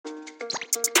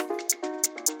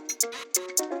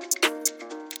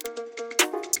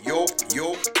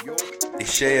Yo,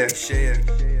 it's Shea,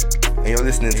 and you're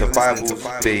listening to Bibles,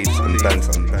 Babes, and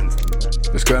Banter.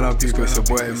 What's going on, people? It's your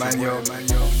boy Emmanuel.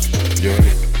 You're on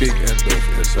the big end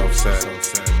of the south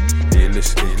side. You're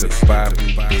listening to Bible,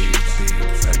 Babes,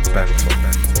 and Banter.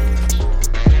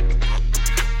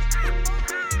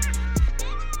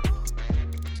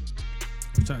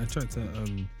 I tried to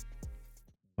one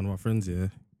of my friends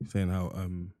here saying how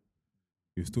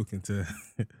he was talking to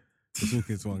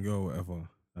one girl or whatever.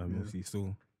 Obviously he's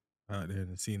still out there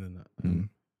in the scene and that.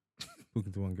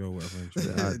 Talking to one girl or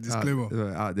whatever.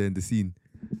 Disclaimer. Out there in the scene.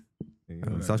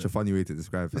 Such a funny way to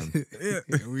describe him. Yeah,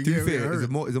 To be fair,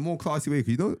 it's a more classy way,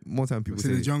 because you know more time people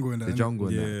say the jungle and that. The jungle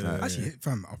and Yeah. that. Like, Actually,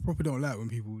 fam, I probably don't like when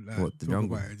people What, the talk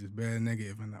jungle? about it, just bare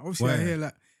negative and that. Obviously, Why? I hear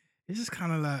like it's just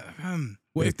kind of like,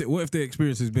 What if the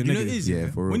experience has been you know what it negative? is,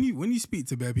 Yeah, for real. when you speak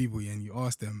to bare people and you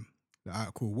ask them, like,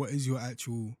 alright, cool, what is your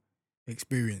actual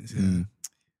experience? Yeah?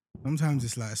 Sometimes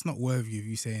it's like it's not worthy of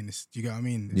you saying this. Do you get what I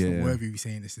mean? It's not worthy of you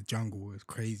saying it's a jungle. It's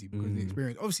crazy because the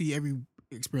experience. Obviously, every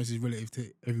experience is relative to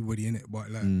everybody in it, but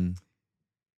like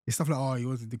it's stuff like, oh, he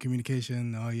wanted the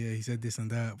communication. Oh yeah, he said this and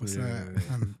that. But it's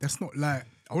like that's not like,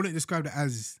 I wouldn't describe it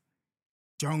as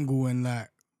jungle and like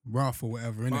rough or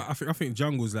whatever. Innit? I think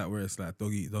jungle's like where it's like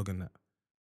dog eat dog and that.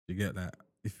 You get that.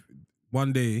 If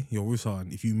one day you're with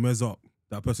someone, if you mess up,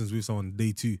 that person's with someone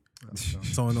day 2,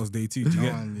 someone else day 2. Do you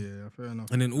get? Yeah, fair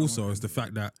enough. And then also it's the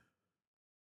fact that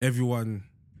everyone,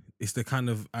 it's the kind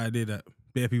of idea that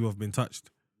bare people have been touched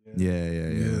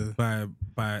Yeah. by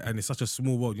and it's such a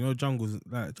small world. You know, jungles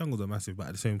are massive, but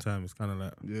at the same time it's kind of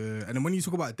like And then when you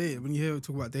talk about dating, when you hear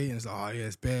talk about dating, it's like, oh yeah,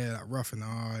 it's bare, like rough, and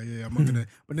I'm not gonna.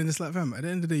 But then it's like, fam, at the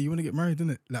end of the day, you want to get married,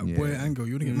 innit? Like boy and girl,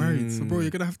 you want to get married. So bro,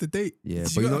 you're gonna have to date. Yeah, Do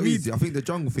but you you know know what I mean? I think the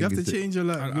jungle thing You have is to change your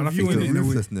like. and I view think in the it in a way.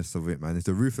 ruthlessness of it, man. It's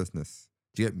the ruthlessness.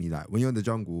 Do you get me? Like when you're in the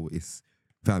jungle, it's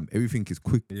fam, everything is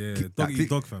quick. yeah, Click, dog like, eat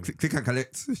dog, fam. click and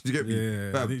collect. Do you get me?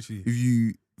 Yeah, Fam, literally. if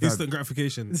you Instant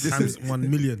gratification times 1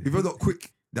 million. if you're not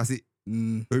quick, that's it.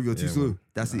 Or if you're too Yeah, slow, man.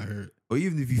 that's it. I heard. Or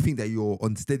even if you think that you're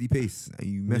on steady pace and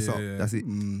you mess up, Yeah. that's it.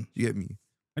 Do you get me?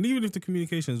 And even if the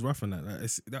communication is rough and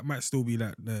that, that might still be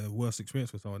like the worst experience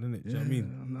for someone, isn't it? Do you know what I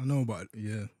mean? I know, but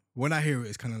yeah, when I hear it,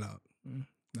 it's kind of like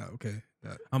okay.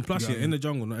 Like, And plus, you know yeah, what I in the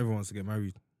jungle, not everyone wants to get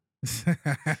married.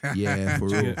 Yeah, for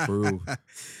real, Yeah. for real.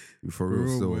 For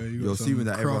real, so boy, you got you're some assuming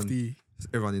that crafty.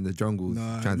 everyone in the jungle is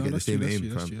trying to get the that's same true, aim,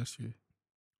 that's fam. true, that's true.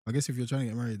 I guess if you're trying to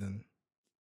get married, then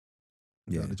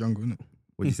Yeah. like the jungle, innit?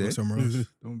 What do you Go say? somewhere else.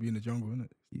 Don't be in the jungle, innit?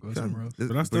 Go somewhere else. But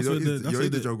that's But where you're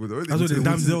in the jungle though. That's where the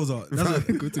damsels are. That's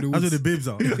Go to the where woods. the bibs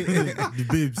are. The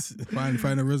bibs.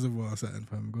 Find a reservoir or something,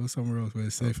 fam. Go somewhere else where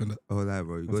it's safe and that. Oh, that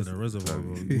bro. You Go to the reservoir,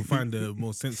 bro. You'll find the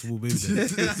most sensible bibs there.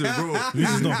 Listen, bro. Which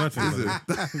is not a bad thing. by the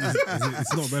way.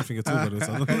 It's not a bad thing at all, by the way.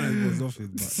 So I don't know what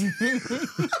it's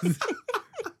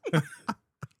but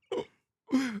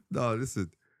No,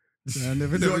 listen. I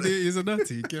never knew he's a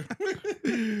nutty. No, do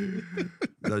you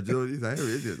know what it is? I hear it,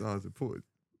 isn't it? No, it's important.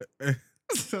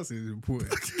 That's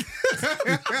important.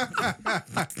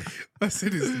 I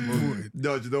said it's important.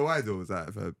 No, do you know why though? It's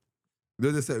like, fam,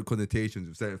 there's certain connotations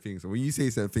with certain things. And when you say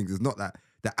certain things, it's not that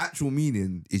the actual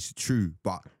meaning is true,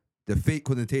 but the fake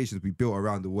connotations we built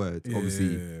around the word,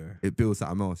 obviously, it builds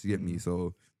something else. You get me?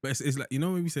 So, But it's like, you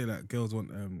know when we say like girls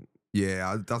want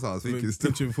yeah, that's what I was thinking.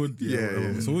 Still. kitchen food?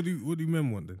 Yeah. So what do men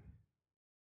want then?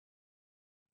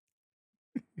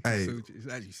 Hey. It's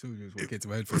actually soldiers. What came to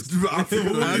my head first? I feel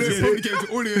I know, it probably came to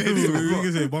all of your heads. You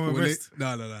can say bum and breast.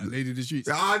 No. Lady in the streets.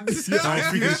 Ah, Oh,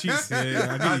 freaking sheets.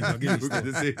 Yeah, I get you. We're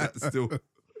gonna say that still.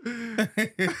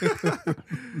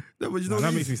 No, but you know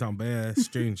That makes me sound bare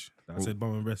strange that I said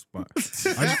bum and breast, but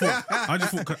I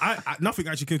just thought, 'cause I nothing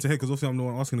actually came to head because obviously I'm the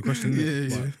one asking the question.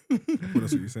 Yeah. But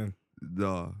that's what you're saying.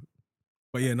 No.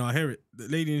 But yeah, no, I hear it. The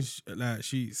lady in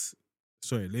sheets.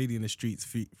 Sorry, lady in the streets,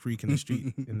 freak in the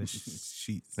street in the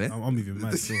sheets. Eh? I'm even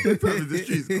mad. So. Fam, in the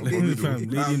streets, come on, Fam,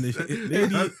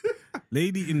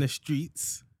 lady in the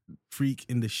streets, freak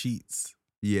in the sheets.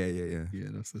 Yeah. Yeah,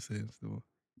 that's the same still.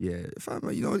 Yeah, fam,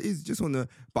 you know, it's just on the.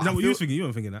 But Is that I what feel- you was thinking? You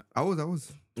weren't thinking that. I was.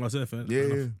 Oh, so fair.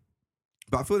 Yeah.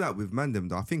 But I feel like with Mandem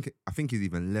though, I think it's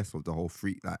even less of the whole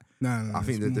freak. Like, No. I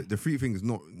think the freak thing is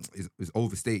not is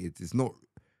overstated. It's not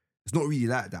really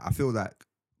like that. I feel like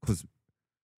because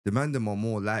the Mandem are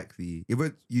more likely, if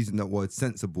we're using that word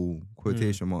sensible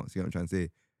quotation marks, you know what I'm trying to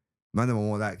say. Mandem are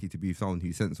more likely to be someone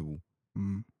who's sensible.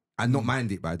 And not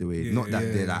mind it, by the way. Yeah, not that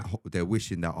yeah. they're like they're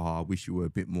wishing that, I wish you were a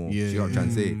bit more. Yeah, Do you know what I'm trying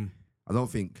to say? Mm. I don't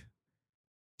think.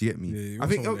 Do you get me? Yeah, you I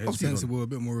want think someone that is obviously, sensible, a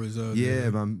bit more reserved. yeah,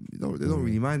 man. They don't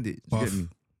really mind it. Do you get me?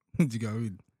 Do you get what I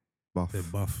mean? Buff. They're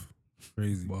buff.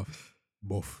 Crazy. Buff.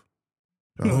 Buff.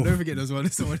 No, don't forget there's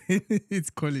someone in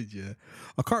college, yeah.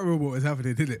 I can't remember what was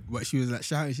happening, did it? But she was like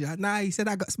shouting, she's like, nah, he said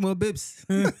I got small bibs.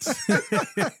 He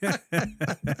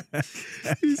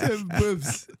said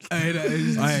bibs. Hey, do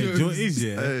you know what it is,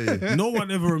 yeah? Hey. No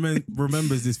one ever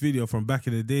remembers this video from back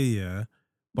in the day, yeah.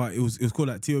 But it was called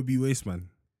like T.O.B. Wasteman.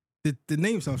 The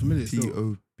name sounds familiar.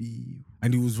 T.O.B.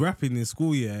 And he was rapping in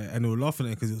school, yeah, and they were laughing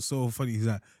at it because it was so funny. He's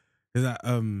like,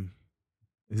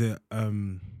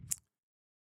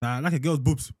 like a girl's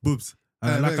boobs,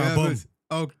 like our bum.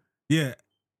 Oh, yeah.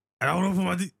 And I don't know for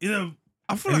my,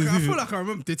 I feel like I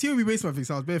remember the T.O.B. Baseman thing.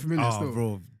 So I was very familiar. Oh, still.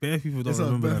 Bro, bare people don't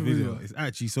remember that video. It's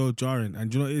actually so jarring. And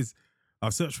do you know what it is?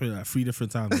 I've searched for it like 3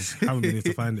 different times. Haven't been able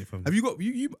to find it from. Have you got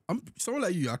you? I'm someone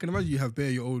like you. I can imagine you have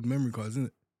bare your old memory cards, isn't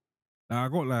it? I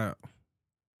got like,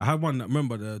 I had one that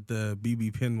remember the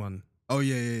BB pin one. Oh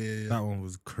yeah. That one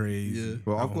was crazy. Yeah.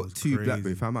 Well, I've got 2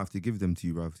 BlackBerry, fam. I have to give them to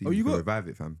you, bro. So you can revive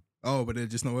it, fam. Oh, but they're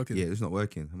just not working. Yeah, it's not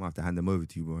working. I'm gonna have to hand them over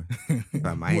to you, bro.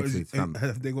 Fam, I ain't fam.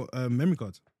 Have they got memory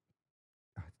cards?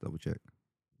 I have to double check.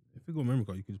 If you got a memory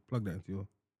card, you can just plug that into your.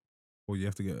 Or you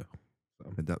have to get a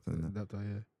adapter.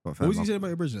 Yeah. But what was you saying about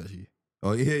your bridge actually?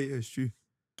 Oh yeah, it's true.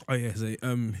 Oh yeah, so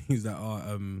he's like,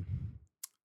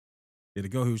 yeah, the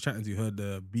girl who was chatting to you heard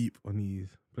the beep on his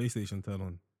PlayStation turn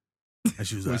on. And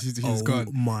she was like, she's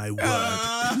gone. My word.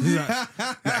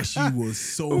 like, she was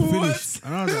so finished.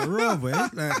 And I was like, raw, boy.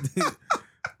 Like,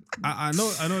 I know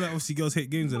that obviously girls hate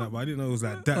games and that, but I didn't know it was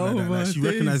like that. Like, she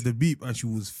recognized the beep and she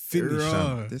was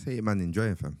finished. This hate man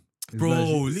enjoying, fam. Bro,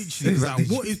 literally, it's like,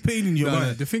 what is pain in your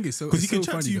mind? The thing is, because he can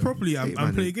chat to you properly and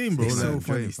play a game, bro. It's like, so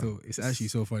funny still. It's actually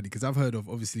so funny because I've heard of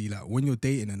obviously like when you're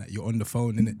dating and that you're on the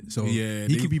phone, innit? So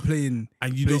he could be playing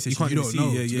and you don't know.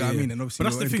 You know what I mean? And obviously,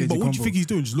 but that's the thing. But what do you think he's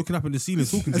doing? Just looking up in the ceiling,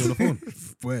 talking to you on the phone.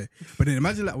 Boy. But then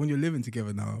imagine like when you're living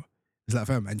together now, it's like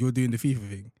fam, and you're doing the FIFA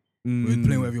thing, we're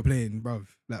playing whatever you're playing, bruv.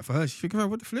 Like for her, she's thinking,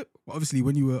 what the flip? But obviously,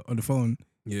 when you were on the phone.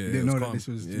 Yeah, you didn't know that this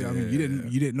was. You know what I mean?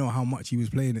 You didn't know how much he was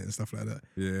playing it and stuff like that.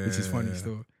 Yeah, which is funny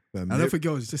still. I know for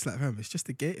girls, it's just like, fam, it's just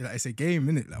a game. Like, it's a game,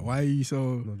 innit? Like, why are you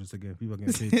so? Not just a game. People are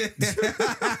getting paid.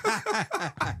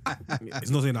 It's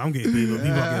not saying that I'm getting paid, but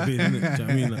people are getting paid, innit? Do you know what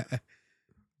I mean? Like,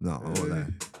 no, I won't lie.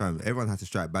 Fam, everyone has to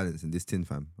strike balance in this tin,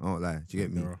 fam. I won't lie. Do you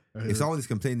get me? If someone is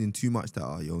complaining too much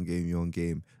that, you're on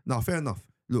game. No, fair enough.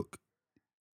 Look.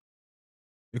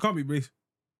 It can't be brace.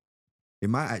 It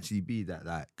might actually be that,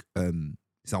 like,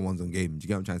 someone's on game. Do you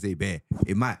get what I'm trying to say? Bare.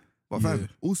 It might. But fam,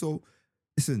 also,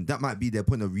 listen, that might be their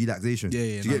point of relaxation.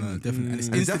 Yeah, definitely. And it's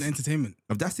instant entertainment.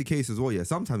 If that's the case as well, yeah,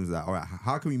 sometimes like, all right,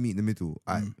 how can we meet in the middle?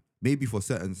 Maybe for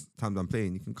certain times I'm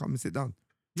playing, you can come and sit down.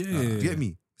 Yeah. Do you get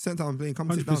me? Certain times I'm playing,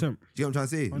 come and sit down. Do you get what I'm trying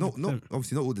to say? 100%. Not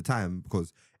obviously not all the time,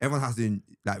 because everyone has to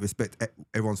like respect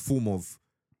everyone's form of,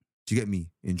 do you get me?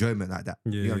 Enjoyment like that.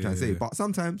 You know what I'm trying to say? But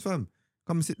sometimes, fam,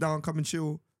 come and sit down, come and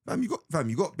chill. Fam,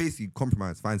 you got basically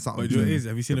compromise, find something. But you know what it is?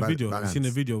 Have you seen a video? Balance. Have you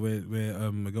seen a video where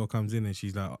a girl comes in and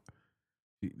she's like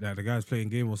the guy's playing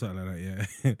game or something like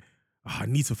that? Yeah. I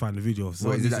need to find the video.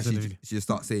 So is it that she just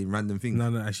starts saying random things?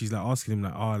 No. And she's like asking him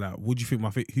like, what do you think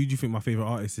who do you think my favorite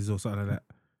artist is or something like that?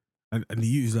 And the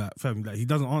youth's like, fam, like he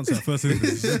doesn't answer at first.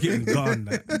 He's just getting gone.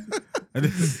 Like. And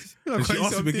then she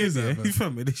asks him again,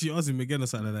 and then she asks him again or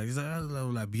something like that. He's like, hello,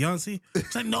 like Beyonce.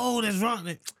 She's like, no, that's wrong.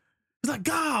 Like, he's like,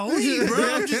 golly,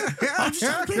 bro. I'm just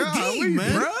trying to play a game,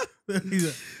 man. Bro. He's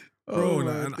like,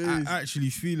 and I actually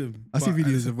feel him. I see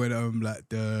videos of when like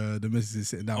the missus is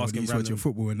sitting down when he's watching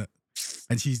football and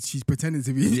she's pretending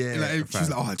to be like she's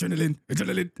like, adrenaline.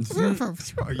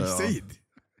 What are you saying?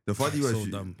 The funny was,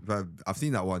 so I've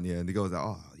seen that one, and the girl's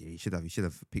like, you should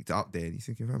have picked it up there, and he's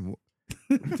thinking, fam, what?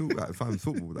 I'm talking about fam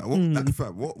football. Like,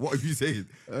 what are you saying?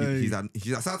 She's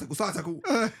like, side tackle.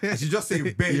 And she's just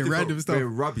saying bare random stuff. Bare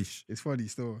rubbish. It's funny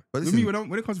still. But with me,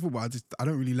 when it comes to football, I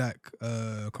don't really like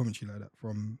commentary like that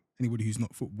from anybody who's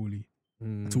not football-y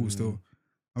at all still.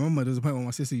 I remember there was a point where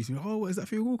my sister used to be, what is that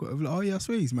for your Walker? I was like, I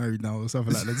swear he's married now or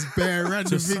something like that. Just bare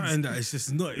random things. That it's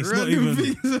just not, it's not even,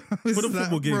 for the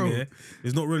football game, yeah,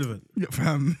 it's not relevant. Yeah,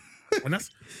 fam. And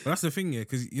that's the thing, yeah,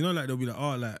 because you know, like, they'll be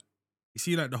like, like, you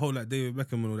see, like, the whole, like, David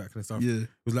Beckham and all that kind of stuff. Yeah. It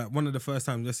was, like, one of the first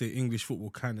times, let's say, English football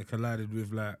kind of collided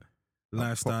with, like,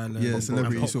 lifestyle and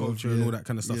celebrity pop sort culture of, and all that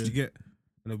kind of stuff. Yeah. Do you get?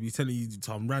 And they'll be telling you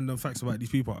some random facts about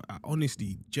these people. I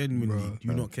honestly, genuinely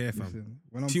do not care, fam.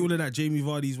 See all of that Jamie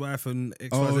Vardy's wife and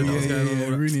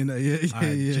XYZ. Rooney and that.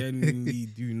 I genuinely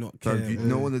do not care. You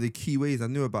know, one of the key ways I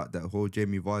knew about that whole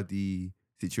Jamie Vardy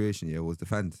situation, was the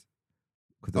fans.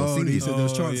 Because there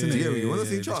was chants in it. You want to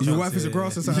see chants? Your wife is a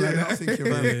grass or something like that. I was thinking,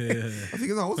 I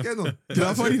think, no, what's going on? You know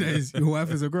how funny that is? Your wife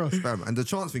is a grass. And the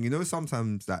chants thing,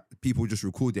 sometimes that people just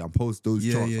record it and post those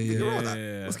chants.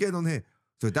 What's going on here?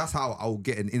 So that's how I'll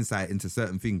get an insight into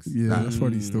certain things. Yeah, Like, that's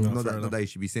funny still. not that you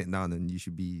should be sitting down and you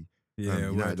should be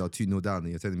United are 2-0 down and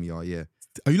you're telling me, oh yeah.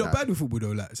 Are you not bad with football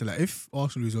though? Like, so like, if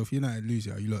Arsenal lose or if United lose,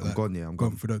 are you like, I'm gone, yeah. I'm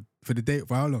gone. for the day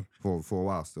for how long? For a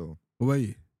while still. Where were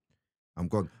you? I'm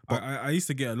gone. But I used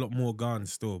to get a lot more gone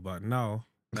still, but now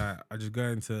like I just go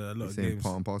into a lot of games.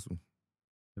 Part and parcel.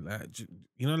 Like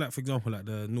like for example, like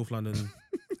the North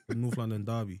London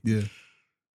derby. Yeah.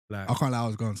 Like I can't lie, I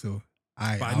was gone still.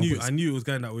 But I knew it was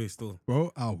going that way still.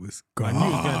 Bro, I was gone. I knew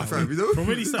it was going that way. From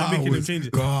when he started making the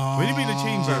changes. When he made the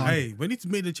change, when he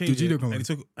made the change, and he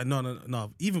took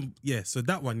no, even so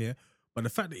that one, yeah. But the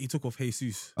fact that he took off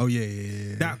Jesus,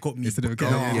 that got me.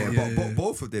 But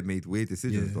both of them made weird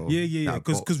decisions though. Yeah.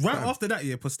 Because right after that,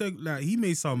 Posteg, like he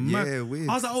made some mad. Weird.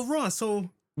 I was like, oh right, so.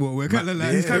 Well, we're kind of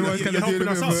like he's kind of helping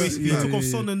us out. Basically, he took off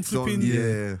Son and flipping.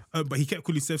 Yeah. But he kept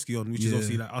Kulusevski on, which is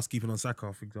obviously like us keeping on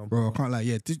Saka, for example. Bro, I can't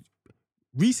lie.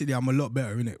 Recently, I'm a lot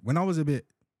better, innit? When I was a bit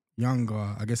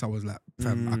younger, I guess I was like,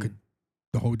 I could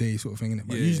the whole day sort of thing, innit?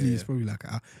 But usually it's probably like,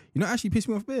 actually pissed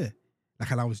me off bare. Like,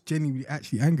 and I was genuinely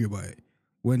actually angry about it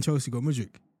when Chelsea got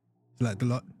Mudryk. Like the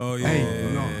lot. Oh yeah.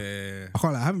 I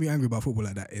can't lie. I haven't been angry about football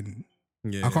like that in.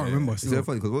 I can't remember. It's so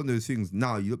funny because one of those things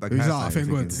now you look back. Thank God,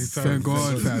 fam. It's not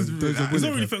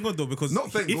really thank God though because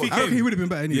not thank God. I reckon he would have been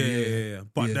better anyway. Yeah.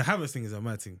 But the Havertz thing is a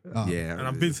mad thing. Yeah, and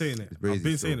I've been saying it.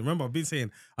 Remember, I've been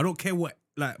saying I don't care what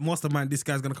like mastermind this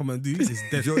guy's gonna come and do. It's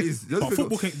dead. But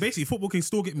football can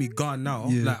still get me gone now,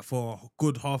 like for a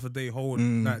good half a day, whole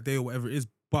like day or whatever it is.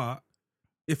 But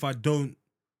if I don't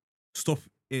stop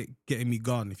it getting me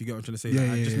gone, if you get what I'm trying to say,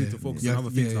 I just need to focus on other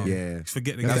things now. Yeah,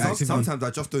 forget the game. Sometimes I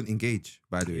just don't engage.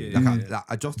 By the way,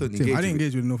 I just don't engage. I didn't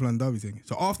engage with the North London derby thing.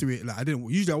 So after it, like I didn't.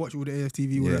 Usually I watch all the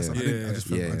AFTV, all that stuff.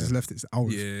 I just left it. I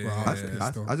was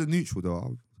as a neutral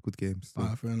though. Good game still.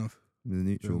 Fair enough. The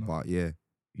neutral, but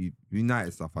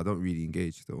United stuff. I don't really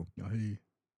engage still. I hear you.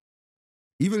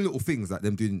 Even little things like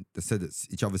them doing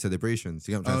each other celebrations.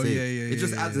 You know what I'm trying to say? It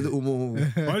just adds a little more.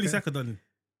 Only Saka done.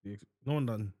 No one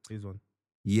done his one.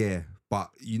 Yeah, but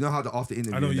you know how the after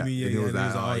interview. I know what you mean.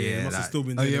 It must have still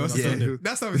been.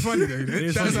 That's how it's funny though.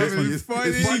 That's how it's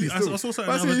funny. I saw something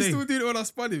the other day. Still doing it when I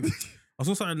spun him. I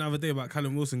saw something the other day about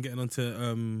Callum Wilson getting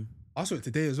onto. I saw it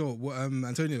today as well. What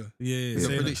Antonio? Yeah. The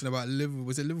prediction about Liverpool.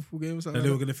 Was it Liverpool game or something? They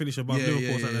were going to finish above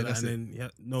Liverpool or something like that, and then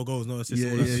no goals, no assists.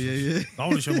 Yeah. I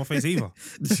wouldn't show my face either.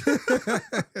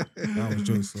 That was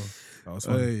jokes. So that was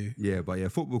funny. Yeah,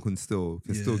 but football can still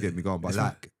get me going. But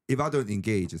like, if I don't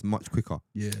engage, it's much quicker.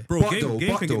 Yeah, bro.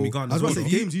 Game can get me gone. I was about to say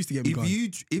games used to get me gone.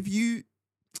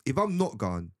 If I'm not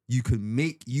gone, you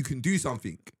can do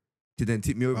something to then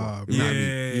tip me over.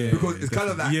 Because it's kind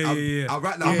of like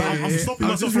I'm stopping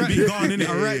myself from being gone,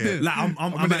 innit? Like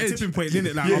I'm at a tipping point,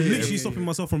 innit? Like I'm literally stopping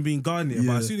myself from being gone, innit?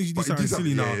 But as soon as you do something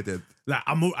silly now, like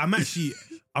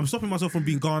I'm stopping myself from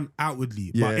being gone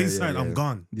outwardly, but inside I'm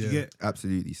gone. You get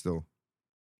absolutely still.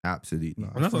 Absolutely.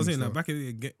 And that's what I'm saying. Like back in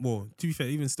the game, to be fair,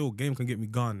 even still, game can get me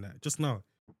gone. Like, just now,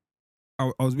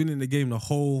 I was winning the game the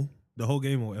whole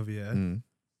game or whatever. Yeah, and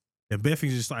bare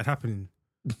things just started happening.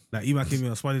 Like Ema came in,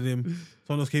 I spotted him.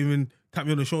 Someone else came in, tapped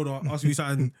me on the shoulder, asked me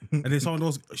something, and then someone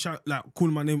else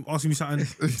calling my name, asking me something.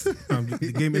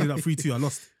 The game ended up 3-2. I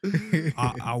lost.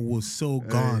 I was so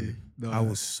gone. I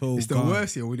was so it's gone. The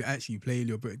worst here when you're actually playing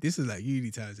your brethren. This is like uni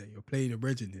times that you're playing your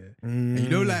brethren here. And you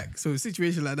know, like, so a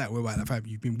situation like that where like, fam,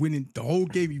 you've been winning the whole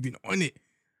game, you've been on it.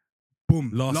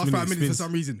 Boom. Last 5 minutes for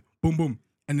some reason. Boom, boom.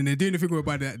 And then they're doing the thing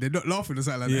where they're not laughing or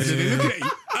something like that. And then they're looking at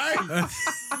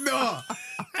you. No.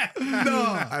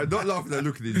 I'm not laughing at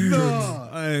looking at you. No.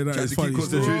 Hey, that is funny.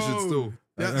 Concentration still.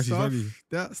 That's funny.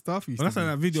 That stuff used that's to like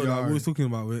that video that we was talking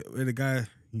about where the guy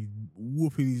he's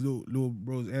whooping his little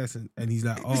bro's ass and he's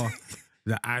like, oh,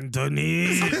 the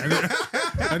Anthony.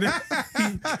 And then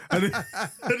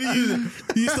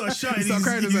he starts shouting.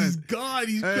 He's gone.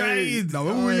 He's crying. Now,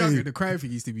 when we were younger, the crying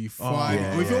thing used to be fine.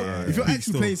 If you're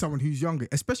actually playing someone who's younger,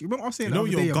 especially when I was saying the other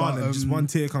day about just one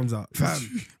tear comes out. Fam,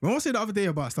 when I was saying the other day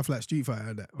about stuff like Street Fighter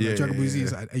and that, or Dragon Ball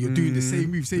Z, and you're doing the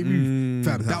same move,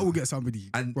 fam, that will get somebody.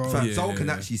 And fam, someone can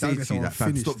actually say to you that,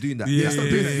 fam, stop doing that. Stop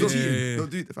doing that.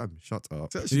 Don't do it, fam. Shut up.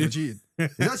 It's actually cheating.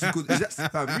 It's actually good.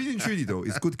 Fam, really and truly though,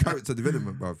 it's good character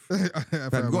development, bruv.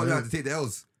 Fam, you gotta learn how to take the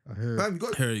L's. Fam, you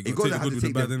gotta learn how to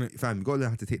take them. Fam, you gotta learn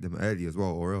how to take them early as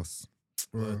well, or else.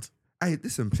 Hey,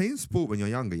 listen, playing sport when you're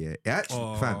younger, it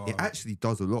actually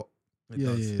does a lot.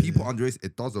 People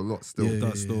underestimate it does a lot still. It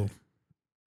does still.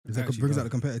 It brings out the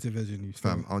competitive edge in you.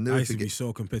 Fam, I'll I never used to be forget.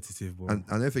 so competitive, bro. And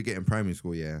I'll never forget in primary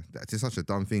school, that's just such a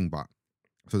dumb thing. But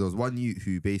so there was one youth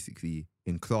who basically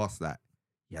in class, like,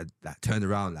 he had like turned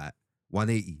around like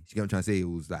 180. You get what I'm trying to say? It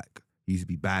was like he used to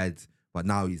be bad, But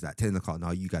now he's like telling the car,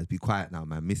 now you guys be quiet now,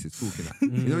 man. Miss is talking. Like,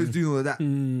 you know, he's doing all of that.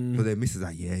 So then Miss is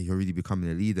like, yeah, you're really becoming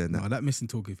a leader. And No, that missing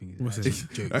talking thing is actually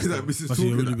a joke. He's like, Miss is Actually,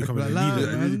 you're talking. really becoming a Like, leader.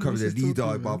 man. Really becoming a Mrs. leader,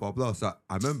 talking, blah, man. blah, blah. So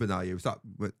I remember now, yeah,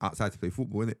 went outside to play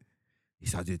football, innit? He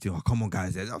started doing, come on,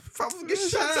 guys. Get shut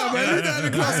up, man. Look at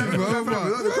the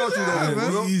class,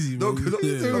 man. Easy, No, man.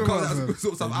 don't come out.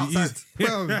 Sort some outside.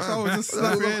 I was just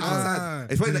slapping it. Outside.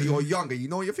 It's funny that you're younger, you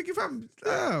know, you're thinking, fam.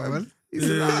 Yeah, man. He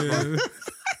said, man.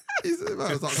 He said,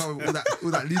 man, it's like coming with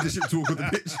all that leadership talk on the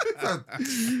pitch.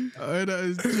 Oh, that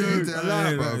is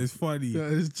jokes. It's funny.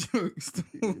 That is jokes.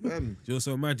 You're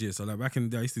so magic. So like back in the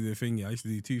day, I used to do a thing. Yeah, I used to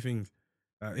do 2 things.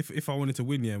 If I wanted to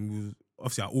win, yeah, and we was,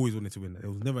 obviously I always wanted to win. There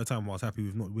was never a time where I was happy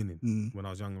with not winning when I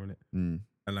was younger, innit? And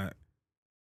like,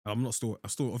 I'm still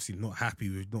obviously not happy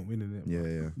with not winning it.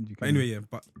 Yeah. But anyway, yeah,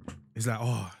 but it's like,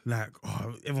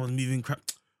 everyone's moving crap.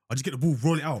 I just get the ball,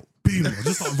 roll it out, boom. I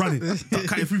just start running, start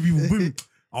cutting through people, boom.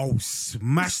 I'll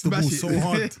smash the ball so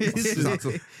hard. And it's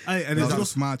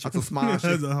just smash. I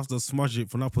have to smash it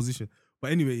from that position.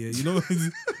 But anyway, yeah,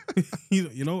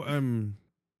 you know,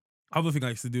 other thing I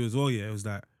used to do as well, yeah, it was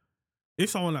that if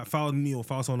someone like fouled me or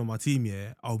fouled someone on my team,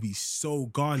 yeah, I'll be so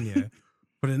gone, yeah.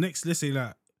 For the next, let's say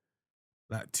like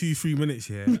 2-3 minutes,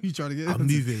 yeah, You trying to get I'm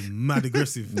moving mad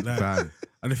aggressive. Like,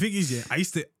 and the thing is, yeah, I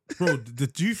used to, bro, the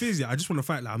truth is, yeah, I just want to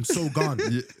fight, like, I'm so gone.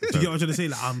 Do you get what I'm trying to say?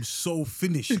 Like, I'm so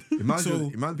finished. Imagine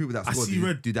people that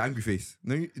score do the angry face.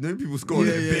 You know people score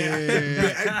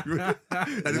Yeah. and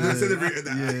they're going to celebrate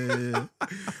that. Yeah.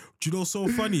 Do you know what's so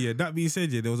funny, yeah? That being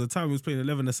said, yeah, there was a time we was playing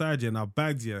 11 aside, yeah, and I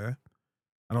bagged, yeah,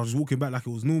 and I was just walking back like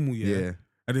it was normal, yeah.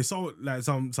 And they saw like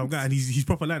some guy, and he's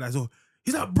proper like that, so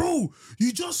he's like, bro,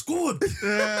 you just scored. He's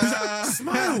like,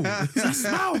 smile. He's like,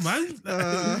 smile, man.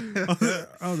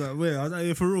 I was like, wait, I was like,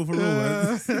 yeah, for real,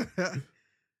 man.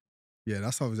 Yeah,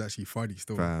 that's how it was actually funny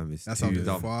still. Fam, That's how it too was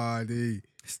dumb. funny.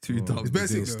 It's too dumb. It's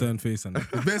basic though. Stern face and that.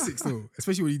 It's basic still.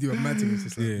 Especially when you do a mad thing. It's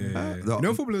just like, Yeah. You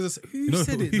know, footballers, who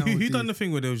said it Who nowadays? done the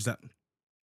thing where there was that?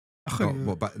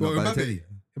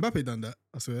 Mbappe done that,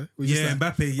 I swear. Yeah,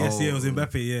 Mbappe. Yes, yeah, it was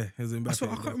Mbappe. Yeah, it was Mbappe. I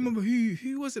swear, I can't remember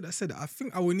who was it that said it. I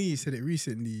think Awani said it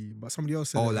recently, but somebody else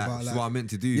said it. That's about, what I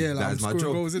meant to do. Yeah, like, that's my I'm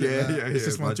scoring job. goals, innit? Like, it's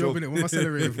just my job, innit? What am I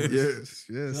celebrating for? Yes.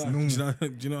 Normal.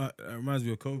 Do you know? It reminds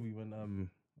me of Kobe when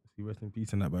he rest in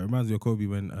peace and that. But it reminds me of Kobe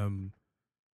when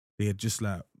they had just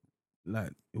like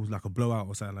it was like a blowout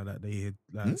or something like that. They had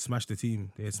like smashed the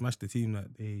team. They had smashed the team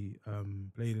that they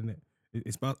played in it.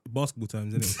 It's basketball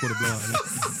terms, isn't it? It's called a blowout.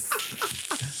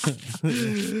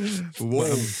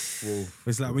 Whoa.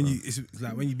 It's like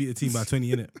when you beat a team by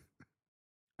 20, innit?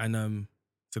 And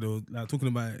so they were like talking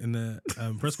about it in the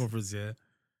press conference, yeah.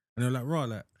 And they were like, raw,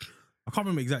 like, I can't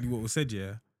remember exactly what was said,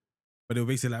 yeah. But they were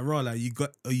basically like, raw, like,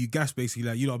 you gassed basically,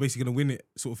 like, you lot are basically gonna win it,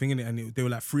 sort of thing, innit? And they were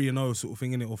like 3-0 sort of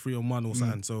thing, innit? Or 3-1 or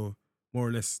something. So more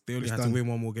or less, they only had to win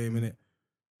one more game, innit? And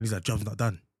he's like, job's not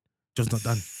done.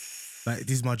 Like,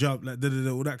 this is my job, like,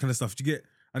 all that kind of stuff. Do you get?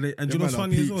 And do you know what's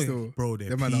funny as well? Still. Bro,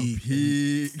 they're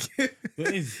peak. It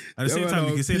is. At the same time,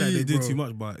 you can say that they do too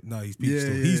much, but no, he's peak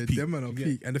still. He's peak. Them man are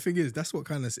peak. And the thing is, that's what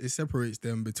kind of, it separates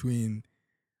them between,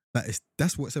 like,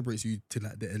 that's what separates you to,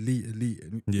 like, the elite.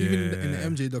 And even in the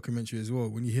MJ documentary as well,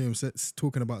 when you hear him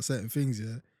talking about certain things,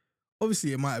 yeah,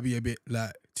 obviously it might be a bit,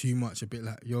 like, too much, a bit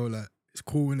like, yo, like, it's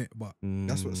cool, innit? But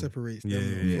that's what separates them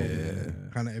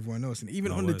from kind of everyone else. And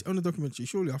even on the documentary,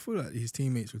 surely I feel like his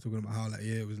teammates were talking about how, like,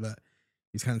 it was like,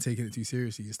 he's kind of taking it too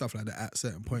seriously and stuff like that at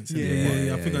certain points. I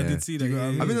think I did see that.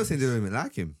 I mean, not saying they don't even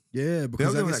like him. Yeah,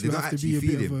 because I guess you have to be a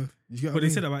bit of a... But they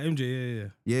said that about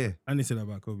MJ, yeah. And they said that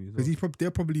about Kobe as well. Because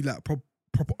they're probably like proper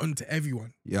onto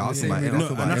everyone. Yeah, I was Yeah.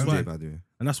 about MJ, by the way.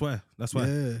 And that's why.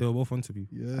 Yeah. They were both onto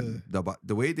people. Yeah. But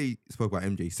the way they spoke about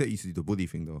MJ, he said he used to do the bully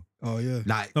thing though. Oh, yeah.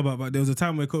 Like, No, but there was a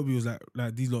time where Kobe was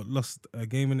like these lot lost a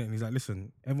game in it, and he's like,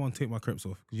 listen, everyone take my crepes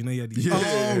off, because you know he had these.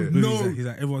 no. He's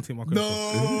like, everyone take my crepes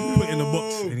off. Put it in the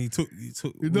box, and he took.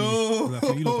 No.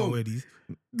 Like, you lot can't wear these.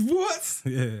 What?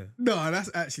 Yeah. No,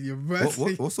 that's actually a bad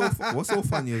thing. what's so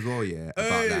funny as well, yeah,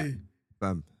 about that,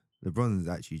 fam, LeBron's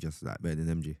actually just like better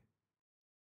than MJ.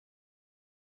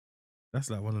 That's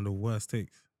like one of the worst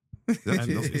takes. And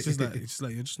it's just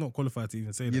like you're just not qualified to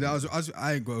even say that. Yeah,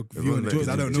 I ain't got a view on it because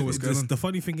I don't know what's going on. The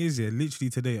funny thing is, yeah, literally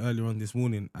today, earlier on this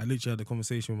morning, I literally had a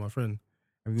conversation with my friend,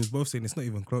 and we was both saying it's not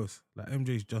even close. Like,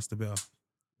 MJ's just a better.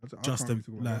 Just a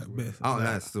bit. I don't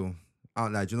lie still. I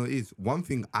don't lie. Do you know what it is? One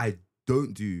thing I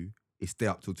don't do is stay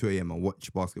up till 2 a.m. and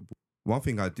watch basketball. One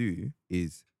thing I do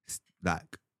is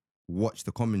like watch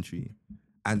the commentary.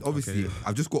 And obviously,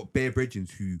 I've just got bare brethren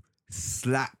who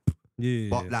slap.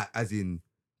 But like, as in,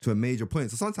 to a major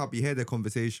point. So sometimes we hear their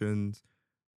conversations.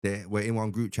 We're in one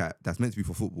group chat that's meant to be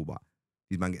for football, but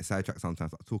these man get sidetracked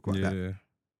sometimes. I talk about Yeah. that,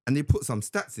 and they put some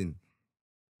stats in.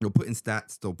 They'll put in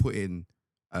stats. They'll put in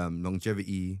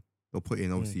longevity. They'll put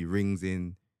in obviously rings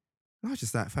in. And I was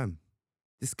just like, fam,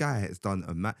 this guy has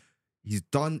done he's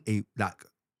done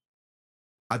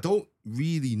I don't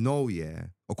really know,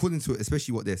 according to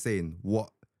especially what they're saying, what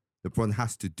LeBron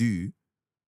has to do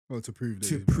to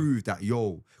prove that,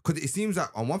 because it seems like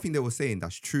on one thing they were saying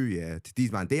that's true, to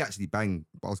these man, they actually bang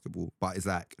basketball, but it's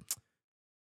like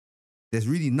there's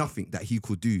really nothing that he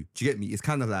could do. Do you get me? It's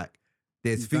kind of like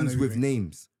there's things with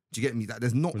names. Do you get me? Like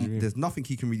there's nothing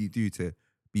he can really do to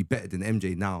be better than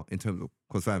MJ now in terms of,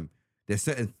 because fam, there's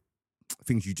certain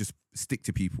things you just stick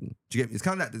to people. Do you get me? It's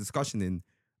kind of like the discussion in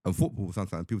football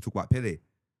sometimes. People talk about Pele. Do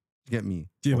you get me?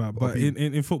 Yeah, but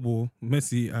in football,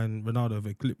 Messi and Ronaldo have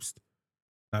eclipsed.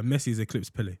 Like Messi's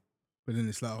eclipsed Pele. But then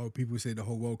it's like, people say the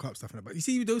whole World Cup stuff. But you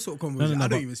see those sort of conversations, I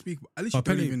don't even speak about. At least you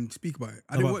don't even speak about it.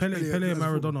 I didn't watch Pele and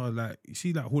Maradona are like, you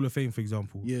see like Hall of Fame, for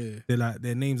example. Yeah. They're like,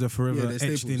 their names are forever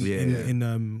etched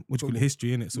in what you call it,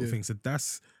 history, innit, sort of thing. So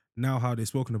that's now how they're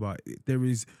spoken about. There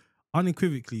is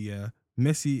unequivocally,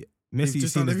 Messi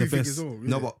is seen as the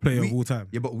best player of all time.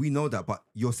 Yeah, but we know that. But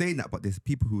you're saying that, but there's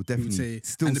people who definitely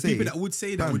still and the say people that would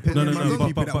say that would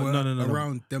no,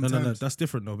 around them times. That's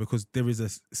different though, because there is a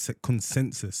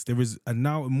consensus. There is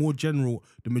now a more general.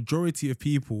 The majority of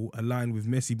people align with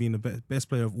Messi being the best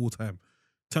player of all time,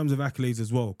 in terms of accolades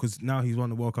as well. Because now he's won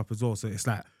the World Cup as well. So it's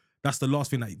like that's the last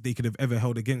thing that they could have ever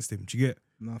held against him. Do you get?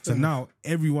 So now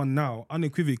everyone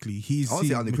unequivocally he's. I won't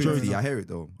say unequivocally. I hear it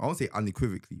though. I won't say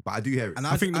unequivocally, but I do hear it. And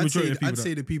I think the majority of people. I'd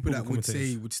say the people that would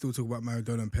say would still talk about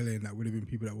Maradona and Pele, and that would have been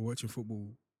people that were watching football.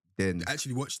 Then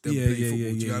actually watched them play football.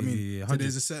 Do you know what I mean? Yeah. So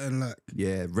there's a certain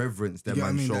reverence that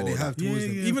man show that they have towards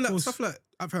them. Even like stuff like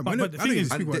Affirm. But the thing is,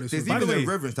 there's even a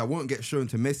reverence that won't get shown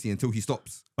to Messi until he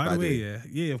stops. By the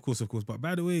way, of course. But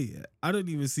by the way, I don't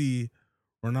even see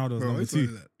Ronaldo's number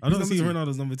 2. I don't see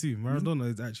Ronaldo's number 2.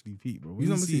 Maradona is actually peak, bro. He's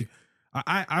number 2.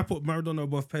 I put Maradona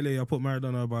above Pele. I put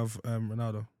Maradona above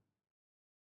Ronaldo.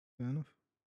 Fair enough.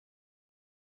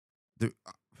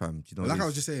 Fam, you know, like I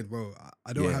was just saying, bro,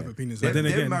 I don't have opinions. But then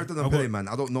again, Maradona and Pele, man,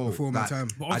 I don't know. Before my time.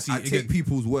 I take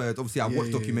people's words. Obviously, I've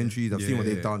watched documentaries. I've seen what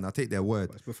they've done. I take their word.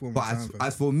 But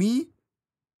as for me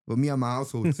and my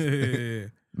household,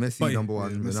 Messi number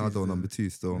 1, Ronaldo number 2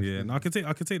 still. Yeah, no, I can take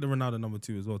the Ronaldo number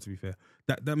 2 as well, to be fair.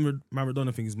 That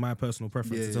Maradona thing is my personal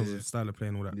preference in terms of style of play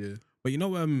and all that. Yeah. But you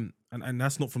know, and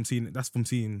that's not from seeing, that's from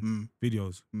seeing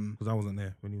videos, because I wasn't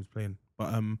there when he was playing.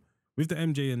 But with the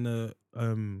MJ and the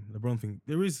LeBron thing,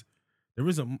 there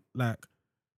isn't like,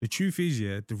 the truth is,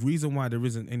 the reason why there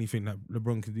isn't anything that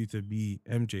LeBron can do to be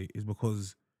MJ is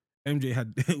because MJ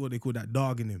had what they call that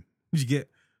dog in him. You get?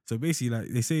 So basically, like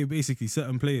they say,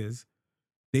 certain players,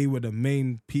 they were the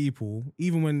main people,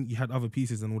 even when you had other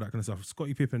pieces and all that kind of stuff.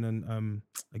 Scottie Pippen and,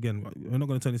 again, we're not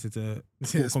going to turn this into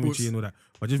sports commentary and all that,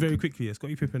 but just very quickly,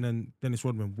 Scottie Pippen and Dennis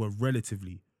Rodman were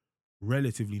relatively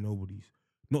nobodies.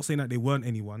 Not saying that they weren't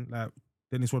anyone. Like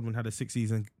Dennis Rodman had a 6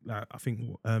 season, like I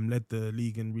think led the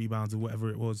league in rebounds or whatever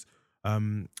it was.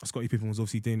 Scottie Pippen was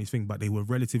obviously doing his thing, but they were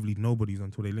relatively nobodies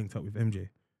until they linked up with MJ.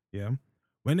 Yeah,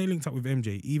 when they linked up with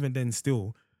MJ, even then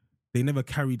still, they never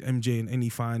carried MJ in any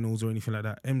finals or anything like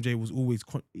that. MJ was always,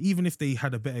 even if they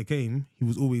had a better game, he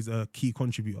was always a key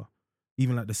contributor.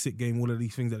 Even like the sick game, all of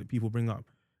these things that people bring up.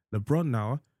 LeBron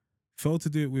now failed to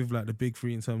do it with like the big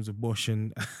three in terms of Bosh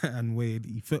and Wade.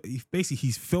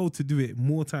 He's failed to do it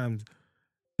more times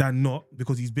than not,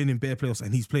 because he's been in bare playoffs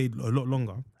and he's played a lot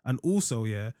longer. And also,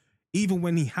 even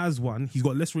when he has won, he's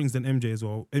got less rings than MJ as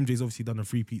well. MJ's obviously done a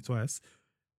three-peat twice.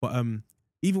 But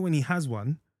even when he has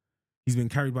won, he's been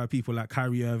carried by people like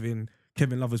Kyrie Irving.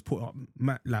 Kevin Love has put up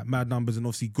mad numbers and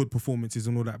obviously good performances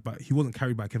and all that, but he wasn't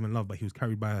carried by Kevin Love, but he was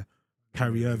carried by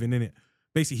Kyrie Irving, innit?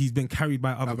 Basically, he's been carried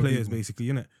by other players, basically,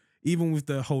 innit? Even with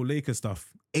the whole Lakers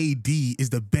stuff, AD is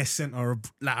the best center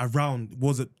around,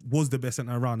 was the best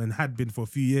center around and had been for a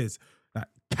few years. Like,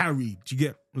 carried. Do you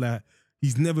get? Like,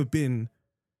 he's never been.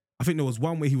 I think there was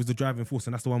one where he was the driving force,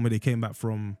 and that's the one where they came back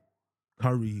from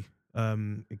Curry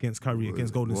against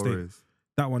Golden State.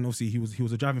 That one, obviously, he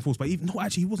was a driving force. But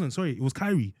he wasn't. Sorry, it was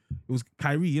Kyrie. It was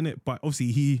Kyrie, innit? But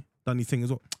obviously, he done his thing as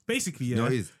well. Basically,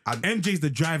 MJ's the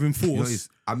driving force.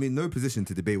 I'm in no position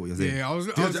to debate what you're saying. Yeah, I was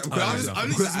just waiting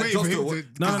for him to...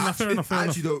 No, fair enough. I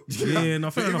actually don't... Yeah, no,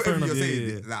 fair enough. You're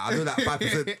saying, like, I know that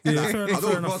 5%. I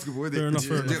know basketball, innit?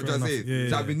 Fair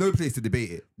enough. I've been no place to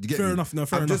debate it. You get fair me? enough.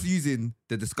 I'm just using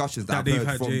the discussions that I've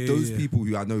heard from those people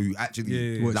who I know who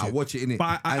actually watch it, innit?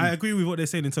 But I agree with what they're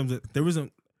saying in terms of there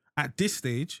isn't, at this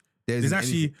stage, there's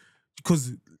actually,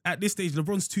 because at this stage,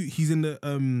 LeBron's he's in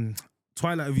the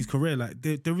twilight of his career. Like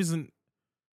there isn't,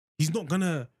 he's not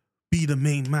gonna be the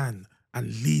main man and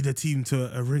lead a team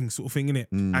to a ring sort of thing, innit?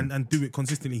 And do it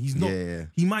consistently. He's not. Yeah.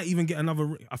 He might even get another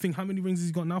ring. I think how many rings has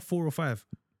he got now? 4 or 5.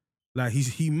 Like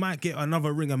he might get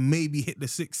another ring and maybe hit the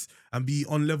 6 and be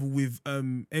on level with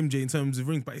MJ in terms of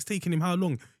rings. But it's taken him how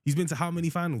long? He's been to how many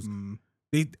finals?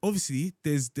 They obviously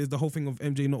there's the whole thing of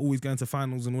MJ not always going to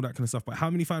finals and all that kind of stuff. But how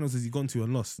many finals has he gone to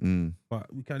and lost?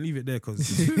 But we can leave it there because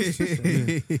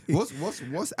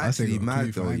what's actually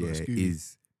mad though,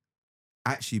 is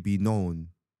actually be known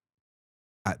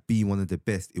at being one of the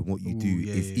best in what you do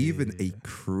is even a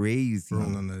crazy.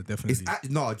 No, definitely. Do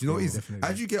you know what it is? Definitely.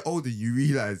 As you get older, you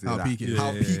realize How peak it is.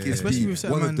 how peak is, Especially with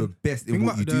certain one of the best in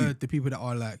what you do. The people that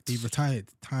are like they retired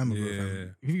time ago.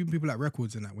 Fam. Even people like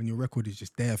records and that. When your record is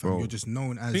just there, fam, you're just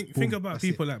known as. Think about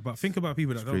people that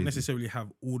don't necessarily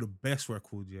have all the best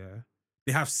records. Yeah,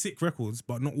 they have sick records,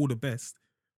 but not all the best.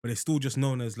 But they're still just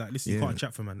known as like, listen, you can't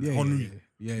chat for man.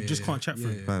 You just can't chat for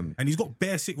him. And he's got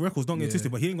bare sick records, don't get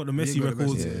twisted, but he ain't got the Messi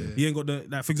records. He ain't got the,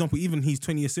 like, for example, even his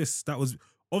 20 assists, that was,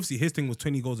 obviously his thing was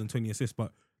 20 goals and 20 assists,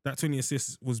 but that 20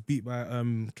 assists was beat by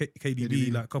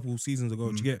KDB like a couple seasons ago.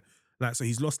 Do you get? Like, so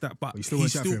he's lost that, but he's still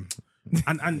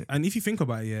and if you think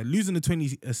about it, losing the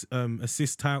 20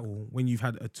 assist title when you've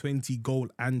had a 20 goal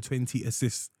and 20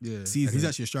 assist season. And he's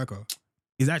actually a striker.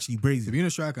 It's actually crazy. To being a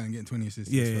striker and getting 20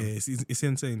 assists. It's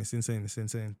insane. It's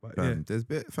insane. But there's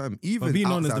even being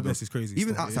known as the best is crazy.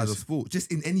 Even outside of sport,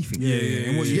 just in anything.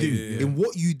 In what you do. In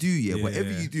what you do, whatever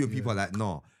you do, and people are like,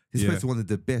 nah, this person's one of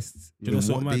the best in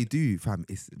what they do, fam.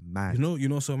 It's mad. You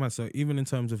know, so mad. So even in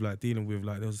terms of like dealing with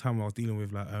like, there was a time I was dealing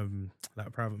with like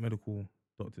private medical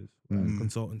doctors,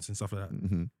 consultants and stuff like that.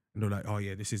 And they're like, oh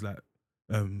yeah, this is like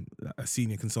a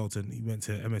senior consultant. He went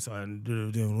to MSI and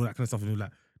all that kind of stuff. And they're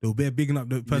like, they were bare bigging up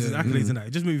the person's accolades and that. It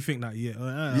just made me think that, this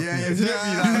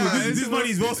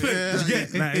money is well spent. You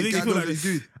get? Like, it makes you feel like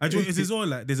it's all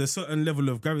like there's a certain level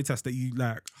of gravitas that you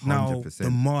like now 100%.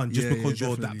 demand just because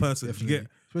you're that person. Definitely. You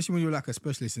get? Especially when you're like a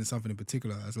specialist in something in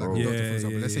particular, as like a doctor, for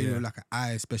example. Let's say you're like an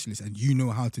eye specialist and you know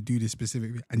how to do this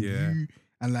specifically, and you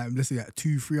and like let's say like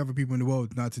 2-3 other people in the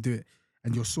world know how to do it.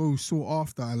 And you're so sought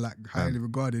after and like highly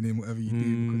regarded in whatever you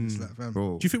do because it's like, fam.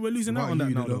 Do you think we're losing out on that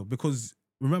now though? Because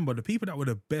remember, the people that were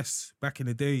the best back in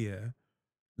the day,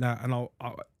 like, and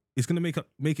it's gonna make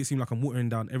it seem like I'm watering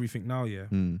down everything now,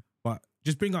 But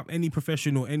just bring up any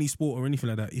profession or any sport or anything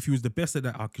like that. If you was the best at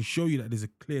that, I can show you that there's a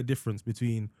clear difference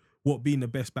between what being the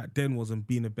best back then was and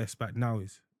being the best back now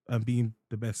is, and being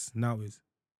the best now is.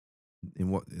 In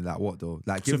what though?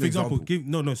 Like, so for example,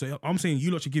 so I'm saying you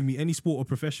lot should give me any sport or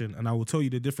profession, and I will tell you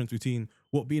the difference between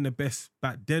what being the best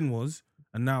back then was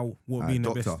and now what being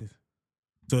the best is.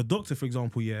 So a doctor, for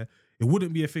example, it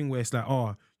wouldn't be a thing where it's like,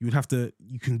 you would have to,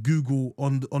 you can Google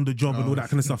on the job and all that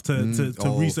kind of stuff to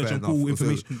research and pull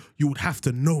information. You would have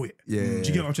to know it. Do you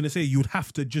get what I'm trying to say? You would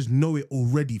have to just know it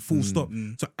already, full stop.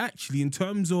 So actually, in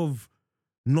terms of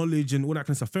knowledge and all that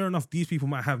kind of stuff, fair enough, these people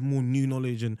might have more new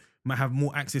knowledge and might have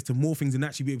more access to more things and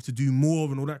actually be able to do more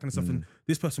and all that kind of stuff. And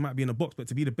this person might be in a box, but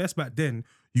to be the best back then,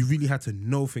 you really had to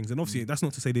know things. And obviously, that's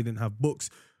not to say they didn't have books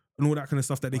and all that kind of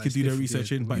stuff that they could do their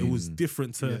research in, but it was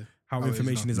different to how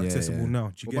information is accessible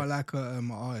now. Do you what about like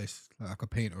an artist, like a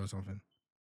painter or something?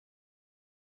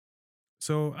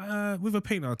 So with a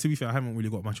painter, to be fair, I haven't really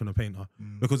got much on a painter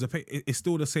because it's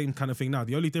still the same kind of thing now.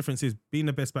 The only difference is being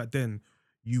the best back then,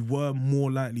 you were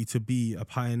more likely to be a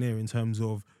pioneer in terms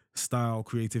of style,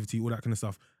 creativity, all that kind of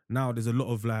stuff. Now there's a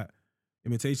lot of like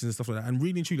imitations and stuff like that. And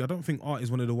really and truly, I don't think art is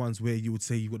one of the ones where you would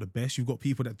say you've got the best. You've got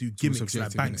people that do gimmicks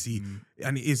like Banksy,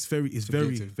 and it is very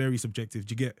subjective.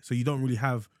 Do you get? So you don't really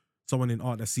have someone in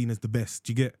art that's seen as the best.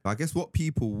 Do you get? I guess what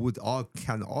people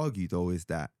can argue though is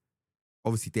that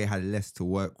obviously they had less to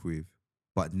work with,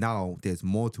 but now there's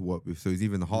more to work with, so it's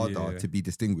even harder to be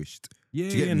distinguished. No,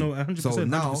 100%. So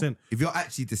now, 100%. if you're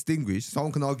actually distinguished,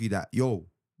 someone can argue that, you're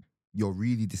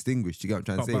really distinguished. You get what I'm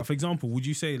trying to say? But for example, would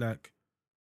you say like,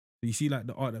 you see like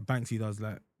the art that Banksy does,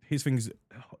 like his things,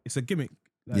 it's a gimmick.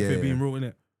 Like if they're being real in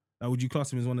it, like would you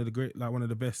class him as one of the great, like one of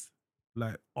the best,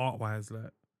 like art wise,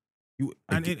 like?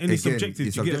 And it's subjective,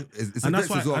 it's you get, it's and that's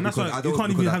why you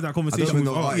can't even have that conversation with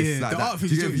art. But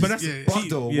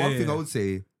though, one thing I would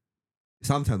say,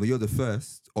 sometimes when you're the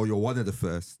first or you're one of the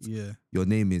first, your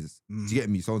name is. Do you get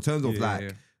me? So in terms of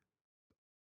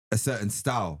a certain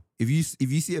style, if you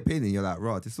see a painting, you're like,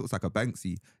 "Raw, this looks like a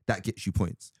Banksy." That gets you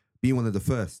points. Being one of the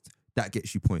first, that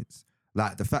gets you points.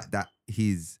 Like the fact that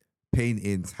his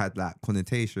paintings had like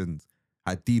connotations,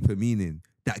 had deeper meaning,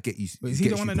 that get you. But is he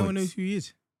the one that no one knows who he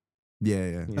is?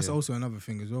 Yeah. That's also another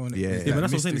thing as well, innit? Yeah. There's Yeah, that but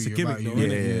that's what I'm saying. It's a mystery gimmick, about though, you.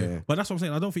 innit? Yeah. But that's what I'm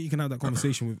saying. I don't think you can have that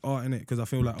conversation with art, innit? Because I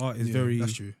feel like art is very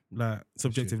That's true. like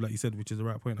subjective, like you said, which is the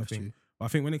right point. That's I think. true. But I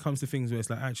think when it comes to things where it's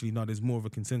like actually no, there's more of a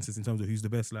consensus in terms of who's the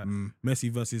best. Like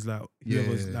Messi versus like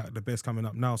whoever's like the best coming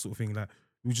up now, sort of thing. Like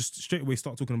we just straight away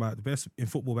start talking about the best in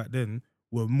football back then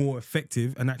were more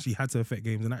effective and actually had to affect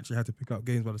games and actually had to pick up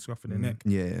games by the scruff of their neck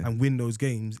and win those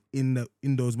games in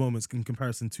those moments in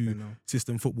comparison to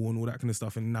system football and all that kind of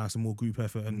stuff. And now it's a more group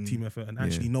effort and team effort. And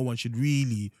actually no one should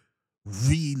really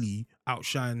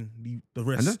outshine the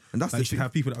rest. And that's like you should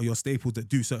have people that are your staples that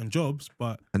do certain jobs.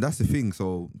 And that's the thing.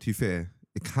 So to be fair,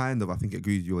 it kind of, I think,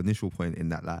 agrees with your initial point in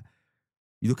that, like,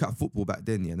 you look at football back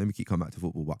then, let me keep coming back to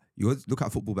football, but you look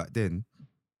at football back then,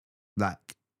 like,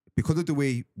 because of the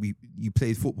way you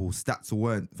played football, stats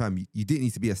weren't, fam, you didn't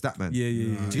need to be a stat man. Yeah.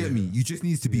 Do you get me? You just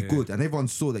need to be good. And everyone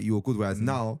saw that you were good, whereas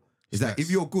now, it's like, if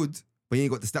you're good, but you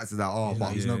ain't got the stats, it's like,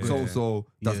 but he's not good. so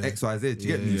does X, Y, Z. Do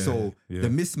you get me? So the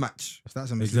mismatch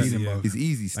That's a misleading, bro. is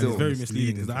easy still. And it's very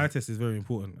misleading because the eye test is very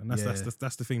important. And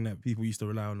that's the thing that people used to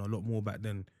rely on a lot more back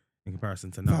then in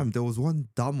comparison to now. Fam, there was one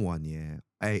dumb one,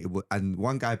 and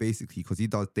one guy basically, because he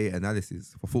does data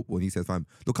analysis for football, and he says, fam,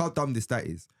 look how dumb this stat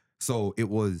is. So it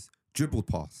was dribbled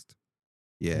past.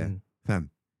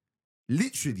 Fam.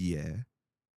 Literally,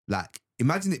 like,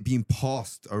 imagine it being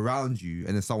passed around you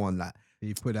and then someone like,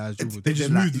 you put that as dribble. They just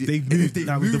like, moved. They moved they with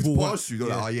the moved ball past you. They're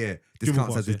like, this Dribble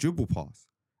counts pass, as a dribble pass.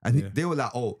 And they were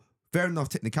like, fair enough,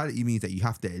 technicality means that you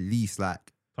have to at least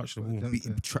like touch the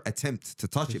ball. attempt to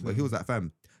touch it. But he was like,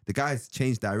 fam, the guy's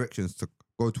changed directions to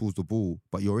go towards the ball,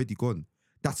 but you're already gone.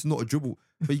 That's not a dribble.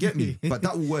 But you get me? But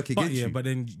that will work against you. But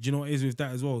then, do you know what it is with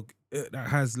that as well? That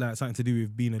has like something to do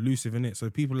with being elusive, innit?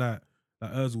 So people like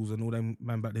Ozils and all them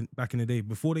man back in the day,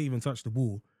 before they even touched the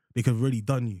ball, they could have already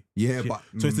done you. Yeah, but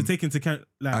so it's to take into account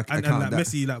like I and count like that.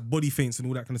 Messi like body feints and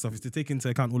all that kind of stuff. It's to take into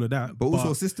account all of that. But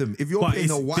also system. If you're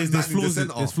playing a one man in the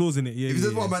centre, there's flaws in it. Yeah, if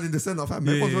there's one man in the centre, fam,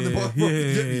 everyone's running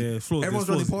past. Flaws. Everyone's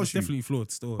running past you. Definitely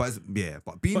flawed still. But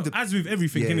being the as with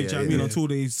everything, innit? I mean, until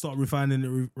they start refining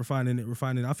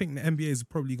it. I think the NBA has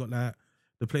probably got like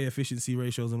the player efficiency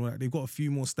ratios and all that. They've got a few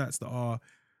more stats that are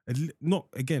not,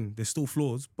 again, there's still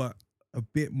flaws, but a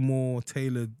bit more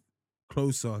tailored,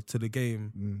 closer to the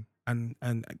game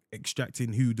and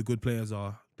extracting who the good players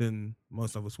are than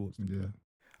most other sports. And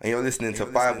you're listening to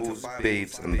Bibles,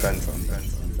 Babes, and Banter.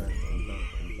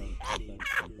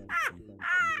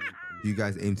 Do you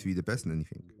guys aim to be the best in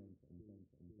anything?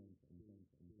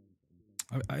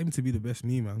 I aim to be the best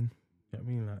me, man. You know what I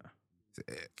mean? Like,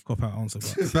 cop out answer,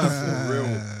 but For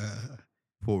real.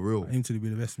 For real. I aim to be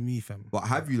the best me, fam. But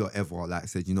have you lot ever like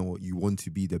said, you know what, you want to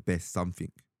be the best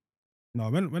something? No,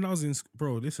 when I was in,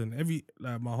 bro, listen,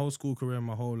 my whole school career,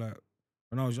 my whole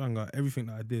when I was younger, everything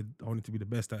that I did, I wanted to be the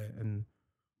best at it. And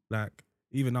like,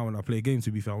 even now when I play games,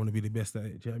 to be fair, I want to be the best at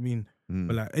it. Do you know what I mean?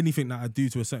 But like anything that I do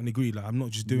to a certain degree, like I'm not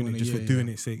just doing it just for doing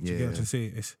its sake. Do you get what I'm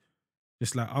saying? It's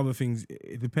just like other things.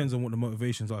 It depends on what the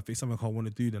motivations are. If it's something I want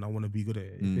to do, then I want to be good at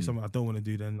it. If it's something I don't want to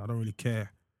do, then I don't really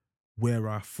care where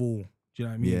I fall. Do you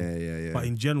know what I mean? Yeah. But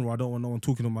in general, I don't want no one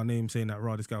talking on my name saying that,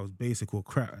 this guy was basic or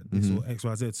crap at this or X,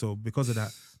 Y, Z. So because of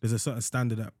that, there's a certain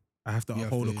standard that I have to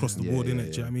uphold across the board,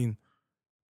 innit? Do you know what I mean?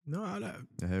 No, I like.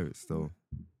 I hear it still.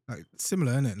 Like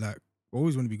similar, innit? Like I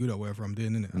always want to be good at whatever I'm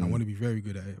doing, innit? And I want to be very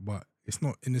good at it. But it's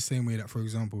not in the same way that, for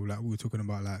example, like we were talking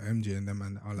about like MJ and them,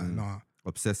 and I like, nah,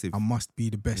 obsessive. I must be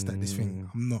the best at this thing.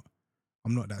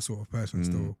 I'm not that sort of person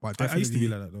still. But I used to be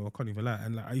like that though. I can't even lie.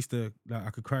 And like I used to, like, I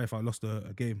could cry if I lost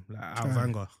a game, like out of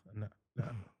anger. And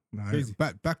nah, crazy.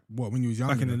 Back when you was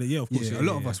younger. Back in the day, of course. A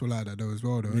lot of us were like that though as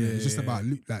well though. It's just about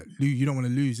you don't want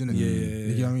to lose, innit?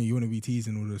 You know what I mean? You want to be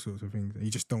teasing all those sorts of things. You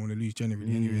just don't want to lose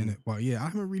generally anyway, innit? But yeah, I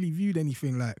haven't really viewed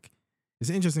anything like. It's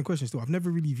an interesting question still. I've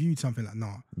never really viewed something like,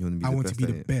 nah, I want to be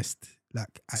the best. Like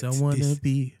at I want to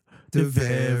be the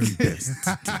very best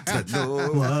that no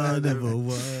one ever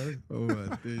was. Oh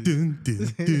my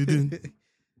days. Dun.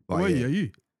 Are you?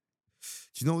 Do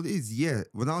you know what it is? Yeah,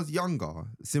 when I was younger,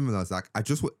 similar. It's like I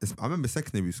remember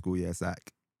secondary school. Yeah, it's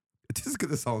like this is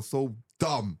gonna sound so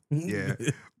dumb. Yeah,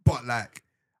 but like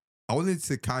I wanted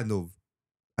to kind of,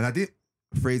 and I didn't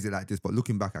phrase it like this, but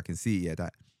looking back, I can see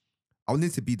that I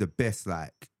wanted to be the best,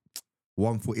 like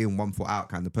 1 foot in, 1 foot out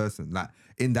kind of person. Like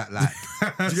in that, like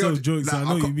so jokes. Like, I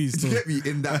know what you mean. Do you get me?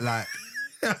 In that, like.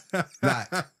 Like,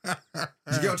 do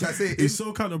you get what I'm trying to say? It's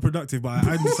so counterproductive, but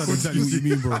I understand exactly what you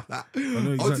mean, bro. I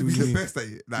want to be the best at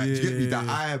it. Like, do you get me?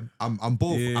 That I'm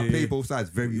both. I play both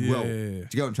sides very well. Do you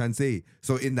get what I'm trying to say?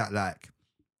 So in that, like,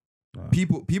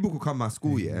 people could come to my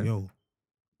school,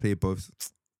 play both.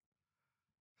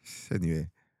 Anyway,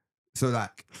 so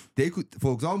like they could,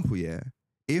 for example,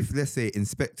 if let's say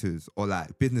inspectors or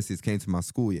like businesses came to my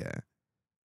school, yeah,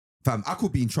 fam, I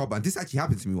could be in trouble. And this actually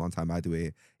happened to me one time, by the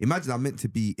way. Imagine I'm meant to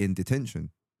be in detention.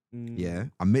 Yeah.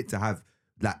 I'm meant to have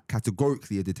like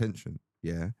categorically a detention.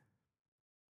 Yeah.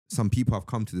 Some people have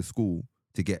come to the school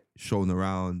to get shown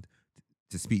around,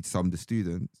 to speak to some of the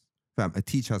students. Fam, a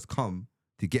teacher has come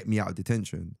to get me out of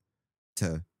detention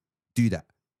to do that.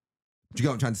 Do you get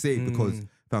what I'm trying to say? Because,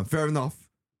 fam, fair enough,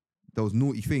 there was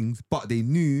naughty things, but they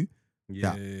knew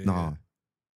that,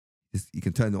 you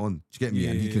can turn it on. Do you get me?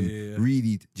 And you can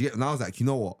really, do you get? And I was like, you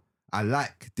know what? I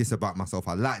like this about myself.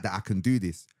 I like that I can do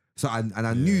this. So, I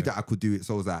knew that I could do it.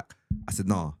 So I was like, I said,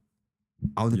 nah,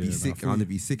 I want to be sick. I want to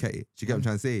be sick at it. Do you get what I'm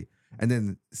trying to say? And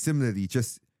then similarly,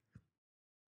 just.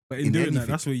 But in doing anything,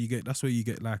 that's where you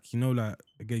get like, you know, like,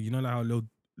 again, you know, like how Lil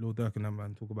Durk and that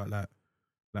man talk about like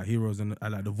heroes and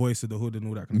like the voice of the hood and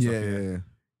all that kind of stuff. Yeah.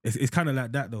 It's kind of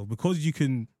like that though, because you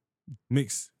can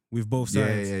mix with both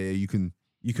sides. Yeah. You can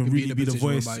really be the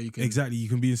voice. Exactly. You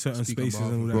can be in certain spaces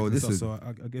and all that kind of stuff. So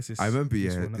I guess it's. I remember,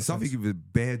 it's something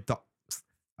with bare duck.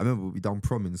 I remember we done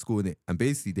prom in school, innit? And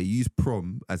basically they use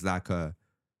prom as like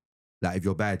if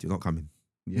you're bad, you're not coming.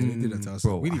 Yeah, they did that to us.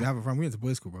 Bro, we didn't have a prom. We went to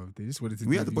boys' school, bro. They just wanted to.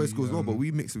 We had the boys' school as well, but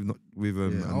we mixed with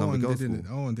another girls'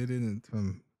 school. They didn't.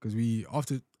 Because we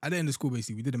at the end of school,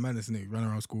 basically, we did a madness, innit? We ran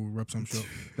around school, rep some shop,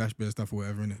 flash bear stuff or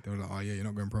whatever, innit? They were like, oh yeah, you're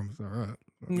not going prom. It's like, all right.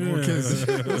 No one cares.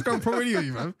 Let's go prom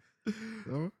anyway, man.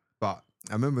 So? But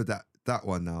I remember that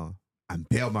one now, and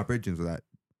Bale, my brethren were like,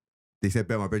 they said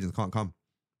Bale, my brethren can't come.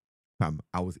 Fam,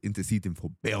 I was interceding for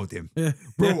Bale them.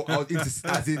 Bro, I was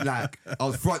I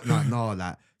was front like, nah,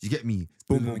 like, you get me?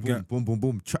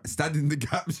 Boom. Stand in the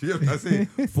gaps, you know what I'm saying?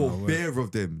 For bare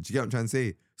of them. Do you get what I'm trying to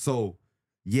say? So,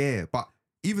 yeah, but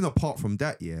even apart from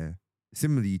that, yeah,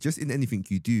 similarly, just in anything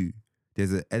you do,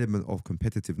 there's an element of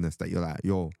competitiveness that you're like,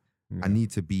 yo, I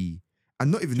need to be,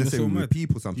 and not even necessarily with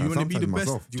people sometimes. Do you want to be the best?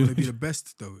 Myself. Do you want to be the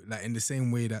best though? Like in the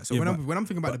same way that, so when I'm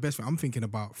thinking about the best, I'm thinking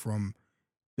about from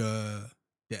the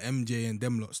MJ and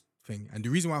them lots thing. And the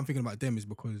reason why I'm thinking about them is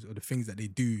because of the things that they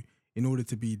do in order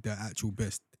to be the actual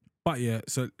best. But yeah,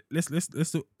 so let's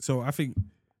do, so I think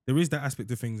there is that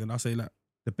aspect of things, and I'll say like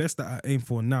the best that I aim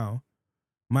for now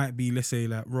might be, let's say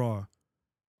like,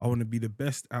 I want to be the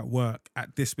best at work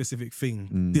at this specific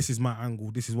thing. This is my angle.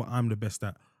 This is what I'm the best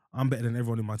at. I'm better than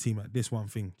everyone in my team at this one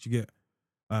thing. Do you get?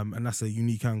 And that's a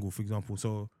unique angle, for example.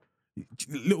 So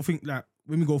little thing like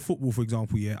when we go football, for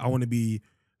example, yeah, I want to be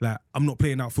like, I'm not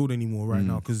playing outfield anymore right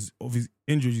now because of his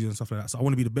injuries and stuff like that. So I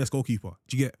want to be the best goalkeeper.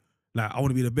 Do you get? Like, I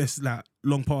want to be the best like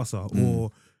long passer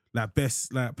or like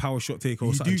best like power shot taker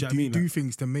or something. Do you do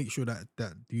things to make sure that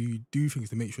you do things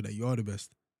to make sure that you are the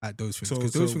best at those things?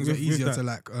 Because those things are easier to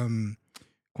like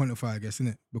quantify, I guess,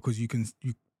 innit? Because you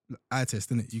eye test,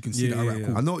 innit? You can see that. Alright,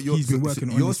 cool. I know he's been working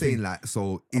on you're saying thing. Like,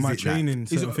 so is it training?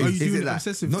 Like, is it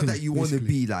like not that you want to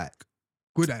be like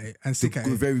good at it and sick at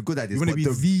it, very good at this? You want to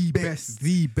be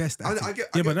the best at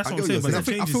it. But that's what I'm saying. But I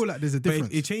feel like there's a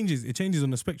difference. It changes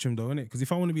on the spectrum, though, innit? Because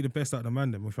if I want to be the best at the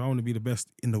Mandem, if I want to be the best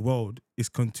in the world, it's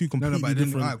two completely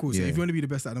different. Alright, cool. So if you want to be the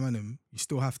best at the Mandem, you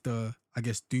still have to, I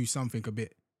guess, do something a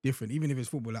bit different, even if it's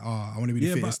football. Like, I want to be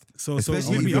the fittest. So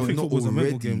maybe I think football's a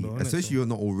mental game, though. Especially you're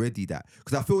not already that,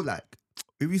 because I feel like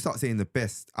if you start saying the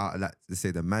best out of, like, let's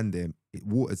say the Mandem, it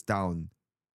waters down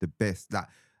the best. Like,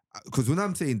 because when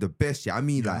I'm saying the best, I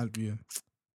mean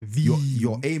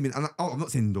you're aiming, and I'm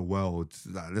not saying the world.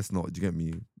 Like, let's not. Do you get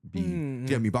me? Do you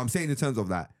get me? But I'm saying in terms of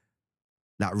like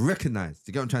recognized. Do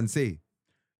you get what I'm trying to say?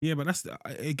 Yeah, but that's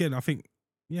again. I think.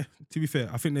 Yeah, to be fair,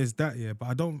 I think there's that. Yeah, but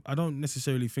I don't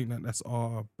necessarily think that that's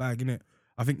our bag, innit?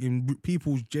 I think in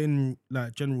people's general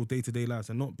day-to-day lives,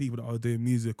 and not people that are doing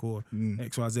music or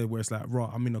X, Y, Z, where it's like,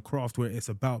 I'm in a craft where it's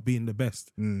about being the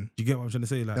best. Do you get what I'm trying to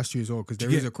say? Like, that's true as well, because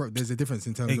there's a difference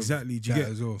in terms of do you get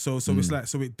as well. So it's like,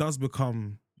 so it does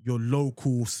become your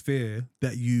local sphere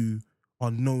that you are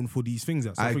known for these things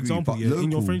at. So for example, in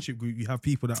your friendship group, you have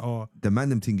people that are the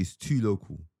Mandem thing is too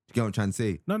local. You get what I'm trying to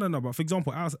say? No. But for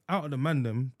example, out of the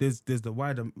Mandem, there's the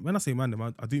wider. When I say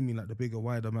Mandem, I do mean like the bigger,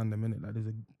 wider Mandem, innit? Like there's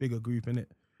a bigger group in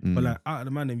it. But like out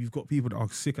of the Mandem, you've got people that are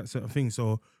sick at certain things.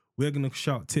 So we're gonna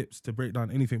shout tips to break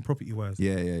down anything property wise.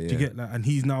 Yeah. Do you get that? And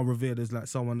he's now revered as like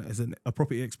someone as a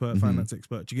property expert, finance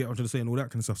expert. Do you get what I'm trying to say? And all that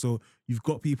kind of stuff. So you've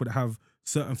got people that have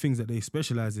certain things that they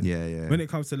specialize in. Yeah. When it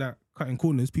comes to like cutting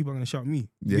corners, people are gonna shout me.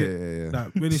 Yeah.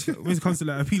 Like when it comes to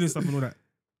like appealing stuff and all that,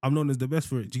 I'm known as the best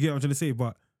for it. Do you get what I'm trying to say?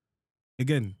 But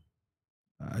again,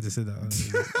 I just said that.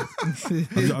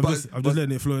 I'm just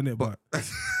letting it flow in it, but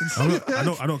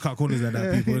I don't cut corners like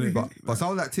that, people. Innit? But some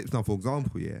of that tips now, for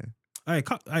example, Hey,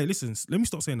 listen. Let me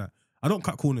stop saying that. I don't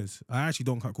cut corners. I actually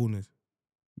don't cut corners.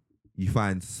 you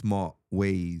find smart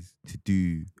ways to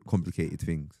do complicated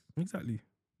things. Exactly.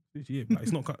 Yeah, but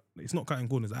it's not cutting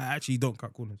corners. I actually don't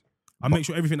cut corners. I make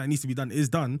sure everything that needs to be done is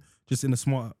done, just in a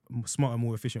smarter,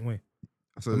 more efficient way.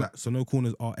 So no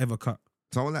corners are ever cut.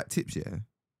 Someone like Tips, yeah,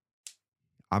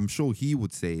 I'm sure he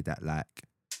would say that, like,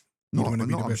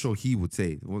 I'm sure he would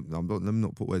say, let me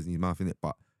not put words in his mouth in it,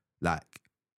 but like,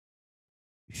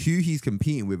 who he's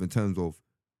competing with in terms of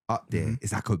up there,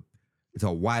 it's like it's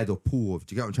a wider pool of,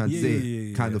 do you get what I'm trying to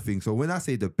say? Kind of thing. So when I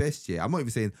say the best, I'm not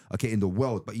even saying, okay, in the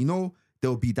world, but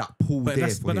there'll be that pool there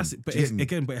for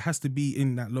him. But it has to be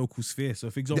in that local sphere. So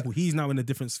for example, he's now in a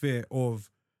different sphere of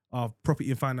property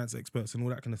and finance experts and all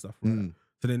that kind of stuff. Right?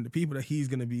 So then the people that he's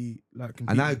going to be like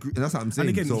competing. And I agree, and that's what I'm saying.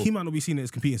 And again, he might not be seen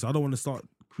as competing, so I don't want to start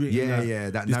creating that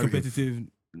this narrative. competitive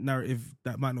narrative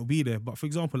that might not be there. But for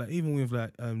example, like even with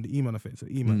like the E-Man effect, so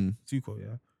E-Man,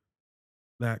 Tuco,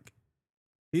 like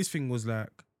his thing was like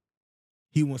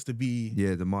he wants to be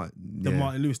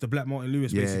Martin Lewis, the Black Martin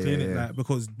Lewis, basically, innit? Like,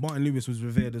 because Martin Lewis was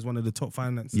revered as one of the top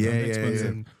finance experts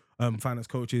and finance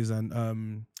coaches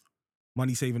and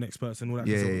money saving experts and all that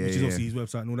kind of stuff, which is obviously his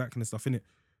website and all that kind of stuff, innit?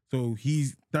 So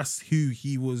that's who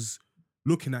he was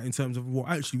looking at in terms of, well,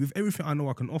 actually, with everything I know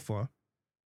I can offer,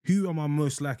 who am I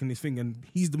most like in this thing? And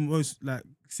he's the most like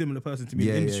similar person to me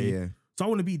in the industry. So I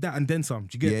want to be that and then some.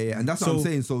 Do you get? Yeah. And that's what I'm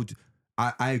saying. So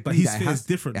I agree, but his sphere is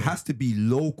different. It has to be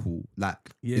local,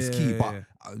 like it's key, but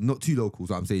not too local.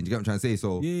 So I'm saying, do you get what I'm trying to say?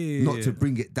 So not to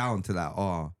bring it down to like,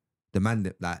 the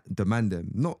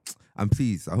Mandem, not. And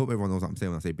please, I hope everyone knows what I'm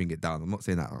saying when I say bring it down. I'm not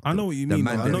saying that. I know what you mean.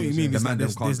 I know what you mean. It's like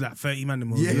there's like 30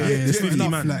 Mandem. There's 50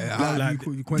 man.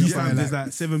 There's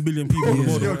like 7 billion people in the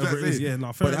world. Whatever it is. Yeah,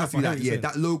 no, fair enough.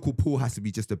 That local pool has to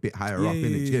be just a bit higher up, innit?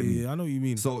 Do you get me? I know what you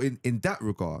mean. So in that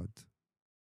regard,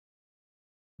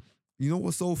 you know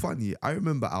what's so funny? I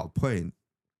remember at a point,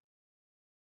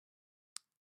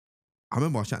 I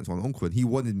was chatting to my uncle and he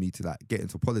wanted me to like get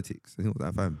into politics. I think it was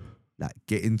that fam, like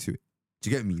get into it. Do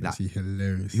you get me? That's like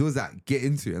hilarious. He was like, get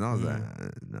into it, and I was like,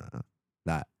 nah.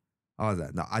 Like I was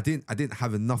like, no, I didn't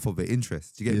have enough of an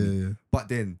interest. Do you get me? Yeah. But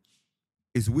then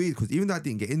it's weird because even though I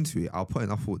didn't get into it, I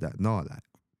thought that like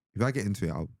if I get into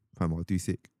it, I'll do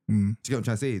sick. Do you get what I'm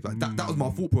trying to say? Like that was my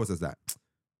thought process. That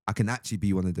I can actually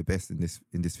be one of the best in this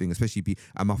thing, especially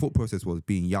and my thought process was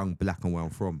being young, black, and where I'm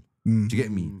from. Do you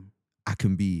get me? I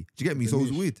can be. Do you get me? So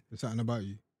it's weird. There's something about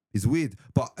you. It's weird.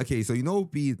 But okay, so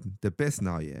being the best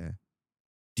now,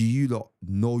 do you lot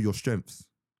know your strengths?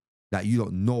 Like you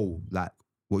lot know like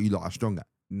what you lot are strong at?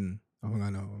 I think I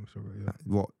know. I'm sure. Yeah. Like,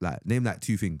 what? Like name like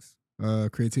 2 things.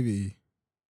 Creativity.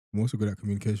 I'm also good at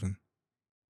communication.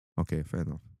 Okay, fair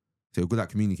enough. So you're good at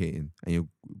communicating, and you're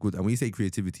good. And when you say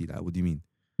creativity, like what do you mean?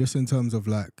 Just in terms of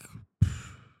like.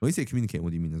 When you say communicating,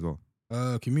 what do you mean as well?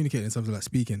 Communicating in terms of like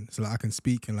speaking. So like I can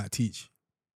speak and like teach.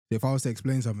 So if I was to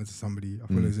explain something to somebody, I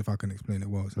feel as if I can explain it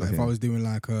well. So like if I was doing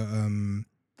like a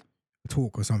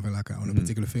talk or something like that on a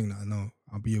particular thing that I know,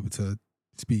 I'll be able to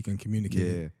speak and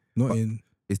communicate. Yeah.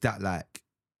 Is that like,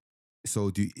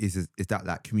 so is that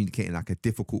like communicating like a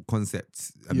difficult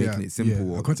concept and making it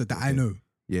simple? Yeah. A concept that I know.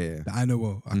 Yeah. That I know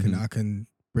well. I can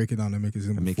break it down and make it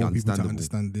simple for people to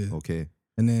understand it. Okay.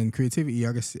 And then creativity,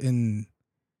 I guess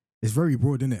it's very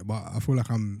broad, innit? But I feel like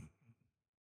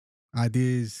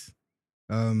ideas,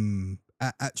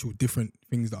 actual different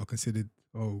things that are considered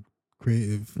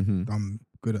creative. I'm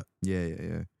good at.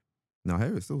 Yeah. No, I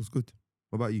hear it still was good.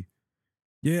 What about you?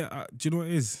 Yeah, do you know what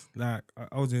it is? Like,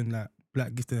 I was in like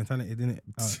Black Gifted and Talented, innit?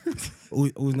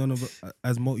 Always known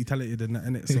as multi-talented and that,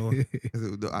 innit? So,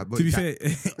 to be fair,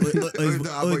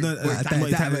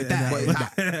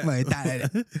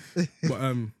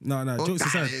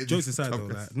 but jokes aside though,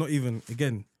 like, not even,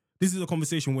 again, this is a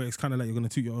conversation where it's kind of like you're going to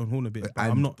toot your own horn a bit, but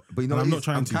I'm not. But I'm not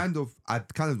trying to. I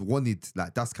kind of wanted,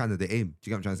 like, that's kind of the aim.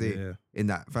 Do you get what I'm trying to say? Yeah. In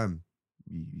that, fam,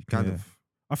 you kind of.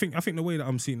 I think the way that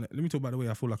I'm seen, let me talk about the way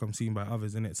I feel like I'm seen by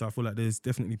others, innit? So I feel like there's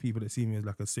definitely people that see me as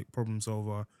like a sick problem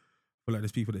solver. I feel like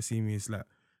there's people that see me as like,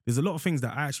 there's a lot of things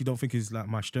that I actually don't think is like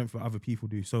my strength that other people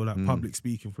do. So like public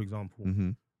speaking, for example,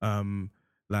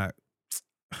 like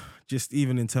just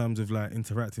even in terms of like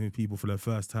interacting with people for the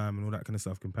first time and all that kind of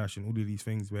stuff, compassion, all of these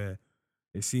things where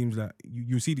it seems like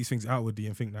you see these things outwardly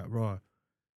and think that, raw,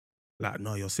 like,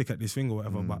 no, you're sick at this thing or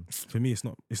whatever. But for me, it's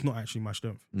not actually my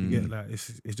strength. You get, like,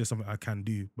 it's just something I can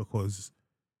do because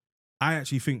I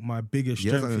actually think my biggest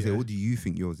strength. I was say, what do you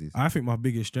think yours is? I think my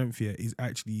biggest strength here is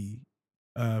actually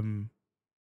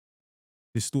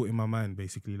distorting my mind,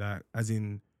 basically, like, as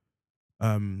in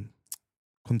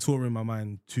contouring my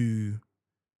mind to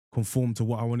conform to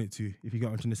what I want it to, if you get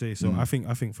what I'm trying to say. So I think,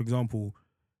 for example,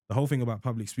 the whole thing about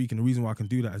public speaking, the reason why I can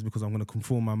do that is because I'm going to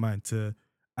conform my mind to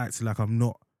act like I'm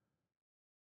not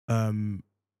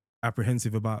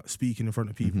apprehensive about speaking in front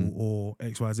of people or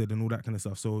X, Y, Z and all that kind of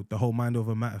stuff. So the whole mind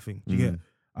over matter thing, do you get?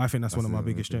 I think that's one of my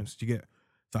biggest strengths. Do you get?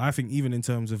 So I think even in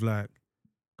terms of like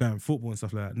going football and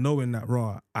stuff like that, knowing that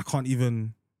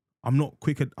I'm not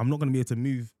quicker. I'm not going to be able to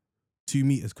move 2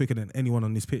 meters quicker than anyone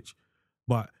on this pitch,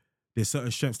 but there's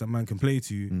certain strengths that man can play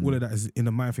to. All of that is in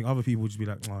the mind thing. Other people would just be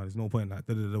like, oh, there's no point. Like,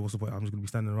 what's the point? I'm just gonna be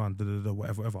standing around,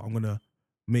 whatever. I'm gonna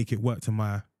make it work to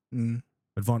my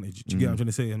advantage. Do you get what I'm trying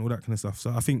to say? And all that kind of stuff.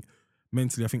 So I think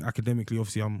mentally, I think academically,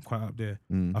 obviously, I'm quite up there.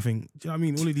 I think, do you know what I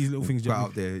mean? All of these little things. Quite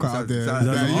up there. Quite up there.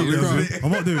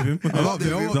 I'm up there with him. I'm up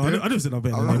there. I never said I'm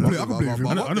better than him. I can play with him.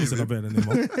 I never said I'm better than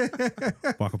him.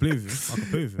 But I can play with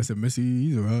him. I said Messi,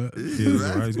 he's alright. Yeah, he's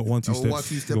alright. He's got 1-2 steps.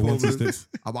 He's got 1-2 steps.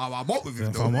 I'm up with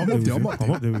him. I'm up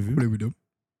there with him. Play with him.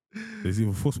 There's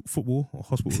either football or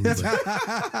hospital. These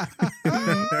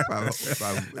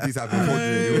have been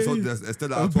it was on the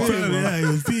still out. Yeah, it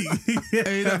was big.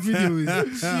 Hey, that video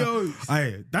is yo.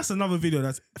 Aye, that's another video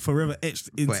that's forever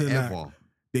etched into like,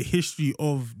 the history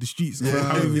of the streets. Of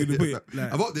how we put it,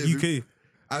 like, I'm up there, UK,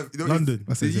 London.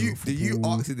 You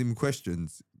asking him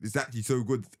questions is actually so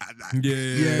good at that.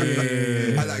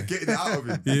 Yeah. And like getting it out of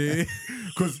him. Yeah.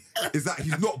 Because it's like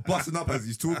he's not busting up as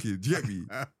he's talking. Do you get me?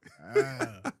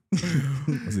 I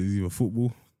said it's either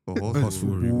football or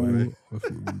hospital. Even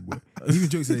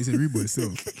jokes that he said rude boy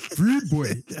still. Rude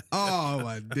boy. Oh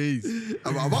my days.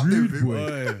 I'm up there with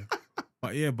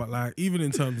him. But like even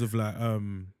in terms of like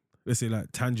let's say like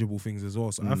tangible things as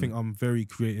well. So I think I'm very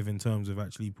creative in terms of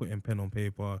actually putting pen on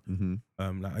paper.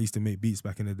 Like I used to make beats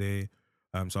back in the day.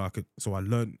 So I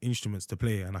learned instruments to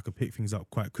play and I could pick things up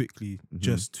quite quickly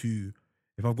just to,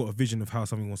 if I've got a vision of how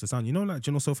something wants to sound. You know, like,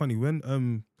 you know, so funny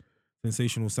when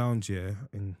Sensational Sounds,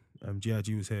 and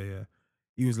GIG was here,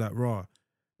 he was like, raw,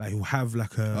 like he'll have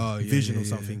like a vision of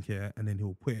something, and then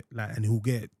he'll put it like, and he'll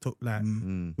get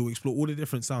he'll explore all the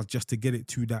different sounds just to get it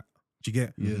to that. Do you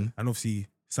get? Yeah. And obviously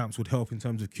Samps would help in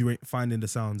terms of finding the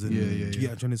sounds and do you get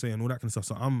what I'm trying to say and all that kind of stuff.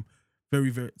 So I'm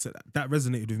very, very, so that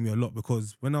resonated with me a lot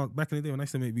because when I was back in the day when I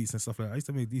used to make beats and stuff like that, I used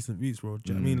to make decent beats, bro.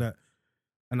 Do you know what I mean? Like,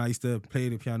 and I used to play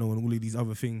the piano and all of these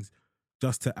other things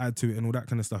just to add to it and all that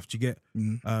kind of stuff. Do you get?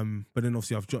 But then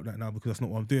obviously I've dropped that now because that's not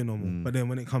what I'm doing no more. But then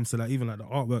when it comes to like even like the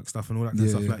artwork stuff and all that kind of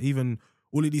stuff, like even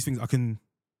all of these things, I can,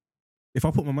 if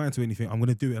I put my mind to anything, I'm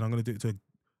gonna do it, and I'm not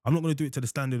gonna do it to the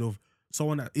standard of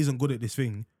someone that isn't good at this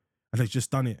thing and has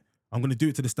just done it. I'm gonna do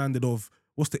it to the standard of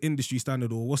what's the industry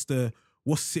standard or what's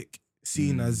sick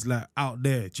seen as like out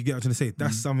there. Do you get what I'm trying to say?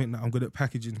 That's something that I'm good at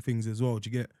packaging things as well.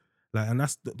 Do you get? Like, and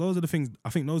those are the things, I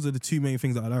think those are the two main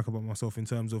things that I like about myself in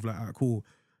terms of like, cool,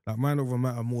 like mind over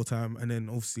matter more time, and then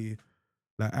obviously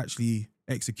like actually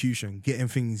execution, getting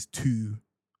things to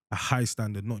a high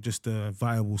standard, not just a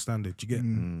viable standard. Do you get?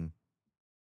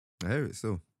 I hear it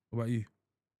still. What about you?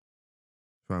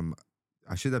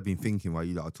 I should have been thinking while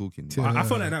you lot are talking. I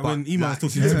felt like that when Ema was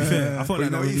talking, to be fair. I felt like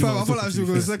that when Ema was talking. I should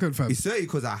go a second, fam. It's 30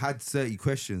 because I had 30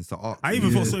 questions to ask. I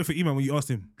even felt sorry for Ema when you asked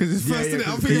him. Because it's first, innit?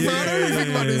 I'm thinking, I don't really think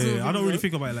about this. I don't really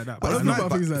think about it like that. I don't know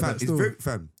about things like that. It's very,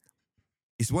 fam.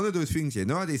 It's one of those things, you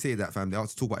know how they say that, fam, they have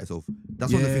to talk about yourself.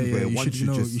 That's one of the things where one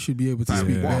should just, you should be able to fam,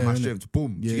 speak. what are my strengths?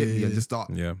 Boom. Do you get me? And just start.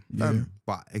 Yeah.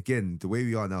 But again, the way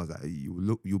we are now is that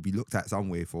you'll be looked at some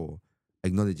way for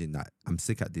acknowledging that I'm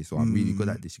sick at this or I'm really good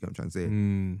at this, you know what I'm trying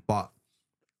to say? But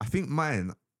I think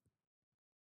mine,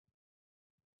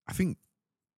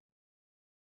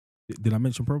 Did I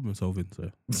mention problem solving?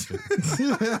 So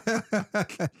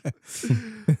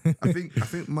I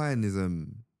think mine is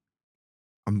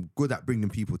I'm good at bringing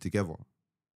people together.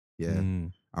 Yeah.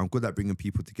 I'm good at bringing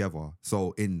people together.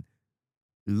 So in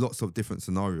lots of different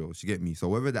scenarios, you get me? So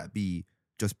whether that be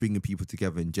just bringing people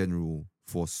together in general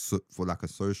for like a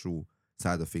social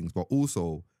side of things, but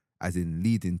also as in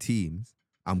leading teams,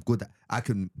 I'm good at, I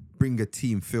can bring a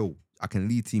team feel. I can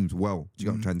lead teams well. Do you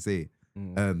get what I'm trying to say?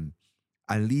 And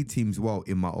lead teams well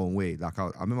in my own way. Like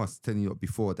I remember I was telling you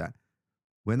before that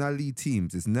when I lead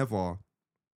teams, it's never,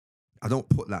 I don't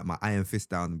put like my iron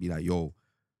fist down and be like, yo,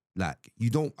 like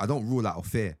I don't rule out a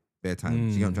fair time.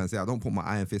 Do you get what I'm trying to say? I don't put my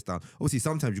iron fist down. Obviously,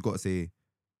 sometimes you got to say,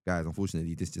 guys,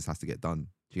 unfortunately, this just has to get done.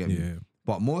 Do you get me?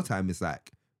 But more time it's like,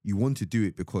 you want to do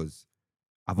it because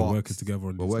we're working together.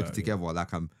 We're working together. Like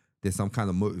there's some kind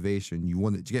of motivation. You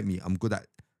want it. Do you get me? I'm good at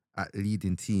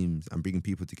leading teams and bringing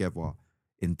people together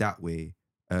in that way.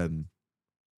 I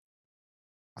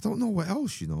don't know what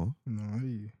else, you know.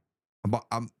 No, but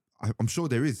I'm sure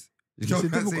there is. I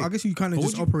guess you kind of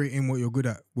just operate in what you're good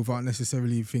at without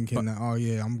necessarily thinking that, oh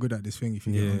yeah, I'm good at this thing. If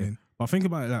you get what I mean. But think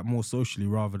about it like more socially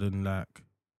rather than like.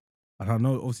 I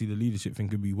know obviously the leadership thing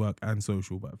could be work and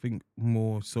social, but I think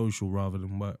more social rather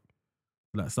than work.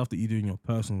 like stuff that you do in your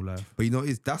personal life. But you know,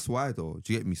 that's why though.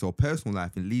 Do you get me? So personal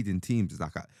life and leading teams is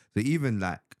like, so even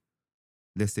like,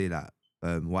 let's say like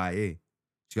YA. Do you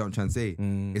get what I'm trying to say?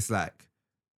 It's like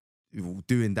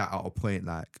doing that at a point.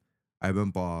 Like I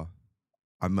remember,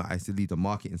 I used to lead the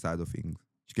marketing side of things.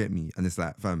 Do you get me? And it's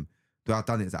like, fam, the way I've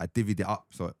done it is that I divvied it up.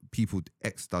 So people,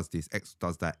 X does this, X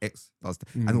does that, X does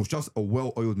that. And it was just a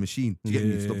well-oiled machine. Do you get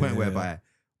me? To the point whereby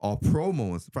our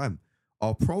promos, fam,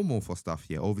 our promo for stuff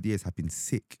here over the years have been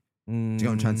sick. Do you get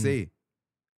what I'm trying to say?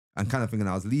 And kind of thinking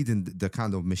I was leading the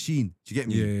kind of machine. Do you get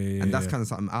me? And that's kind of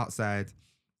something outside.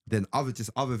 Then other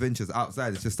ventures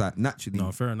outside, it's just like naturally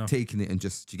taking it and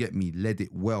just, do you get me, led it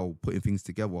well, putting things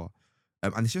together.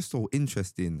 And it's just so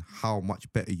interesting how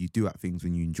much better you do at things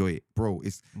when you enjoy it, bro.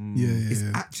 It's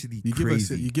actually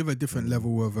crazy. You give a different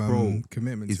level of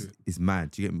commitment to it. It's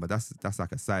mad. Do you get me? But that's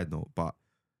like a side note. But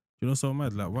you know, so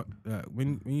mad. Like what? Like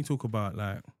when you talk about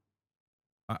like,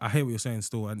 I hear what you're saying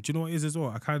still. And do you know what it is as well?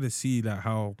 I kind of see like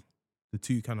how the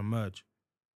two kind of merge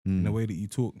in the way that you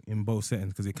talk in both settings,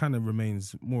 because it kind of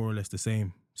remains more or less the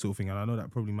same sort of thing. And I know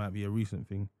that probably might be a recent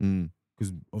thing.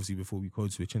 Because obviously before we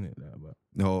code switch in it, like, but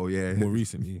more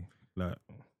recently, like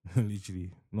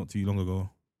literally not too long ago,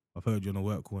 I've heard you on a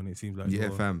work call and it seems like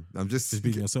fam, I'm just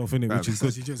being yourself in it, which is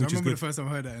good. I remember the first time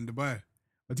I heard that in Dubai.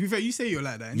 But to be fair, you say you're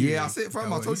like that. Anyway. Yeah, I say it,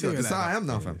 fam. I told you that's how I am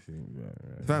now, fam.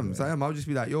 Fam, so I am. I'll just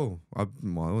be like, yo. I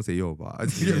won't say yo, but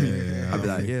I'll be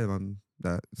like, yeah, man.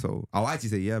 So I'll actually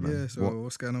say, yeah, man. Yeah. So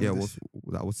what's going on? Yeah, what's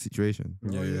the situation?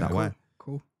 Yeah. Why?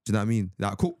 Cool. Do you know what I mean?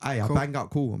 Like, cool. I bang out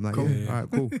cool. I'm like, cool. Yeah, all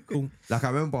right, cool, cool. Like, I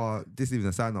remember this even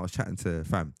aside, I was chatting to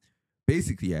fam.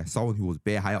 Basically, someone who was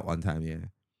bare high up one time,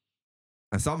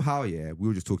 and somehow, we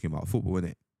were just talking about football,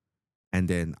 innit? And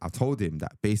then I told him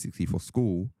that basically for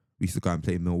school, we used to go and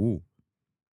play Millwall.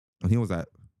 And he was like,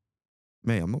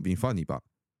 mate, I'm not being funny, but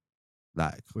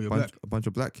like a bunch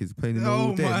of black kids playing in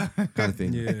Millwall then, kind of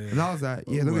thing. And I was like,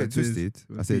 don't get it twisted.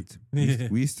 I said,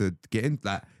 we used to get in,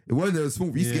 like, it wasn't a small,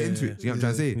 we used to get into it. Do you know what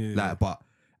I'm trying to say? Like,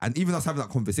 and even us having that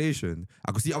conversation,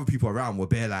 I could see other people around were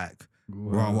bare like,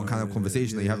 wow, what kind of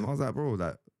conversation are you having? I was like, bro,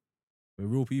 like, we're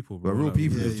real people, bro. We're real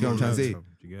people. Do you know what I'm trying to say?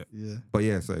 Yeah.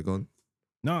 But sorry, go on.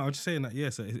 No, I was just saying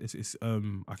that, so it's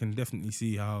I can definitely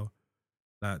see how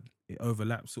like it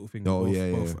overlaps sort of thing.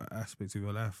 Both aspects of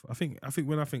your life. I think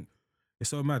it's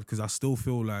so mad because I still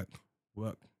feel like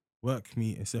work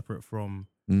me is separate from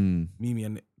me,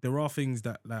 and there are things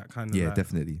that like kind of like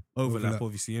definitely overlap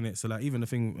obviously in it. So like even the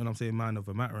thing when I'm saying mind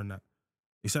over matter and that,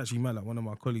 it's actually mad. Like one of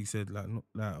my colleagues said like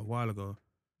a while ago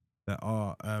that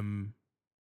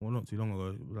not too long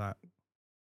ago, like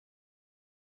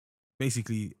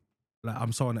basically like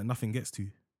I'm someone that nothing gets to.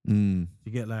 You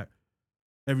get like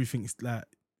everything's like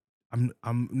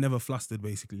I'm never flustered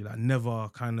basically, like never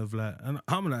kind of like, and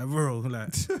I'm like bro like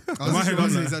is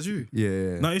that true?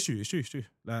 Yeah. No, it's true.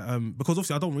 Like because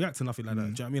obviously I don't react to nothing like that. Do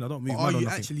you know what I mean? I don't move.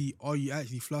 Are you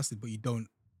actually flustered, but you don't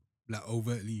like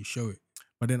overtly show it?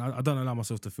 But then I don't allow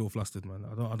myself to feel flustered, man.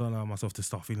 I don't allow myself to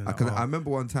start feeling like, I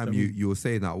remember one time you were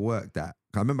saying at work that,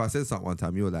 I remember I said something one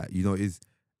time, you were like, is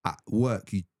at work,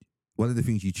 one of the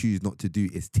things you choose not to do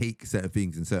is take certain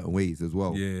things in certain ways as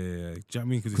well. Yeah. Do you know what I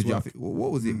mean? Because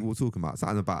what was it we were talking about?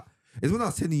 Something about, it's when I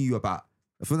was telling you about,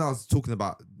 when I was talking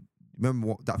about,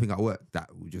 remember that thing at work that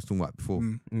we were just talking about before?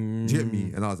 Do you get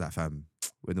me? And I was like, fam,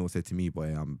 when no one said to me,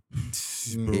 boy, I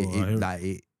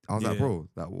was like, bro,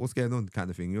 like, what's going on kind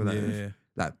of thing. You're like,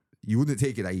 like, you wouldn't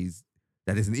take it that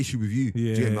there's an issue with you.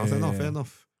 Yeah, do you get me? I was like, no, fair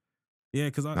enough. Yeah,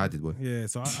 because I did work. Yeah,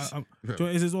 so do you know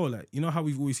what it is as well? Like, you know how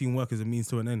we've always seen work as a means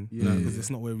to an end? Because it's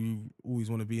not where we always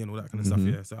want to be and all that kind of stuff,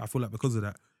 yeah. So I feel like because of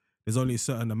that, there's only a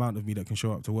certain amount of me that can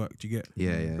show up to work. Do you get?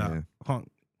 Yeah. I can't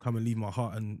come and leave my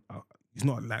heart and it's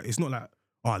not like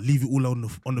leave it all on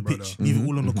the pitch, leave it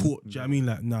all on the court. Do you know what I mean?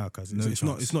 Like, nah, cause it's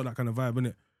not that kind of vibe,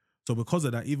 innit? So because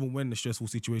of that, even when the stressful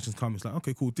situations come, it's like,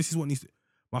 okay, cool, this is what needs to...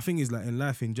 My thing is like in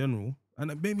life in general,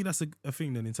 and maybe that's a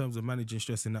thing then in terms of managing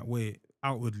stress in that way,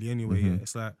 outwardly anyway,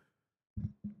 it's like,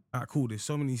 cool, there's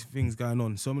so many things going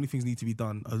on, so many things need to be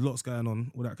done, a lot's going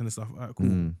on, all that kind of stuff.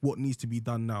 Cool, what needs to be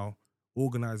done now?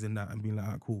 Organising that and being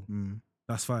like, cool,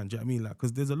 that's fine. Do you know what I mean? Like,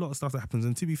 because there's a lot of stuff that happens,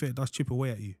 and to be fair, it does chip away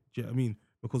at you. Do you know what I mean?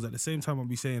 Because at the same time, I'll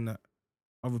be saying that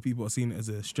other people are seeing it as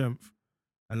a strength,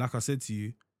 and like I said to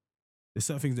you, there's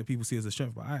certain things that people see as a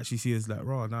strength, but I actually see as like,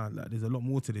 like there's a lot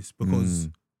more to this because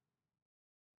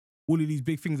all of these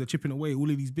big things are chipping away, all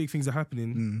of these big things are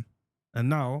happening, and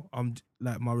now I'm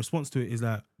like, my response to it is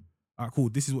like, cool,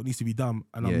 this is what needs to be done,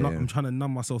 and I'm trying to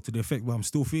numb myself to the effect, but I'm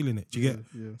still feeling it. Do you get?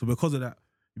 Yeah. So because of that,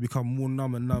 you become more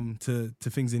numb to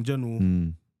things in general,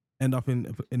 end up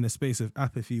in a space of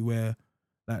apathy where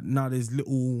like now there's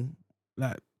little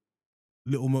like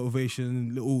little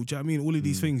motivation, little. Do you know what I mean? All of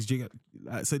these things. Do you get,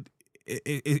 like, so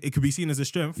it could be seen as a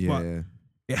strength, but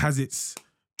it has its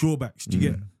drawbacks. Do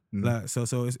you get? Like so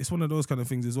it's one of those kind of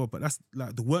things as well. But that's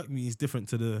like the work me is different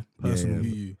to the personal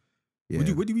you. Yeah.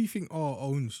 What do we think our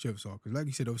own strengths are? Because like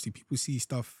you said, obviously people see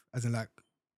stuff as in like.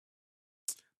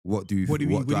 What do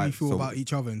we feel about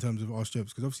each other in terms of our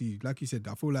strengths? Because obviously, like you said,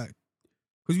 I feel like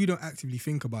because we don't actively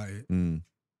think about it,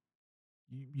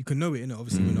 you can know it, innit?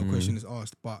 Obviously, when a question is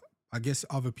asked, but I guess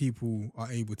other people are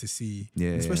able to see,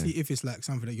 especially if it's like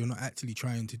something that you're not actually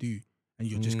trying to do. And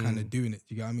you're just kind of doing it.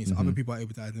 Do you get what I mean? So other people are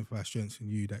able to identify strengths in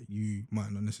you that you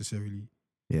might not necessarily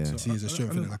see as a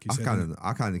strength. Like you said,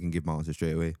 I kind of can give my answer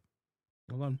straight away.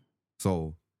 Hold on.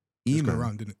 So, E-Man. Go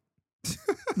around, didn't it?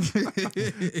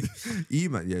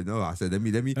 E-Man, yeah, no, I said let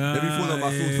me fall on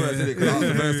my sword first, innit? Because that was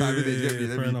the first time, innit? You get me?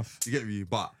 Fair enough. You get me?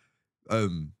 But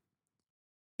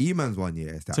E-Man's one,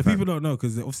 it's that. So people don't know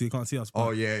because obviously you can't see us. Oh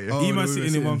yeah. E-Man's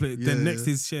sitting in one place. Then next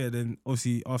is Cher. Then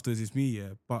obviously afterwards it's me.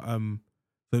 Yeah, but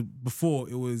so before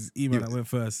it was E-Man that went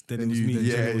first, then it was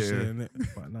me.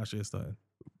 But now Cher started.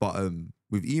 But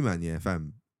with E-Man,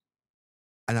 fam,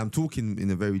 and I'm talking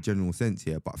in a very general sense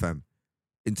here, but fam,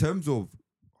 in terms of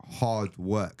hard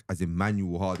work, as in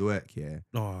manual hard work,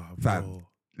 fam,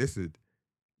 listen,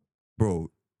 bro,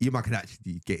 E-Man can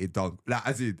actually get it done. Like,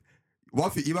 as in, one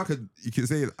thing, E-Man you can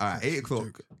say, all right, 8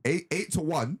 o'clock, 8 to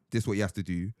 1, this is what he has to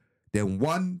do. Then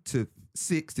 1 to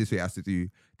 6, this is what he has to do.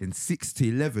 Then 6 to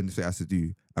 11, this is what he has to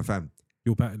do. And fam,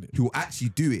 he'll pattern it. He'll actually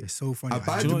do it. It's so funny.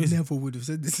 I never would have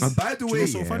said this. And by the way,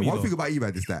 so funny, one thing about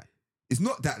E-Man is that it's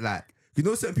not that like, you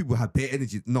know, certain people have bare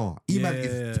energy. No, E-Man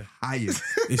is tired.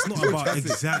 It's not about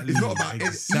exactly. It's not about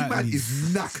E-Man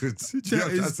is knackered. Do you know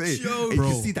what I'm saying? And you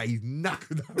can see that he's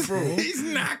knackered, bro. He's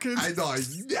knackered. I know,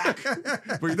 he's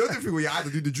knackered. But you know the thing where you had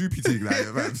to do the droopy thing,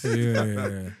 like, man.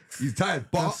 Yeah. He's tired,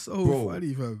 but that's so bro,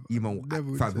 funny, fam. E-Man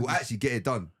will actually get it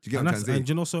done. Do you get what I'm trying to say? And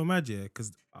you know, so mad,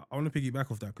 because I want to piggyback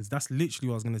off that, because that's literally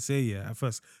what I was going to say, at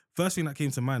first. First thing that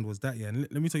came to mind was that, and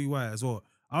let me tell you why as well.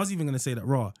 I was even going to say that,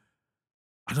 raw,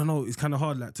 I don't know, it's kind of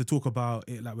hard like to talk about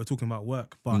it like we're talking about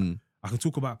work, but I can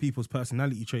talk about people's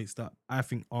personality traits that I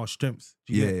think are strengths.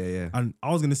 Do you get? And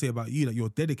I was going to say about you that you're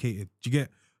dedicated. Do you get?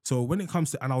 So when it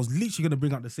comes to, and I was literally going to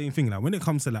bring up the same thing, like when it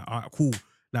comes to like, all right, cool,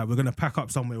 like we're going to pack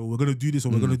up somewhere or we're going to do this or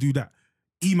we're going to do that.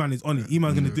 E-Man is on it.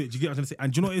 E-Man's going to do it. Do you get what I'm trying to say?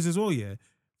 And do you know what it is as well,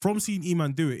 From seeing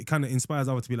E-Man do it kind of inspires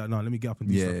others to be like, nah, let me get up and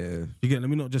do stuff. Do you get? Let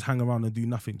me not just hang around and do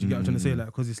nothing. Do you get what I'm trying to say? Like,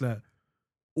 because it's like,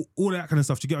 all that kind of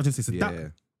stuff. Do you get what I'm trying to say? So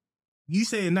that, you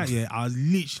saying that, I was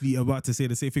literally about to say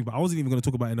the same thing, but I wasn't even going to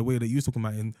talk about it in the way that you was talking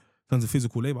about it in terms of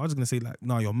physical labor. I was just going to say like,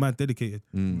 nah, you're mad dedicated.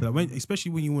 Like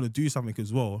especially when you want to do something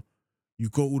as well, you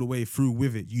go all the way through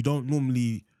with it. You don't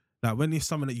normally, like when it's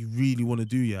something that you really want to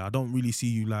do, I don't really see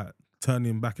you like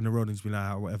turning back in the road and just be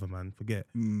like, whatever, man, forget.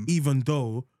 Even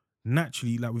though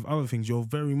naturally, like with other things, you're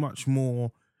very much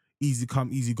more easy come,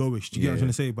 easy go-ish. Do you get what I'm trying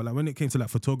to say? But like when it came to like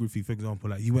photography, for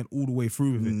example, like you went all the way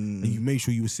through with it and you made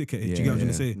sure you were sick at it. Do you get what I'm trying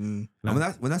to say?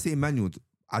 Like, when I say manual,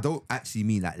 I don't actually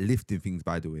mean like lifting things,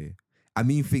 by the way. I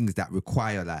mean things that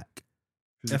require like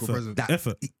effort.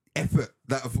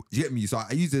 That, do you get me? So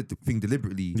I use the thing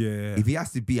deliberately. If he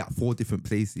has to be at 4 different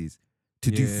places to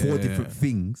do 4 different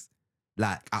things,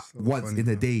 like at once in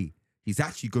a day, he's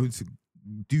actually going to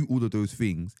do all of those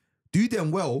things. Do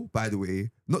them well, by the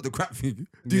way, not the crap thing.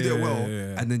 Do them well,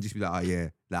 and then just be like,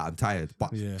 like I'm tired,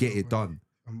 but get it done.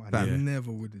 I never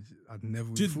would. I'd never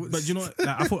would. But you know,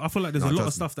 like, I feel like there's a lot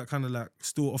of stuff that kind of like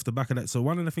still off the back of that. So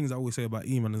one of the things I always say about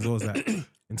E-Man as well is that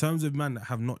in terms of man that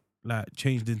have not like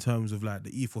changed in terms of like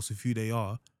the ethos of who they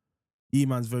are,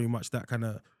 E-Man's very much that kind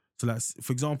of. So like,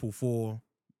 for example, for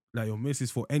like your missus,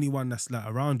 for anyone that's like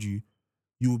around you,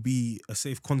 you will be a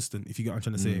safe constant, if you get what I'm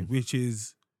trying to say, which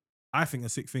is, I think, a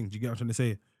sick thing. Do you get what I'm trying to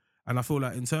say? And I feel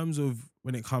like in terms of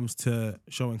when it comes to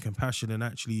showing compassion and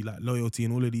actually like loyalty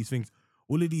and all of these things,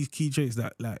 all of these key traits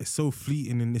that like it's so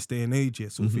fleeting in this day and age,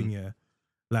 sort of thing,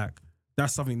 like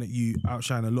that's something that you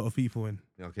outshine a lot of people in.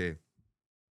 Okay.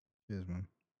 Cheers, man.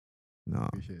 No.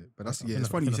 Appreciate it. But that's, it's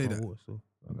funny you say that.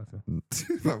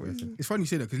 It's funny you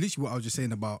say that because literally what I was just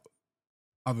saying about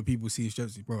other people seeing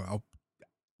strengths, bro, I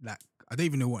don't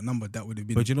even know what number that would have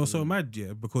been. But you know, so mad,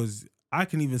 because I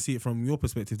can even see it from your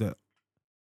perspective that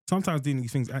sometimes doing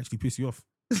these things actually piss you off.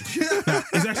 Like,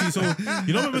 it's actually so,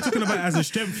 you know when we're talking about it as a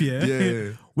strength,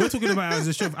 we're talking about it as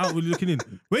a strength outwardly looking in.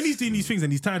 When he's doing these things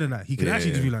and he's tired of that, he can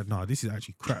actually just be like, nah, this is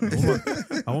actually crap.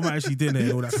 What am I actually doing there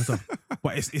and all that kind of stuff.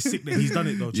 But it's sick that he's done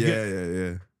it though.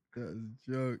 That's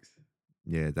jokes.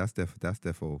 Yeah, that's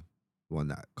definitely one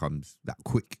that comes that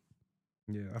quick.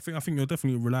 Yeah, I think you're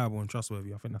definitely reliable and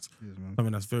trustworthy. I think that's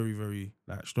something that's very, very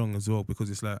like strong as well, because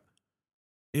it's like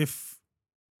if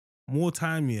more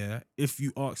time, yeah, if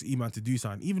you ask E-Man to do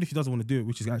something, even if he doesn't want to do it,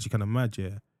 which is actually kind of mad,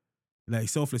 yeah, like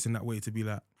he's selfless in that way to be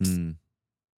like, that,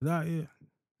 yeah. Do you know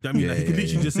what I mean? Like, he could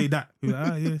literally just say that. He'd be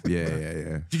like, yeah.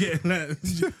 Yeah. Do you get it?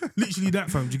 Like, literally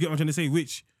that, fam. Do you get what I'm trying to say?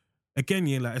 Which, again,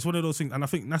 yeah, like, it's one of those things, and I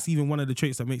think that's even one of the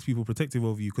traits that makes people protective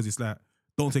of you, because it's like,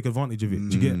 don't take advantage of it.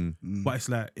 Do you get it? But it's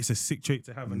like, it's a sick trait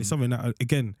to have, and it's something that,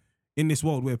 again, in this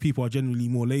world where people are generally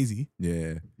more lazy,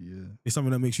 it's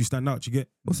something that makes you stand out. Do you get?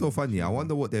 What's so funny? I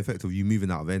wonder what the effect of you moving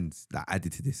out of ends that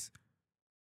added to this.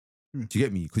 Do you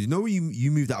get me? Because you know when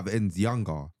you moved out of ends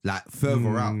younger, like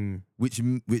further out, which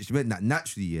meant that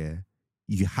naturally,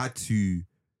 you had to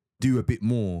do a bit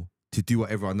more to do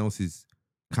what everyone else is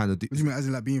kind of do. What do you mean, as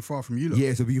in like being far from you? Lot?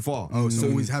 Yeah, so being far. Oh, so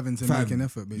always having to make an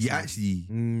effort, basically. You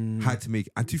actually had to make,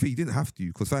 and to be fair, you didn't have to,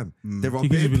 because fam, there are You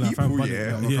could bare just be like, people, fam,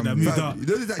 yeah, that moved out. You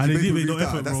know, there's And they actually didn't make people no moved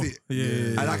out, effort, bro. that's it.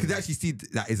 Yeah. And I could actually see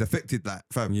that is affected, like,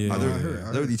 fam, Yeah. I I don't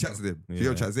heard really it. chat to them. You know Yeah.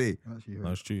 what I'm trying to say? Actually, yeah.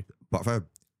 That's true. But fam,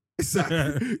 it's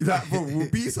like bro, we'll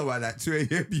be somewhere like 2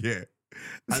 a.m. yeah.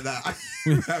 And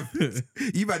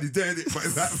you man is doing it, but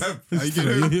it's like, fam. How you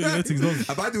get Yeah, everything's long.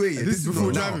 And by the way, yeah, This is before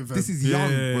not driving, now. fam. This is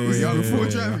young. Yeah, Bro, it's young yeah, before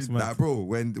yeah, driving. that's mad. Like, bro,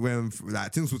 when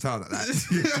like Tinseltown, like that.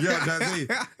 You know what I'm trying to say?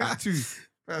 Like, two,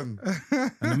 fam.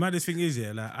 And the maddest thing is,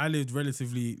 yeah, like I lived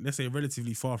relatively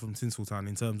far from Tinseltown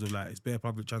in terms of like it's bare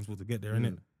public transport to get there,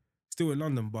 innit? Still in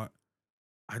London, but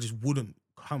I just wouldn't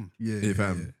come. Yeah,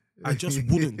 fam. I just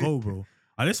wouldn't go, bro.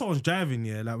 Unless I was driving,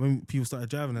 yeah, like when people started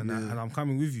driving and that, and I'm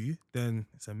coming with you, then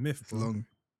it's a myth, It's bro. long.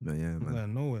 No, yeah, I'm man.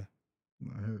 going nowhere.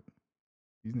 No, I heard.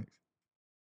 Who's next?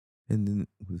 And then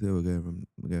we're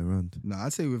going around. No,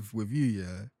 I'd say with you,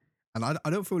 yeah. And I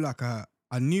don't feel like I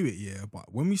knew it, yeah.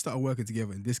 But when we started working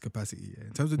together in this capacity, yeah,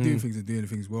 in terms of doing things and doing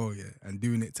things well, yeah, and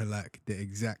doing it to like the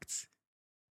exact,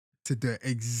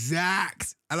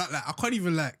 I like I can't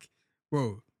even like,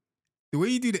 bro, the way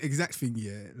you do the exact thing,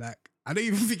 yeah, like I don't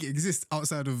even think it exists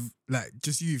outside of like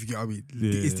just you, if you get what I mean.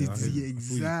 Yeah, It's the I hear you.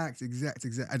 exact.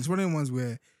 And it's one of them ones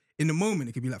where in the moment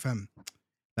it could be like, fam,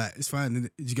 like it's fine, innit?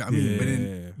 Do you get what I mean? But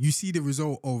then you see the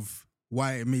result of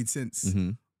why it made sense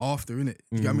after, innit?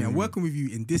 Do you get what I mean? And working with you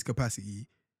in this capacity,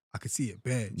 I could see it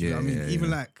bare. Do you get what I mean?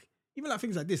 Even like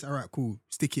things like this, all right, cool,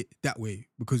 stick it that way.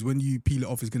 Because when you peel it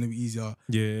off, it's gonna be easier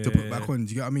to put back on.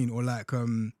 Do you get what I mean? Or like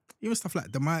even stuff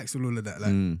like the mics and all of that.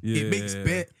 Like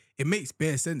it makes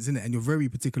bare sense, innit? And you're very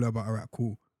particular about, all right,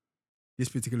 cool, this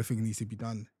particular thing needs to be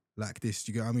done like this.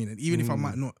 Do you get what I mean? And even if I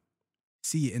might not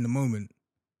see it in the moment,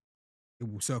 it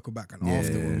will circle back and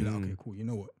after we'll be like, okay, cool, you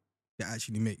know what? That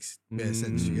actually makes bare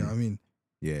sense. Do you get what I mean?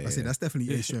 Yeah. I say that's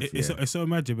definitely a strength. It's so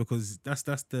magic because that's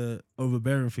the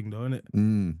overbearing thing, though, isn't it?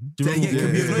 So, yeah, it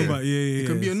can be annoying. Yeah, It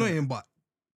can be annoying, but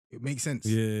it makes sense.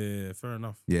 Yeah, fair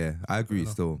enough. Yeah, I agree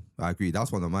still. I agree.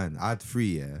 That's one of mine. I had 3,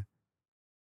 yeah.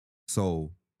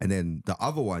 So, and then the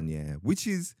other one, yeah, which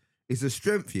is a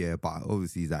strength, yeah, but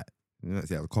obviously that, you don't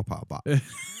say it's a cop out, but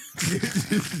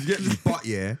you get me? But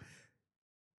yeah,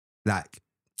 like,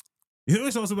 You know,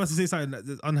 I was about to say something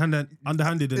that's underhanded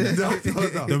and No.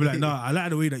 they'll be like, nah, I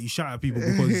like the way that you shout at people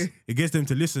because it gets them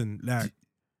to listen. Like,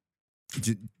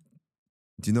 do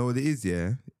you know what it is,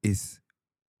 yeah? It's,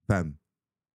 fam,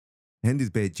 Hendy's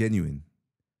bare genuine.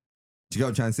 Do you get what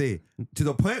I'm trying to say? To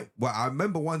the point where I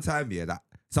remember one time, yeah, that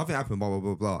something happened, blah, blah,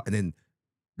 blah, blah, and then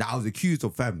that I was accused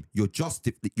of, fam, you're just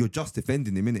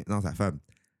defending him, innit? And I was like, fam,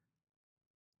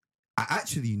 I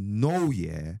actually know,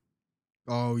 yeah.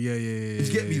 Oh, yeah. Did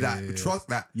you get me that? Trust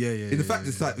that. Yeah. In the fact,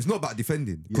 it's like, it's not about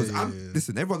defending. Because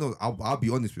listen, everyone knows, I'll be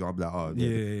honest with you, I'll be like, oh,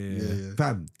 yeah.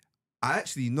 fam, I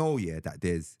actually know, yeah, that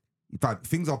there's, fam,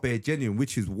 things are bare genuine,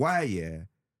 which is why, yeah,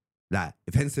 like,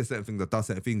 if Hen says certain things or does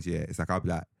certain things, yeah, it's like, I'll be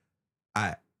like,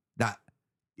 I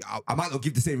might not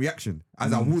give the same reaction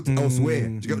as I would elsewhere.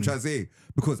 Do you get what I'm trying to say?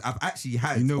 Because I've actually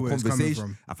had a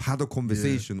conversation. I've had a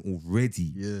conversation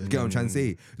already. Yeah. You get what I'm trying to say?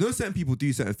 You know, certain people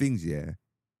do certain things, yeah,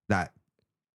 that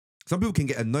some people can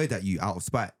get annoyed at you out of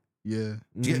spite. Yeah.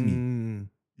 Do you get me?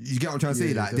 You get what I'm trying to say?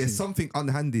 Like, definitely. there's something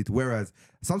unhanded, whereas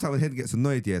sometimes when Hen gets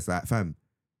annoyed, yeah, it's like, fam,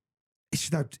 it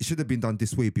should have been done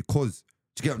this way because,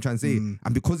 do you get what I'm trying to say?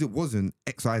 And because it wasn't,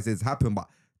 X, Y, Z's happened, but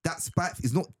that spite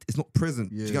is not present.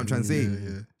 Do you get what I'm trying to say?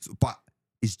 Yeah. So, but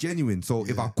it's genuine. So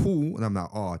if I call and I'm like,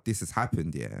 oh, this has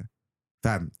happened, yeah,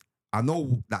 fam, I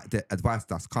know that the advice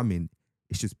that's coming,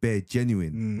 it's just bare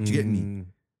genuine. Do you get me?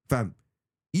 Fam,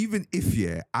 even if,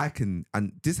 yeah, I can,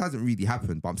 and this hasn't really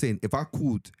happened, but I'm saying if I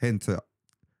called Hen to,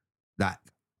 like,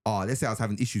 let's say I was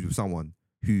having issues with someone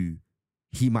who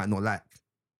he might not like,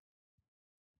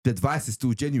 the advice is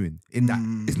still genuine in that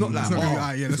it's not like, it's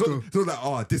not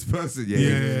like, this person,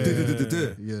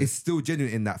 it's still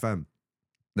genuine in that, fam.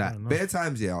 Like, bare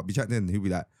times, yeah, I'll be chatting and he'll be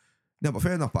like, No, but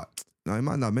fair enough. But no, he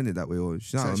might not have meant it that way, or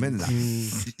she might not have meant that.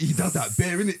 He does that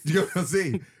bare, innit? Do you know what I'm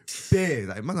saying? Bare,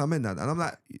 like, he might not have meant that. And I'm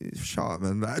like, shut up,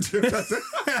 man. Like, do you know what I'm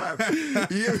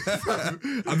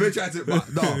saying? I've been trying to, but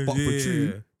for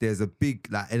true, there's a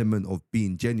big like element of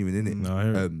being genuine in it. No, I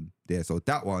hear it. Yeah, so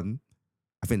that one,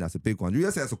 I think that's a big one. You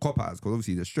just say that's a cop out because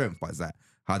obviously the strength, but it's like,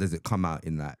 how does it come out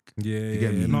in like? You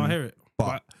get me? No, I hear it.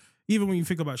 But even when you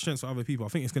think about strengths for other people, I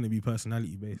think it's going to be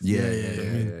personality based. Yeah.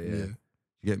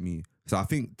 You get me? So I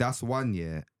think that's one,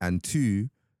 yeah. And two,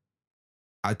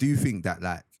 I do think that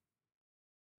like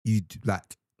you like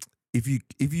if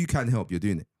you can help, you're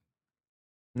doing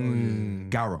it.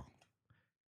 Gara.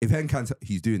 If Hen can,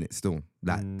 he's doing it still.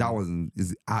 Like that one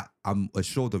is, I'm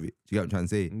assured of it. Do you get what I'm trying to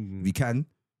say? If he can,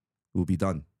 it will be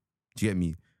done. Do you get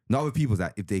me? Not other people's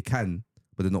like if they can,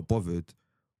 but they're not bothered,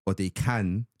 or they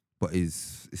can, but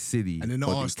is silly, and they're not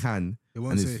but asked. they can. They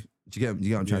won't say. Do you get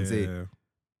what I'm trying to say?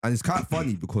 And it's kind of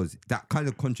funny because that kind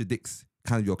of contradicts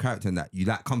kind of your character in that you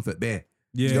like comfort bear.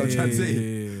 Do you know what I'm trying to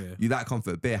say? You like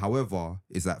comfort bear. However,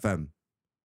 it's like, fam,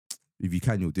 if you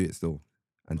can, you'll do it still.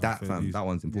 And that, fam, that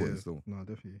one's important still. No,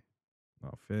 definitely.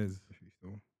 No, fairs. Definitely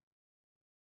still.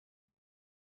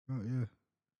 Oh, yeah.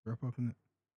 Wrap up, innit?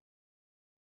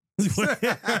 What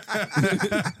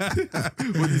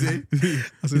do you say?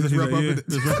 I said, let's wrap up,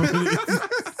 Let's wrap up, innit?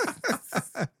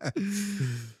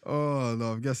 Oh,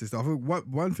 no, I'm guessing stuff. I think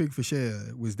one thing for Shea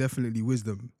was definitely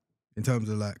wisdom in terms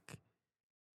of like,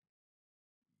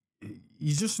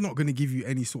 he's just not going to give you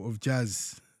any sort of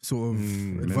jazz sort of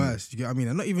advice. Do you get what I mean?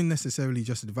 And not even necessarily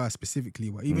just advice specifically,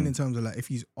 but even in terms of like, if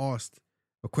he's asked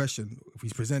a question, if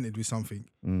he's presented with something,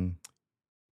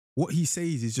 what he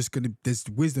says is just going to, there's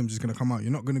wisdom just going to come out.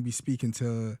 You're not going to be speaking to,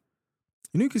 you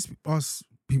know, you can ask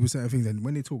people certain things and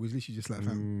when they talk, it's literally just like,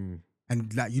 fam.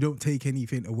 And like, you don't take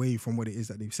anything away from what it is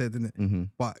that they've said, innit?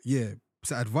 But yeah,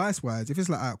 so advice-wise, if it's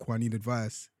like, alright, cool, I need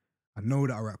advice, I know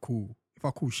that, alright, cool. If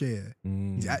I call Shea,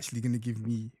 he's actually going to give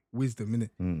me wisdom, innit?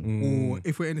 Or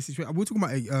if we're in a situation, we were talking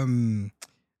about it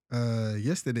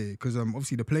yesterday, because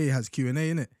obviously the play has Q&A,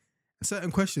 innit? And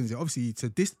certain questions, obviously, to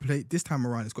this time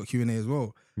around, it's got Q&A as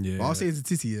well. Yeah. But I'll say to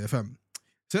Titty, yeah, fam,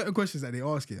 certain questions that they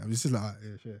ask it, I'm just like,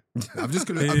 yeah, sure. I'm just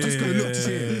gonna look to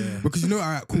Shea, because you know,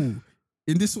 alright, cool.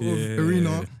 In this sort of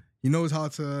arena, he knows how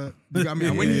to, you know what I mean?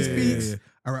 And when he speaks,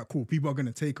 all right, cool, people are going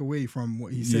to take away from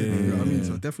what he said, you know what I mean?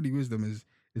 So definitely wisdom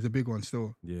is a big one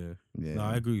still. Yeah. No,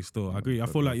 I agree still. I agree. I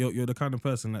feel like you're the kind of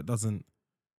person that doesn't,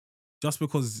 just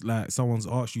because like someone's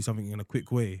asked you something in a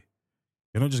quick way,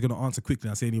 you're not just going to answer quickly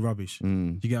and say any rubbish. Do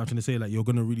you get what I'm trying to say? Like, you're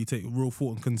going to really take real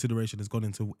thought and consideration has gone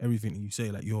into everything that you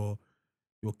say. Like, you're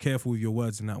careful with your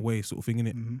words in that way, sort of thing,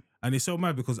 innit? And it's so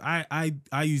mad because I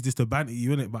use this to banter you,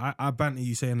 innit? But I banter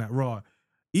you saying that, raw.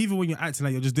 Even when you're acting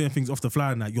like you're just doing things off the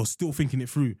fly and that, you're still thinking it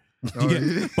through. Do you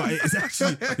get? But it's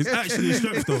actually a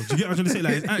strength, though. Do you get what I'm trying to say?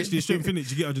 Like, it's actually a strength, innit?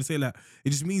 Do you get what I'm trying to say? Like,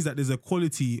 it just means that there's a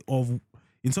quality of,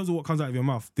 in terms of what comes out of your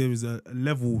mouth, there is a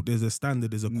level, there's a standard,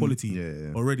 there's a quality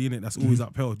already in it that's always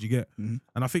upheld. Do you get? And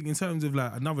I think in terms of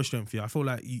like another strength, I feel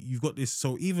like you've got this.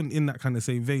 So even in that kind of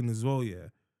same vein as well,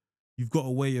 you've got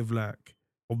a way of like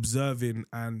observing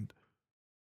and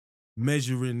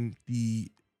measuring the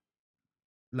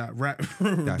like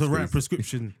the right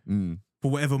prescription for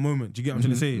whatever moment. Do you get what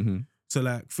I'm trying to say? So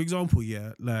like, for example,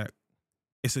 like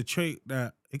it's a trait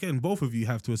that again both of you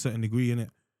have to a certain degree in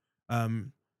it.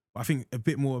 I think a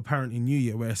bit more apparent in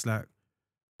you, where it's like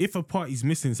if a party's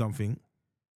missing something,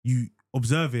 you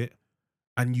observe it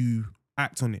and you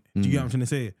act on it. Do you get what I'm trying to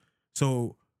say?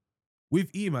 So with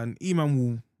E-Man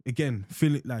will again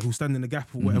feel it like he'll stand in the gap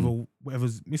or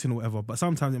whatever's missing or whatever. But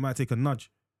sometimes it might take a nudge.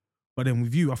 But then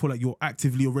with you, I feel like you're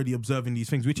actively already observing these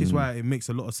things, which is why it makes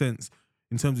a lot of sense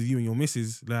in terms of you and your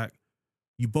missus. Like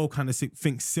you both kind of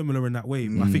think similar in that way.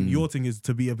 I think your thing is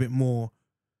to be a bit more,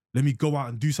 let me go out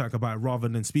and do something about it rather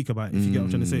than speak about it, if you get what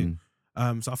I'm trying to say.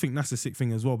 So I think that's a sick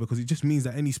thing as well, because it just means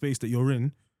that any space that you're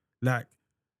in, like,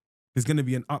 there's going to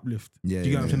be an uplift. Do you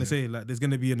get what I'm trying to say? Like, there's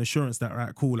going to be an assurance that,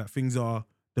 right, cool, like things are,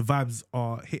 the vibes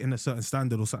are hitting a certain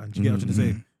standard or something. Do you get what I'm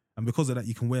trying to say? And because of that,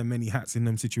 you can wear many hats in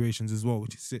them situations as well,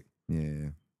 which is sick. Yeah.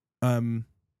 And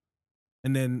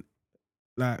then,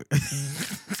 like...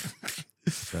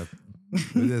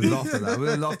 There's laughter that.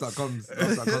 Laughter comes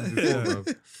before, bro.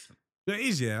 There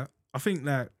is, I think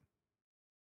that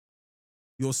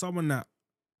you're someone that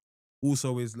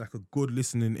also is like a good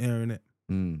listening ear,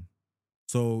 innit?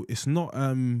 So it's not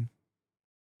a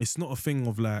thing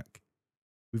of like,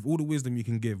 with all the wisdom you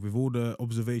can give, with all the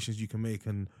observations you can make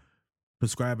and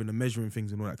prescribing and measuring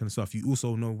things and all that kind of stuff, you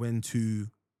also know when to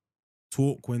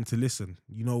talk, when to listen.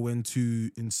 You know when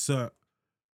to insert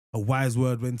a wise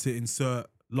word, when to insert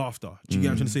laughter. Do you get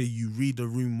what I'm trying to say? You read the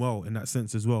room well in that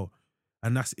sense as well.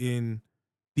 And that's in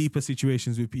deeper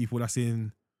situations with people. That's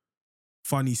in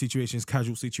funny situations,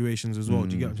 casual situations as well.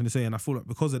 Do you get what I'm trying to say? And I feel like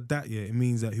because of that, yeah, it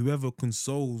means that whoever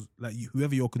consoles, like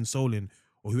whoever you're consoling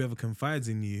or whoever confides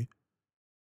in you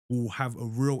will have a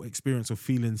real experience of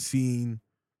feeling seen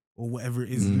or whatever it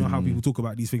is. You know how people talk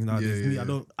about these things nowadays. Me,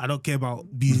 I don't care about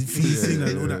being seen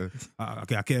and all that.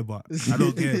 Okay, I care, but I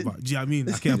don't care. But do you know what I mean?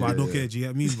 I care, but I don't care. Do you get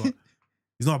what I mean? But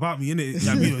it's not about me, innit?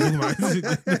 Do you know what I mean?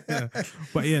 Yeah.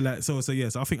 But yeah, like so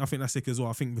I think that's sick as well.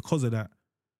 I think because of that,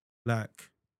 like,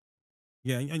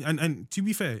 yeah, and to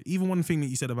be fair, even one thing that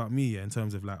you said about me, yeah, in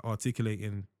terms of like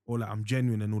articulating or like I'm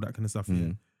genuine and all that kind of stuff,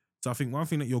 yeah. So I think one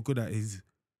thing that you're good at is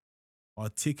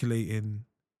articulating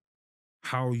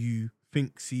how you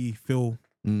think, see, feel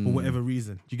for whatever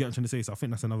reason. Do you get what I'm trying to say? So I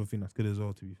think that's another thing that's good as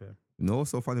well, to be fair. You know what's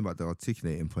so funny about the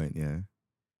articulating point, yeah?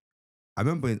 I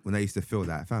remember when I used to feel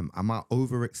like, fam, am I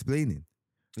over-explaining?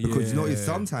 Because you know,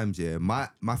 sometimes, yeah, my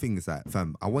thing is like,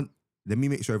 fam, let me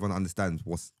make sure everyone understands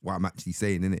what I'm actually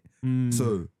saying, innit?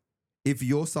 So if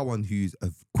you're someone who's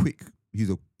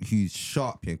who's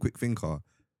sharp and quick thinker,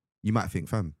 you might think,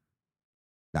 fam,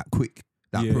 that quick,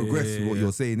 that progress what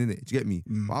you're saying, innit? Do you get me?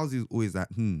 But I was always like,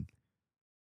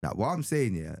 like what I'm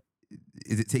saying, yeah,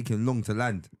 is it taking long to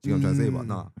land? Do you know what I'm trying to say? But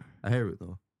nah, I hear it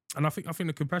though. And I think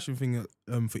the compassion thing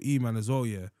for E-Man as well,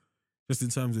 yeah, just in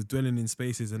terms of dwelling in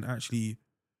spaces and actually,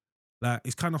 like,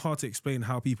 it's kind of hard to explain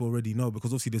how people already know,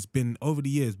 because obviously there's been, over the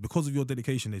years, because of your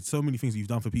dedication, there's so many things that you've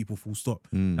done for people, full stop,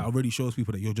 that already shows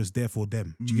people that you're just there for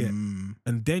them. Do you get?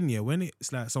 And then, yeah, when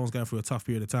it's like someone's going through a tough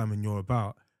period of time and you're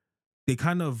about, they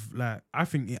kind of, like, I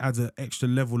think it adds an extra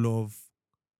level of,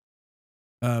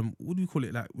 what do you call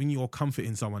it? Like, when you're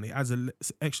comforting someone, it adds an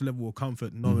extra level of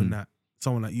comfort knowing that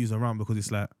someone like you's around, because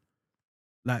it's like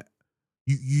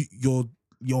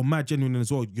you're mad genuine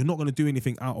as well. You're not going to do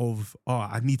anything out of,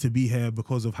 I need to be here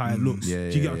because of how it looks. Do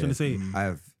you get what I'm trying to say?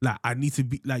 I need to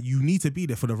be, like, you need to be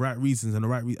there for the right reasons and the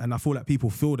right and I feel like people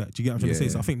feel that. Do you get what I'm trying to say?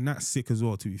 So I think that's sick as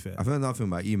well, to be fair. I feel another thing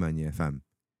about E-Man, yeah, fam.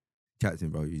 Chat to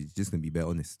him, bro. You're just going to be bare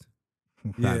honest.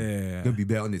 Yeah. You're going to be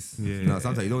bare honest. Yeah. No,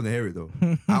 sometimes you don't want to hear it, though.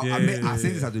 I say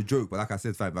this as a joke, but like I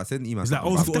said, fam, I said E-Man. It's like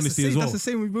old school honesty as well. That's the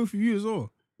same with both of you as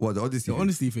well. What, the honesty? The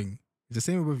honesty thing. It's the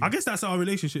same with both of you. I guess that's our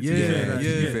relationship. Yeah.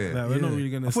 Like, we're not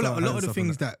really going to. I feel like a lot of the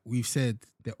things that we've said,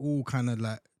 they're all kind of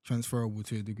like transferable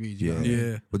to a degree. Do you know what I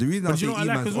mean? But the reason I say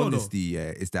E-Man's honesty,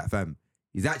 is that, fam,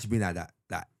 he's actually been like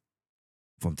that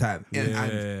from time.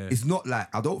 And it's not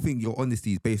like, I don't think your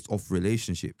honesty is based off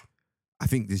relationship. I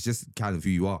think it's just kind of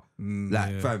who you are.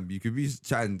 Fam, you could be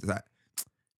chatting, like,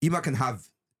 E-Man can have,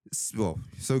 well,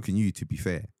 so can you, to be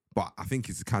fair. But I think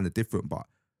it's kind of different. But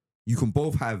you can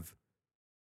both have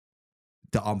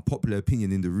the unpopular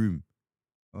opinion in the room.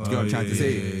 Do you know what I'm trying to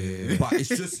say? But it's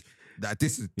just that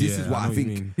this is what I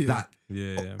think.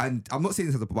 And I'm not saying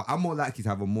this as but I'm more likely to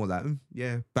have a more like,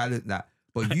 balance that.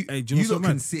 But you lot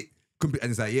can sit and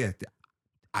it's like,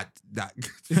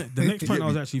 the next point I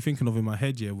was actually thinking of in my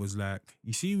head, was like,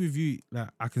 you see with you, like,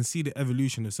 I can see the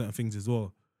evolution of certain things as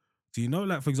well. So, you know,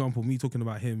 like, for example, me talking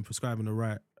about him prescribing the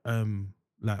right,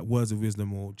 like, words of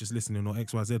wisdom or just listening or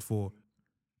XYZ for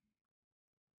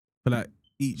like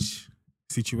each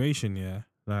situation,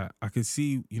 like, I could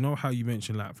see, you know how you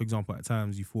mentioned, like, for example, at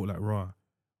times you thought like, am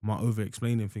I over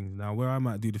explaining things? Now, where I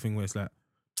might do the thing where it's like,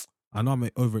 I know I'm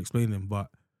over explaining, but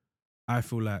I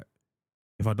feel like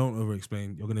if I don't over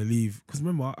explain, you're gonna leave. Because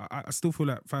remember, I still feel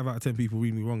like 5 out of 10 people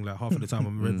read me wrong. Like, half of the time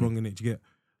I'm read wrong in it. Do you get?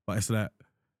 But it's like,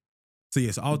 so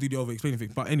yes, I'll do the over explaining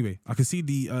thing. But anyway, I can see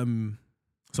the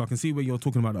so I can see where you're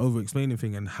talking about the over explaining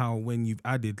thing and how when you've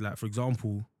added, like, for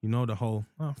example, you know, the whole,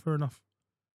 fair enough.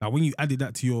 Like, when you added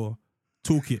that to your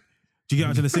toolkit, do you get what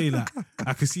I'm trying to say? Like,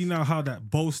 I can see now how that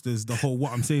bolsters the whole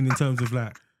what I'm saying in terms of,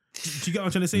 like, do you get what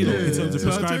I'm trying to say, though? In terms of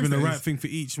prescribing the right thing for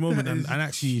each moment and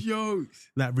actually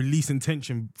like releasing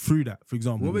tension through that, for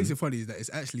example. What makes it funny is that it's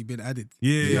actually been added.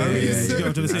 You get what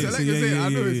I'm trying to say? So like I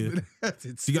know it's been added. Do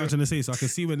you get what I'm trying to say? So I can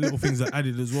see when little things are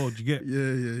added as well. Do you get?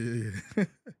 Yeah.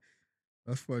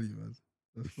 That's funny, man.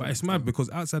 But it's mad because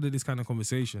outside of this kind of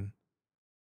conversation,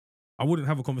 I wouldn't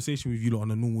have a conversation with you lot on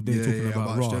a normal day talking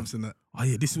about strengths and that. Oh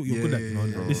yeah, this is what you're good at. You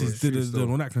know? This is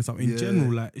all that kind of stuff. In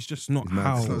general, like, it's just not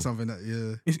how. It's not something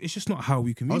that It's just not how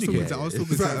we communicate. I was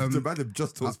talking to Mandem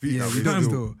just to speak.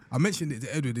 I mentioned it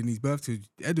to Edward in his birthday.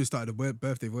 Edward started the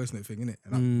birthday voice note thing, innit?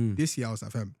 And this year I was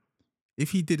like, fam,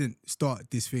 if he didn't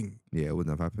start this thing, it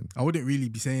wouldn't have happened. I wouldn't really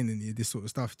be saying any of this sort of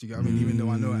stuff. Do you get what I mean? Even though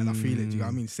I know it and I feel it. Do you get what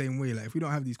I mean? Same way, like, if we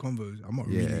don't have these convos, I'm not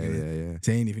really gonna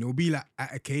say anything. It'll be like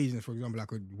at occasions, for example,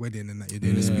 like a wedding and that you're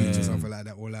doing a speech or something like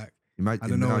that, or like Imagine, I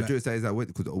don't know, no, like- just say that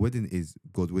because a wedding is,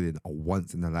 God willing, a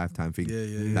once in a lifetime thing.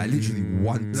 Yeah. Like literally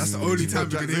once. That's the only time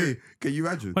you can hear it. Can you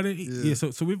imagine? But then,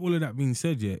 so with all of that being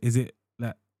said, yeah, is it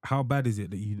like how bad is it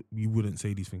that you wouldn't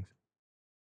say these things?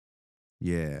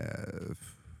 Yeah.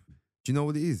 Do you know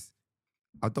what it is?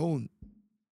 I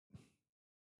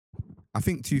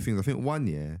think two things. I think one,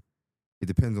 yeah, it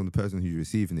depends on the person who's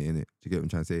receiving it, innit? Do you get what I'm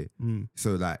trying to say?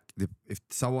 So like, if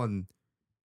someone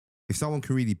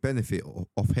can really benefit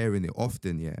off hearing it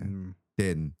often, yeah,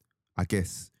 then I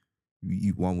guess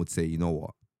one would say, you know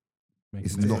what?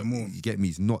 It's not, you get me,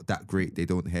 it's not that great. They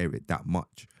don't hear it that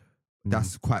much.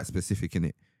 That's quite specific,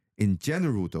 innit? In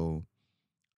general, though,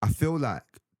 I feel like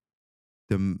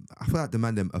the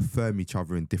Mandem affirm each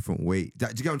other in different ways. Do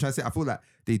you get what I'm trying to say? I feel like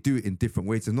they do it in different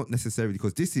ways. So not necessarily,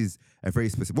 because this is a very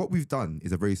specific, what we've done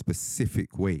is a very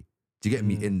specific way. Do you get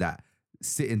me? In that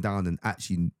sitting down and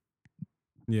actually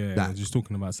just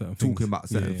talking about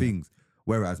certain things.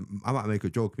 Whereas I might make a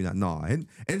joke, be like, nah,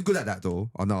 ain't good at that though.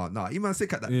 Or nah, you man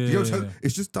sick at that.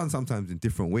 It's just done sometimes in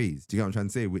different ways. Do you get what I'm trying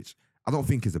to say? Which I don't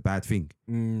think is a bad thing.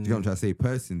 Do you get what I'm trying to say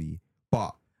personally?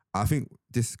 But I think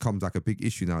this comes like a big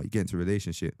issue now. You get into a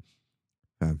relationship,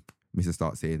 Mr.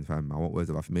 Start saying, fam, I want words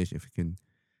of affirmation. If you can,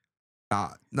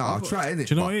 I'll try, innit?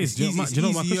 Do you know what it is? Do you know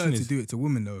what my question is? To do it to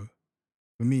women though.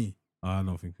 For me, I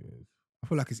don't think it is. I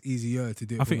feel like it's easier to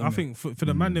do it. I think for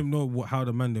the man them know how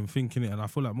the man them thinking it, and I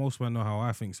feel like most men know how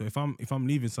I think. So if I'm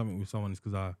leaving something with someone, it's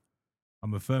because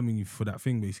I'm affirming you for that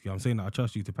thing. Basically, I'm saying that I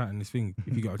trust you to pattern this thing.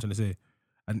 If you get what I'm trying to say,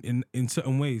 and in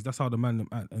certain ways, that's how the man them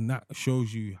act, and that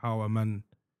shows you how a man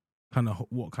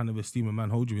what kind of esteem a man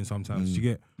holds you in. Sometimes you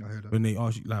get when they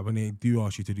ask you, like when they do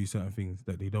ask you to do certain things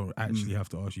that they don't actually have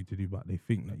to ask you to do, but they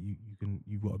think that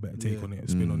you've got a better take on it, or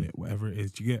spin on it, whatever it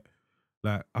is. Do you get,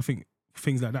 like, I think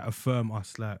things like that affirm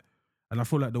us, like, and I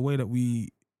feel like the way that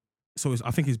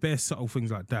I think it's bare subtle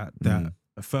things like that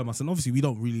affirm us, and obviously I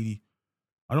don't really,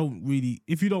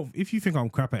 if you think I'm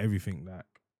crap at everything, like,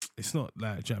 it's not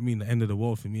like, do you know what I mean, the end of the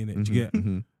world for me, innit? Do you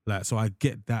get, like, so I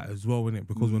get that as well, innit,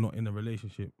 because we're not in a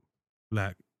relationship,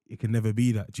 like, it can never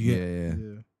be that. Do you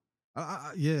get?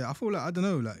 I feel like, I don't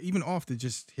know, like, even after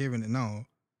just hearing it now,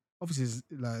 obviously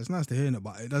it's nice to hear it,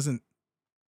 but it doesn't.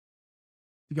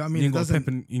 You know what I mean? You got pep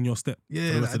in your step.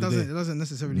 Yeah, like, it doesn't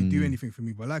necessarily do anything for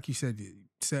me. But like you said,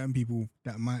 certain people,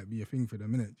 that might be a thing for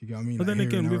them, innit? You know what I mean? But like, then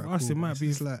again, with us, it might be.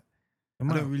 It's like, I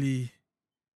don't really.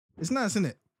 It's nice,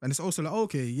 innit? And it's also like,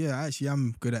 okay, yeah, I actually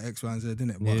am good at X, Y, and Z,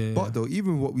 innit? But though,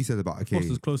 even what we said about, okay,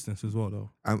 fosters closeness as well, though.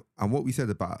 And what we said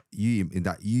about you, in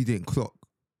that you didn't clock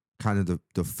kind of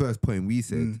the first point we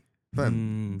said,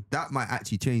 fam, that might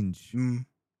actually change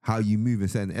how you move in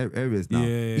certain areas now.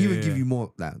 Even give you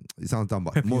more, like, it sounds dumb,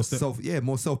 but more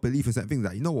self-belief in certain things.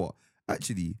 Like, you know what?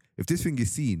 Actually, if this thing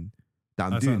is seen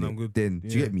that I'm doing it, then do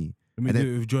you get me? Let me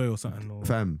do it with joy or something. Or...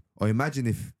 Fam, or imagine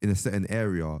if in a certain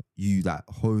area you like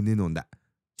hone in on that.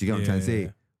 Do you get what I'm trying to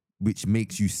say? Which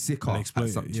makes you sicker at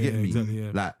something. Do you get me?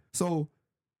 Exactly, like, so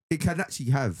it can actually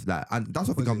have that, and that's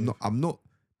what I think. I'm not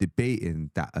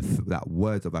debating that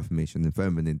words of affirmation and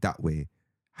affirming in that way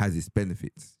has its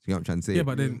benefits. Do you know what I'm trying to say? Yeah,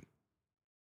 but then,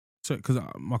 so because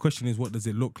my question is, what does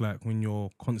it look like when you're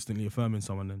constantly affirming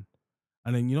someone?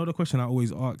 And then, you know, the question I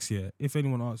always ask, if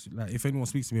anyone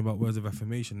speaks to me about words of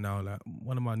affirmation now, like,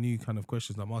 one of my new kind of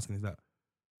questions I'm asking is that,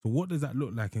 so what does that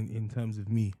look like in terms of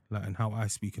me, like, and how I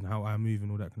speak and how I move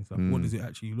and all that kind of stuff? What does it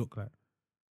actually look like?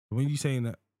 When you're saying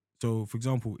that, so for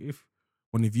example, if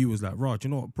one of you was like, Raj, you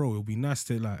know what, bro, it'll be nice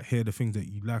to like hear the things that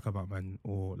you like about man,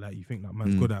 or like you think that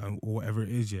man's good at, or whatever it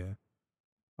is,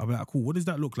 I'll be like, cool, what does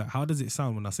that look like? How does it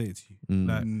sound when I say it to you?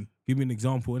 Like, give me an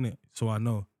example, innit, so I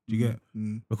know. Do you get?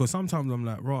 Because sometimes I'm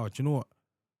like, Raj, you know what?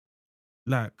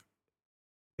 Like,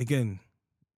 again,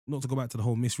 not to go back to the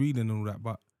whole misreading and all that,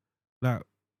 but like,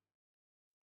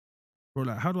 bro,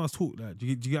 like, how do I talk? Like, do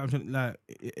you get what I'm saying? Like,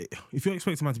 if you're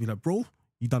expecting a man to be like, bro,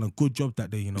 you done a good job that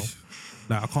day, you know?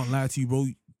 Like, I can't lie to you, bro,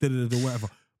 whatever.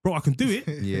 Bro, I can do it.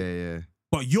 Yeah.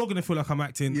 But you're going to feel like I'm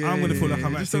acting. I'm going to feel like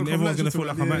I'm acting. Everyone's going to feel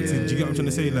like I'm acting. Do you get what I'm trying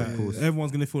to say? Like,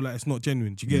 everyone's going to feel like it's not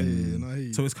genuine. Do you get it? No, I hear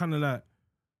you. So it's kind of like,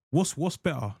 what's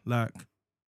better? Like,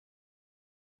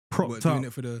 propped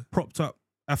up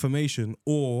affirmation,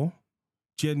 or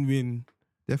genuine,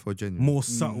 therefore genuine, more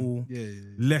subtle,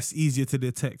 less easier to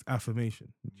detect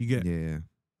affirmation. Do you get? Yeah.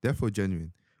 Therefore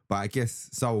genuine. But I guess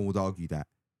someone would argue that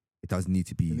it does need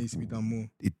to be. It needs to be done more.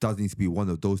 It does need to be one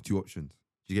of those two options.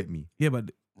 Do you get me? Yeah,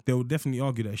 but they will definitely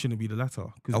argue that it shouldn't be the latter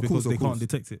because they can't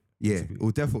detect it. Yeah, it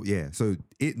will definitely. Yeah, so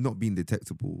it not being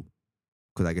detectable,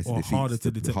 because I guess it defeats harder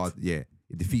to detect.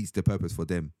 It defeats the purpose for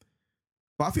them.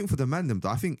 But I think for the Mandem,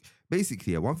 I think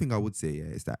basically, one thing I would say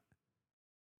is that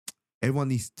everyone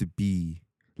needs to be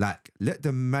Like, let the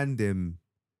Mandem.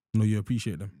 No, you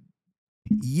appreciate them.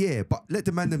 Yeah, but let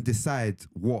the Mandem decide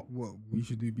what we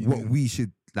should do. what we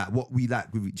should like. What we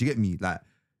like. Do you get me? Like,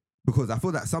 because I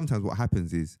feel that sometimes what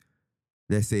happens is,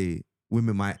 let's say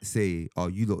women might say, "Oh,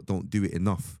 you lot don't do it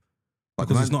enough." But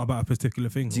Because it's not about a particular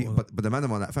thing. but the man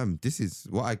are like, fam, this is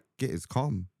what I get is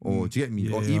calm. Or do you get me?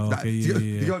 Yeah, or even okay, like,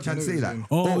 you know what I'm trying to say? Like,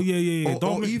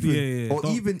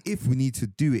 even if we need to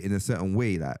do it in a certain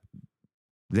way, like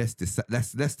let's have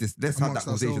that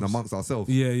conversation amongst ourselves.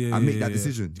 And make that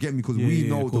decision. Do you get me? Because we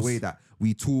know the way that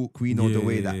we talk, we know the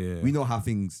way that we know how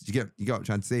things. Do you get what I'm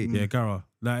trying to say? Yeah, Gara.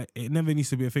 Like, it never needs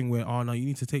to be a thing where, oh no, you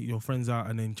need to take your friends out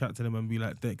and then chat to them and be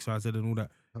like X, Y, Z and all that.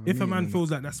 If a man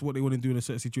feels like that's what they want to do in a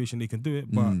certain situation, they can do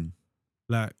it. But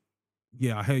like,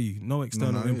 yeah, I hear you. No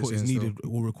external input is needed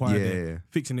or required.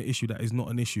 Fixing the issue that is not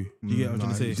an issue. Do you get what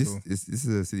I'm trying to say? This is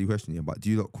a silly question, yeah. But do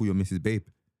you not call your missus babe?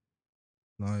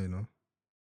 No, you know.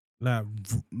 Like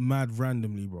mad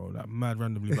randomly, bro. Like mad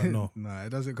randomly, but no. Nah, it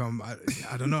doesn't come.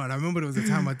 I don't know. And I remember there was a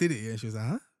time I did it, yeah, and she was like,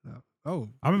 huh? No. Oh.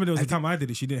 I remember there was a time I did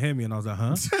it, she didn't hear me, and I was like,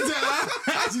 huh?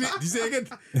 Did you say it again?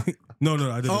 No,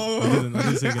 I didn't. Oh. I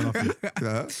didn't say it again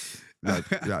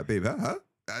after. Like, babe, huh?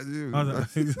 I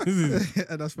was like,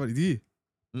 That's funny, do you?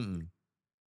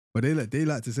 But they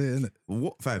like to say it, innit?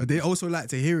 What, fam? But they also like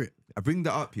to hear it. I bring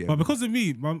that up, yeah. But because of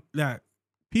me, like,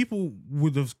 people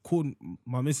would have called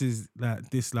my missus like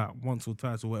this like once or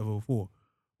twice or whatever before.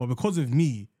 But because of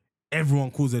me,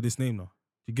 everyone calls her this name now.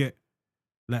 You get?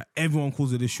 Like, everyone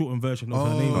calls her this shortened version of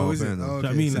her name. Oh, is it? fair enough. Oh, Do you know okay.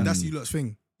 what I mean? So Like, that's you lot's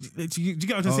thing. Do you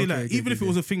get what I'm saying? Okay, Like, okay, even if it okay.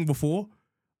 was a thing before,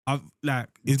 I've like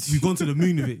we've gone to the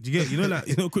moon with it. Do you get? You know, like,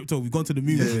 you know, crypto. We've gone to the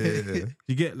moon with it. Yeah.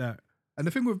 You get like. And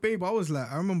the thing with Babe, I was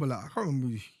like, I remember, like, I can't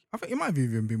remember. I think it might have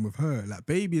even been with her. Like,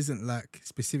 Babe isn't like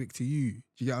specific to you. Do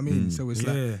you get what I mean? So it's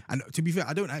like, and to be fair,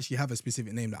 I don't actually have a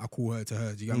specific name that I call her to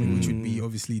her. Do you get what I mean? Which would be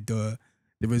obviously the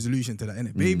resolution to that,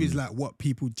 innit? Babe is like what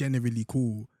people generally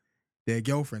call their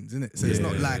girlfriends, innit? So it's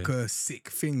not like a sick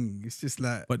thing. It's just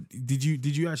like. But did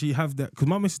you actually have that? Because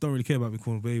my missus don't really care about me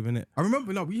calling babe, innit? I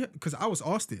remember, no, because I was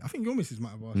asked it. I think your missus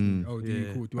might have asked me. Oh,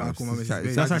 do I call my missus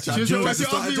babe? That's actually She a was joke. actually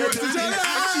asked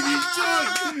me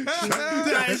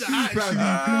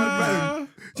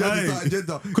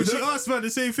Because she asked man the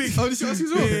same thing. Oh, did she ask you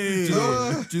as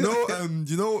well? Do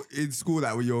you know in school,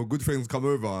 like when your good friends come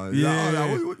over,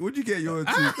 what'd you get your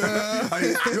two?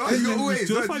 You always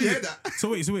So you hear that? So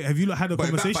wait, have you had a But it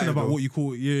conversation backfired, about though. what you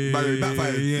call? But it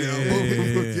backfired.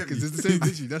 Yeah, because it's the same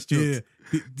issue. That's jokes.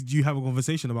 Did you have a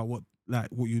conversation about what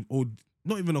you, or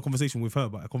not even a conversation with her,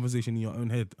 but a conversation in your own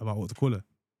head about what to call her?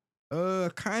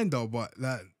 Kind of, but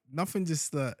like nothing.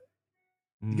 Just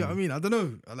you get what I mean? I don't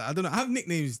know. I have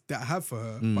nicknames that I have for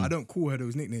her, but I don't call her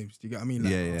those nicknames. Do you get what I mean?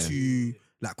 Like to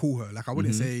like call her. Like I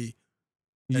wouldn't say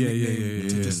a nickname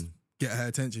to just get her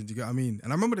attention. Do you get what I mean?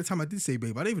 And I remember the time I did say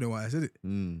babe. I don't even know why I said it,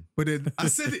 but then I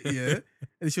said it, yeah,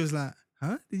 and she was like,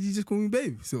 huh? Did you just call me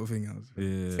babe? Sort of thing. I was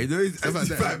stuff like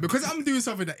that. Like, because I'm doing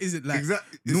something that isn't like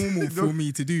normal for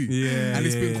me to do. And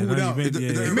it's been called out. It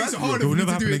makes it harder for me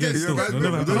to do it again.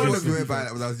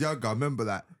 When I was younger, I remember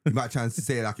that you might try and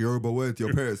say like a Yoruba word to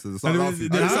your parents and start laughing.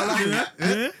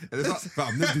 And it's like, fam,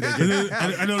 I'm never doing that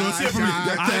again. And they'll say from me,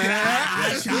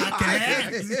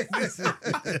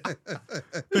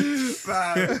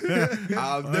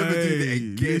 I'll never do it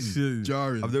again.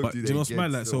 Jarring. I've never But do do you know that what's mad?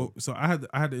 again. Like, so I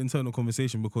had an internal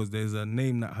conversation because there's a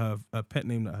name that a pet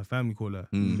name that her family call her.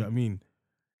 You know what I mean?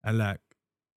 And like,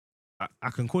 I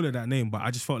can call her that name, but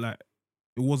I just felt like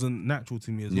it wasn't natural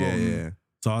to me as well. Yeah.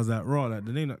 So I was like, raw, like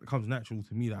the name that comes natural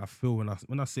to me that I feel when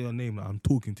I say her name, like I'm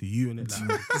talking to you, and it like,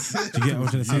 do you get what I'm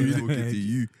trying to say? I'm talking to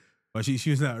you. But she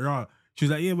was like, raw. She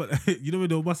was like, yeah, but you know when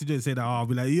the bus just say that, I'll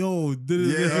be like, yo,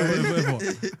 whatever.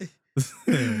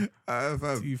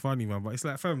 Too funny, man. But it's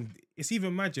like, fam, it's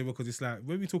even magic because it's like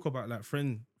when we talk about like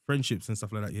friendships and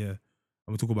stuff like that, yeah, and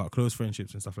we talk about close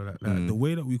friendships and stuff like that, like the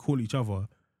way that we call each other,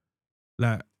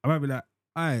 like I might be like,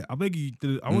 I beg you,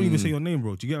 I won't even say your name,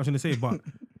 bro. Do you get what I'm trying to say? But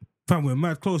fam, we're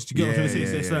mad close. Do you get what I'm trying to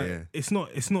say? So it's like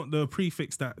it's not the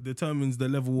prefix that determines the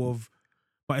level of.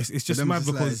 But it's just mad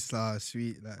because it's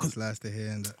sweet, like it's nice to hear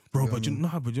and that. Bro, but you know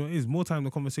what it is? More time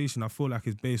the conversation I feel like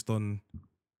is based on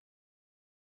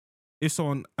if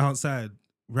someone outside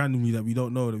randomly that we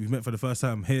don't know that we've met for the first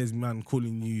time hears man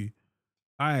calling you,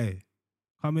 aye,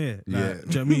 come here. Like, do you know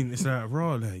what I mean? It's like,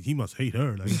 bro, like he must hate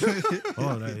her. Like,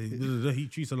 oh, like he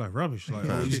treats her like rubbish. Like, do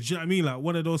you know what I mean? Like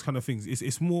one of those kind of things.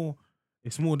 It's more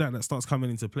that starts coming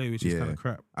into play, which is kind of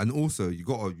crap. And also you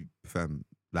gotta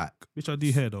like, which I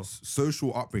do hear though.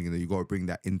 Social upbringing that you gotta bring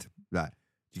that into, like,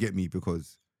 do you get me?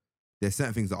 Because there's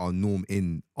certain things that are norm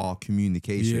in our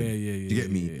communication. Yeah. Do you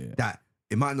get me? Yeah. That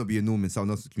it might not be a norm in someone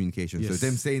else's communication. Yes. So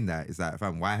them saying that is like,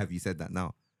 fam, why have you said that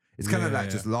now? It's kind of like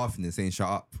just laughing and saying shut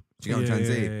up. Do you get what I'm trying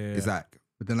to say? It's like,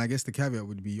 but then I guess the caveat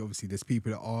would be obviously there's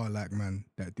people that are like man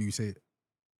that do say it.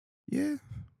 yeah.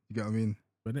 You get what I mean?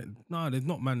 But then, there's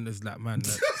not man that's like man that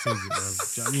says it, bro.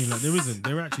 Do you know what I mean? Like there isn't.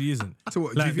 There actually isn't. So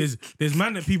what? Like there's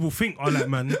man that people think are like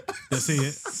man that say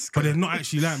it, but they're not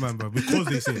actually like man, bro, because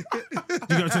they say it. Do you get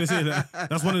what I'm trying to say? Like,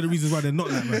 that's one of the reasons why they're not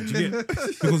like man. Do you get?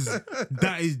 Because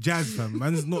that is jazz, fam.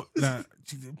 Man's not like,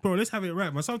 bro. Let's have it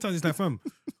right, man. Sometimes it's like, fam,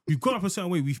 we've got up a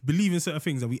certain way. We believe in certain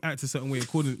things and we act a certain way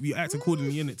we act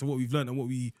accordingly in it to what we've learned and what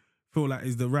we feel like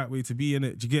is the right way to be in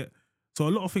it. Do you get? So a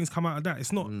lot of things come out of that.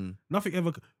 It's not nothing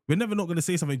ever. We're never not gonna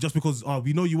say something just because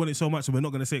we know you want it so much, and we're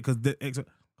not gonna say it because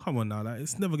come on now, like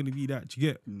it's never gonna be that. Do you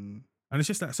get? And it's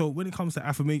just like, so when it comes to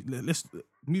affirmation, let's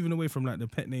moving away from like the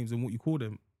pet names and what you call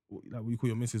them, like what you call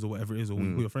your missus or whatever it is, or what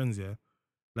you call your friends. Yeah,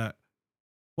 like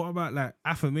what about like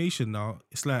affirmation now?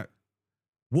 It's like,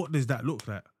 what does that look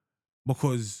like?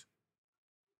 Because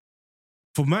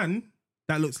for man,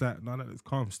 that looks like that looks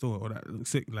calm still, or that looks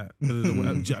sick. Like, do you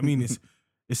know what I mean?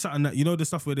 It's something that, you know, the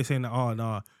stuff where they're saying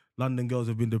that, London girls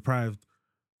have been deprived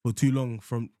for too long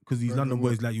from, because these London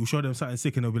boys, like, you show them something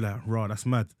sick and they'll be like, raw, that's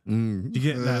mad. Do you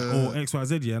get, like, or X, Y,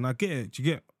 Z, yeah? And I get it, do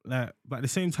you get, like, but at the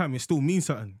same time, it still means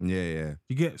something. Yeah.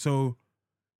 You get, so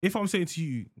if I'm saying to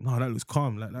you, no, that looks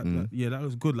calm, like, that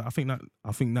looks good, like, I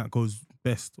think that goes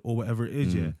best, or whatever it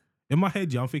is, yeah. In my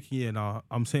head, yeah, I'm thinking,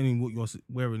 I'm saying what you're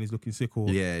wearing is looking sick, or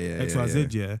X, Y, Z,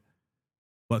 yeah.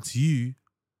 But to you,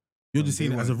 you're just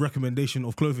saying it as a recommendation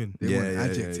of clothing. They want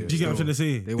adjectives. Do you get what I'm trying to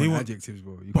say? They want adjectives,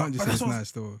 bro. You can't just say it's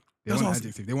nice, though. They want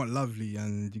adjectives. They want lovely,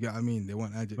 and you get what I mean? They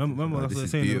want adjectives. Remember that's what I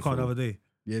was saying in the car the other day?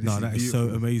 Yeah, that is so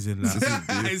amazing. Like,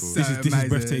 this is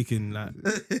breathtaking. Like,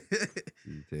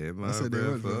 take my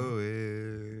breath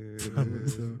away.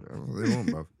 That's what they want,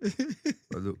 bro.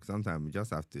 But look, sometimes we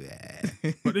just have to.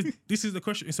 But this is the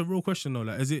question. It's a real question, though.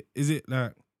 Like, is it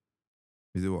like?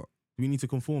 Is it what? Do we need to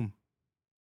conform?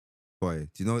 Boy,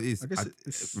 do you know what it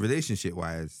is? Relationship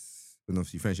wise, and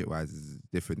obviously friendship wise is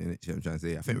different, innit? You know what I'm trying to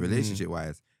say? I think relationship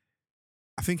wise,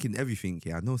 I think in everything,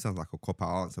 I know it sounds like a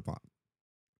cop-out answer, but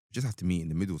you just have to meet in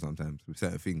the middle sometimes with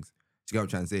certain things. Do you get what I'm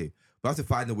trying to say? But I have to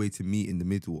find a way to meet in the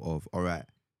middle of, all right,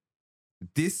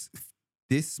 this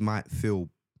might feel,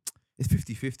 it's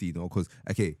 50-50, you know, because,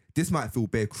 okay, this might feel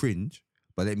bare cringe,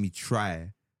 but let me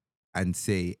try and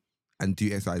say, and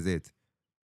do X, Y, Z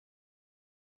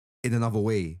in another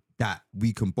way that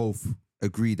we can both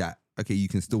agree that, okay, you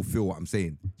can still feel what I'm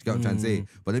saying. Do you get what I'm trying to say?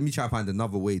 But let me try and find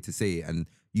another way to say it, and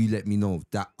you let me know if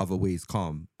that other way is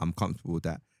calm. I'm comfortable with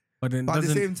that. But at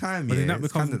the same time, then that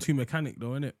becomes too mechanic,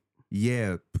 though, innit?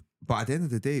 Yeah, but at the end of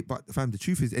the day, fam, the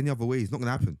truth is, any other way is not gonna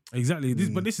happen. Exactly.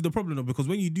 But this is the problem, though, because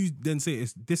when you do then say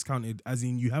it's discounted, as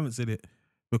in you haven't said it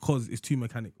because it's too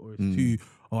mechanic, or it's too,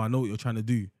 I know what you're trying to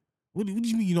do. What do you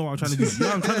mean you know what I'm trying to do?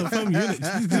 Yeah, I'm trying to affirm you,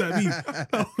 innit? Do that mean?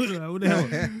 What the hell?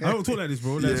 I don't talk like this,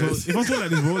 bro. Like, so if I talk like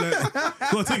this, bro, like,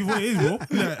 gotta take it for what it is, bro.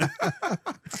 Like,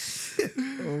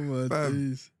 oh my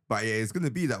days. But yeah, it's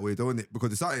gonna be that way, though, isn't it?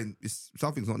 Because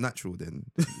something's not natural. Then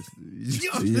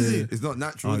it's not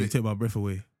natural. You take my breath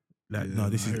away. Like, no,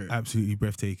 this is absolutely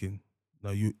breathtaking.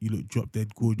 No, you look drop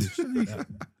dead gorgeous. Like,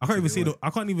 I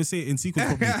can't even say it in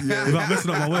sequence properly without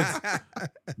messing up my words.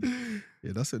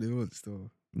 Yeah, that's what they want still.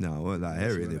 No, well, like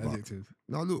hear it, but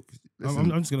no, look,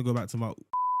 I'm just gonna go back to my.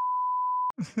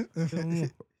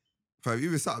 Fam,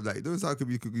 even something like those could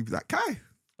be like Kai.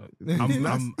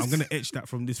 I'm gonna etch that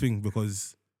from this thing,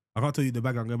 because I can't tell you the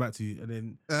bag I'm going back to, and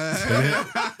then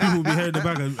people will be hearing the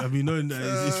bag and be knowing that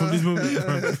it's from this moment.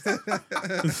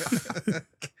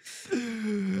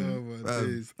 Oh my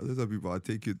days! Those are people I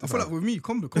take it. I feel like with me,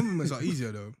 compliments are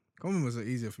easier though. Compliments are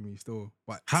easier for me still.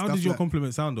 But how did your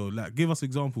compliment sound though? Like, give us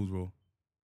examples, bro.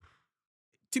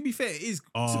 To be fair, it is.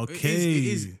 Okay. It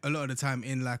is a lot of the time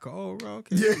in like, oh, bro,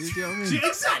 okay. Yeah. You know what I mean?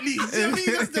 Exactly.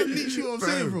 That's the literally what I'm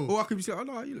saying, bro. Or I could be saying, oh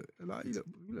no, you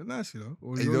look nice, you know.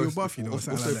 Or you're buff, you know. Or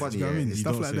something like that. Funny, you know what I mean? You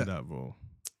Stuff don't like say that, bro.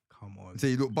 Come on. So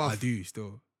you look buff? I do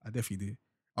still. I definitely do.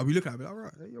 I'll be looking at it, all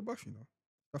right, you're buff, you know.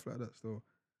 Stuff like that still.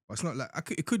 But it's not like,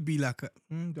 it could be like,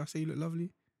 do I say you look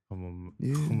lovely? Come on,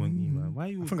 man. Why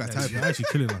are you? I think I typed You're actually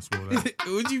killing us, bro. Like,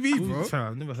 what do you mean, bro?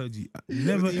 I've never heard you.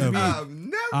 Never ever.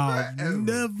 I've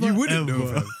never. You wouldn't know,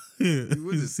 fam. You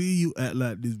wouldn't see you act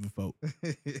like this before.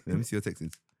 Let me see your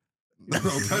textings.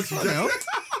 How's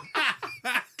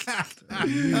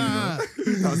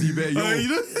you better?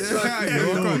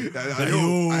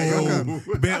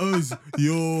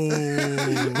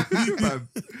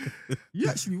 You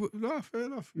actually would. No, fair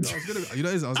enough. I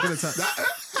was gonna type that.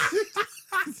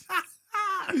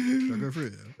 Should I go through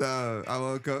it? Yeah? No, I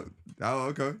woke up.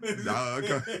 okay.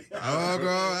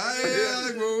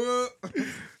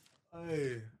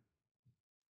 Hey.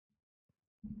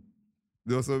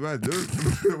 They're so bad, dude.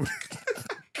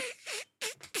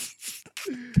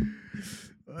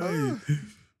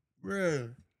 Bruh.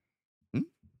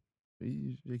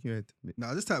 You shaking your head.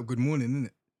 Nah, just type good morning, innit?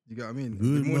 You get what I mean?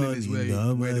 Good morning is where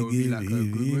there will be like a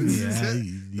good morning.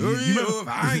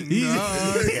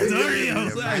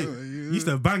 You used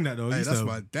to bang that though. Hey, that's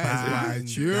my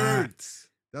tune. That.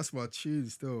 That's my tune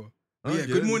still. Oh, Yeah,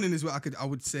 good morning is what I could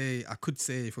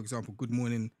say, for example, good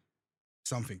morning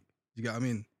something. You get what I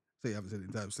mean? So you haven't said it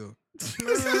in time still.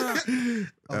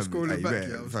 I'm scrolling back,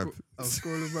 I'm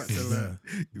scrolling back to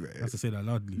You have to say that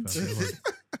loudly, fam.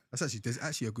 there's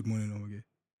actually a good morning over here.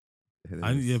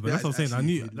 Yeah, but that's what I'm saying. I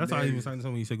knew. Actually That's how I even signed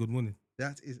someone. You said good morning.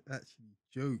 That is actually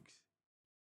jokes.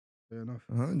 Fair enough.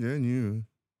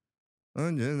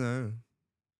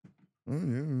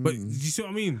 But you see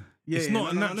what I mean? It's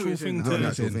not a natural thing. I know what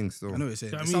you're saying. thing still. I know what you're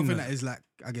saying. Do you know what I It's mean? something that is like,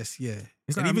 I guess, yeah.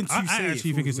 It's And like, even to I say it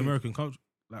actually think feels it's weird. American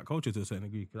culture to a certain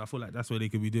degree, because I feel like that's where they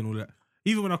could be doing all that.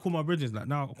 Even when I call my bridges, like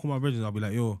now I call my bridges, I'll be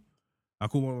like, yo, I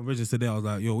called one of my bridges today. I was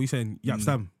like, yo, we saying yap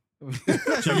Sam. Do you know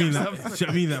what I mean? Like, do you know what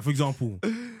I mean? Like, for example,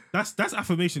 that's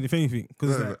affirmation, if anything.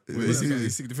 Because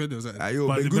Sick defenders. but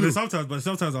then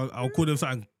sometimes I'll call them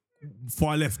something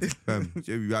far left.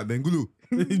 Bengulu.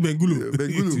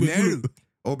 Bengulu.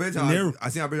 Or better, I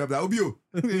think I better like Obio.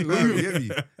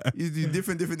 You do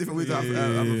different ways of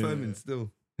affirming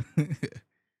still.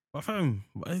 But fam,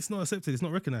 it's not accepted. It's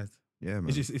not recognized. Yeah,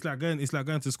 man. It's like going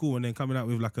to school and then coming out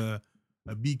with like a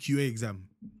BQA exam.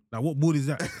 Like, what board is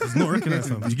that? It's not recognized,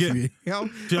 fam. You get it? Yeah,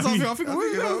 Do you know what I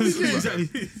mean?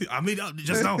 exactly. I made it up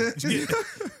just now. Do you get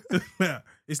it? Yeah.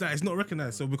 It's like it's not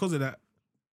recognized. So because of that,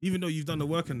 even though you've done the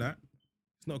work in that,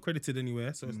 it's not accredited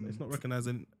anywhere. So it's not recognized,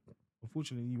 and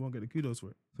unfortunately, you won't get the kudos for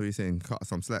it. So you're saying cut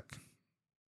some slack?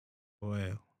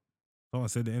 Boy, someone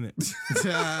said it, innit?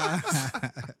 I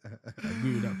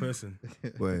agree with that person.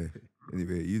 Boy,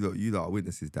 anyway, you lot are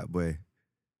witnesses that, boy.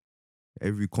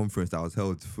 Every conference that was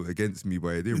held against me,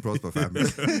 boy, it didn't prosper, fam.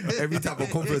 Every type of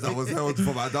conference that was held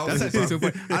for my downfall. That's actually so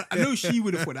funny. I know she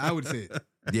would have thought that I would say it.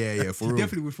 Yeah, for She real.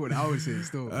 definitely would have thought that I would say it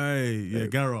still. Hey, yeah,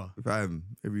 Gara. Fam,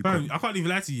 Fam, I can't even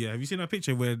lie to you. Yeah. Have you seen that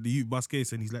picture where the youth bus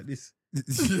case and he's like this? yeah.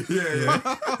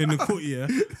 In the court, yeah.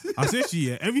 I said to you,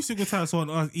 yeah, every single time someone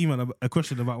asks Eman a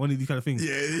question about one of these kind of things,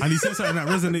 and he said something that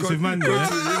resonates with man, yeah.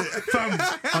 Fam,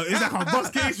 it's like a bus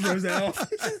case, bro. It's like,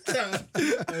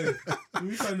 hey, let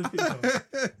me find the picture.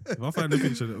 If I find the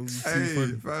picture, that will be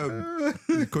too funny.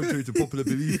 Fam. Contrary to popular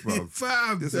belief, bro.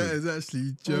 Fam, that is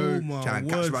actually joke. Oh my Try and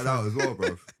catch word, that out as well,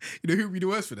 bro. You know who would be the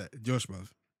worst for that? Josh, bruv.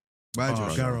 Bye,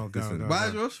 Josh. Gara.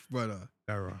 Bye, Josh, brother.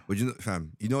 Gara. But you know,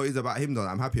 fam, you know what it is about him though?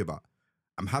 I'm happy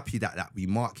that we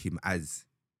mark him as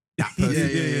that person. Yeah,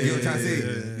 you know what I'm trying to say?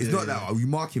 It's not that we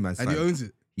mark him as, And he fam. owns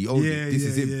it. He owns it. This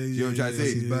is him. You know what I'm trying to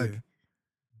say? His bag.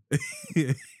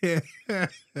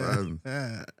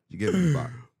 You get me?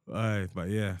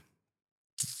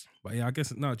 But yeah, I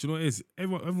guess no. Do you know what it is?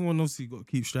 Everyone obviously got to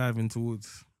keep striving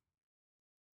towards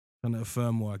trying to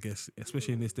affirm more. I guess,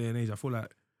 especially in this day and age, I feel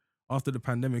like after the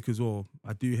pandemic as well,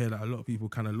 I do hear that a lot of people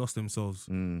kind of lost themselves.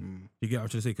 You get what I'm trying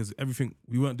to say? Because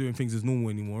we weren't doing things as normal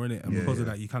anymore, innit? And because of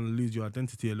that, you kind of lose your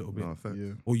identity a little bit,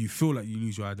 or you feel like you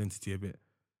lose your identity a bit.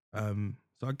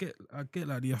 So I get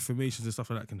like the affirmations and stuff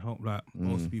like that can help like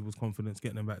most people's confidence,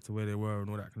 getting them back to where they were and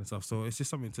all that kind of stuff. So it's just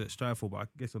something to strive for. But I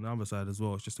guess on the other side as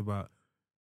well, it's just about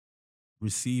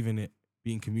receiving it,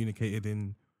 being communicated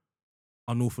in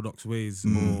unorthodox ways,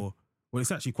 or well,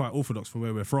 it's actually quite orthodox from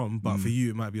where we're from, but for you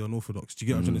it might be unorthodox. Do you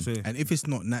get what I'm trying to say? And if it's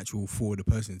not natural for the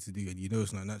person to do, and you know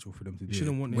it's not natural for them to do,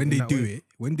 shouldn't want it when in they that do way. it,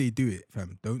 when they do it,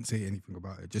 fam, don't say anything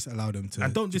about it. Just allow them to.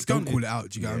 And don't discount call it out.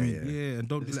 Do you get what I mean? Yeah, and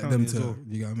don't Just discount let them it as well. to.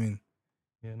 You get what I mean?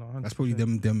 Yeah, no, 100%. That's probably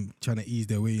them trying to ease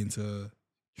their way into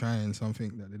trying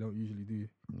something that they don't usually do.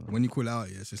 When you call it out,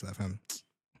 yeah, it's just like, fam.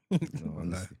 No,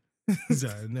 honestly.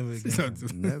 Never again.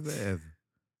 Never ever.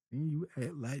 You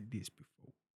act like this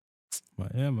before.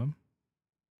 But yeah, man.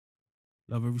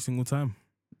 Love every single time.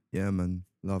 Yeah, man.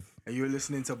 Love. And you're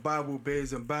listening to Bible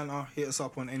Babes and Banter. Hit us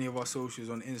up on any of our socials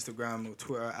on Instagram or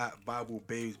Twitter at Bible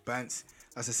Babes Bants.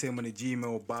 That's the same on the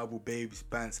Gmail,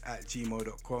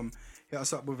 BibleBabesBants@gmail.com. Hit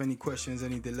us up with any questions,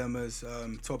 any dilemmas,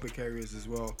 topic areas as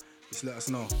well. Just let us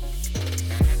know.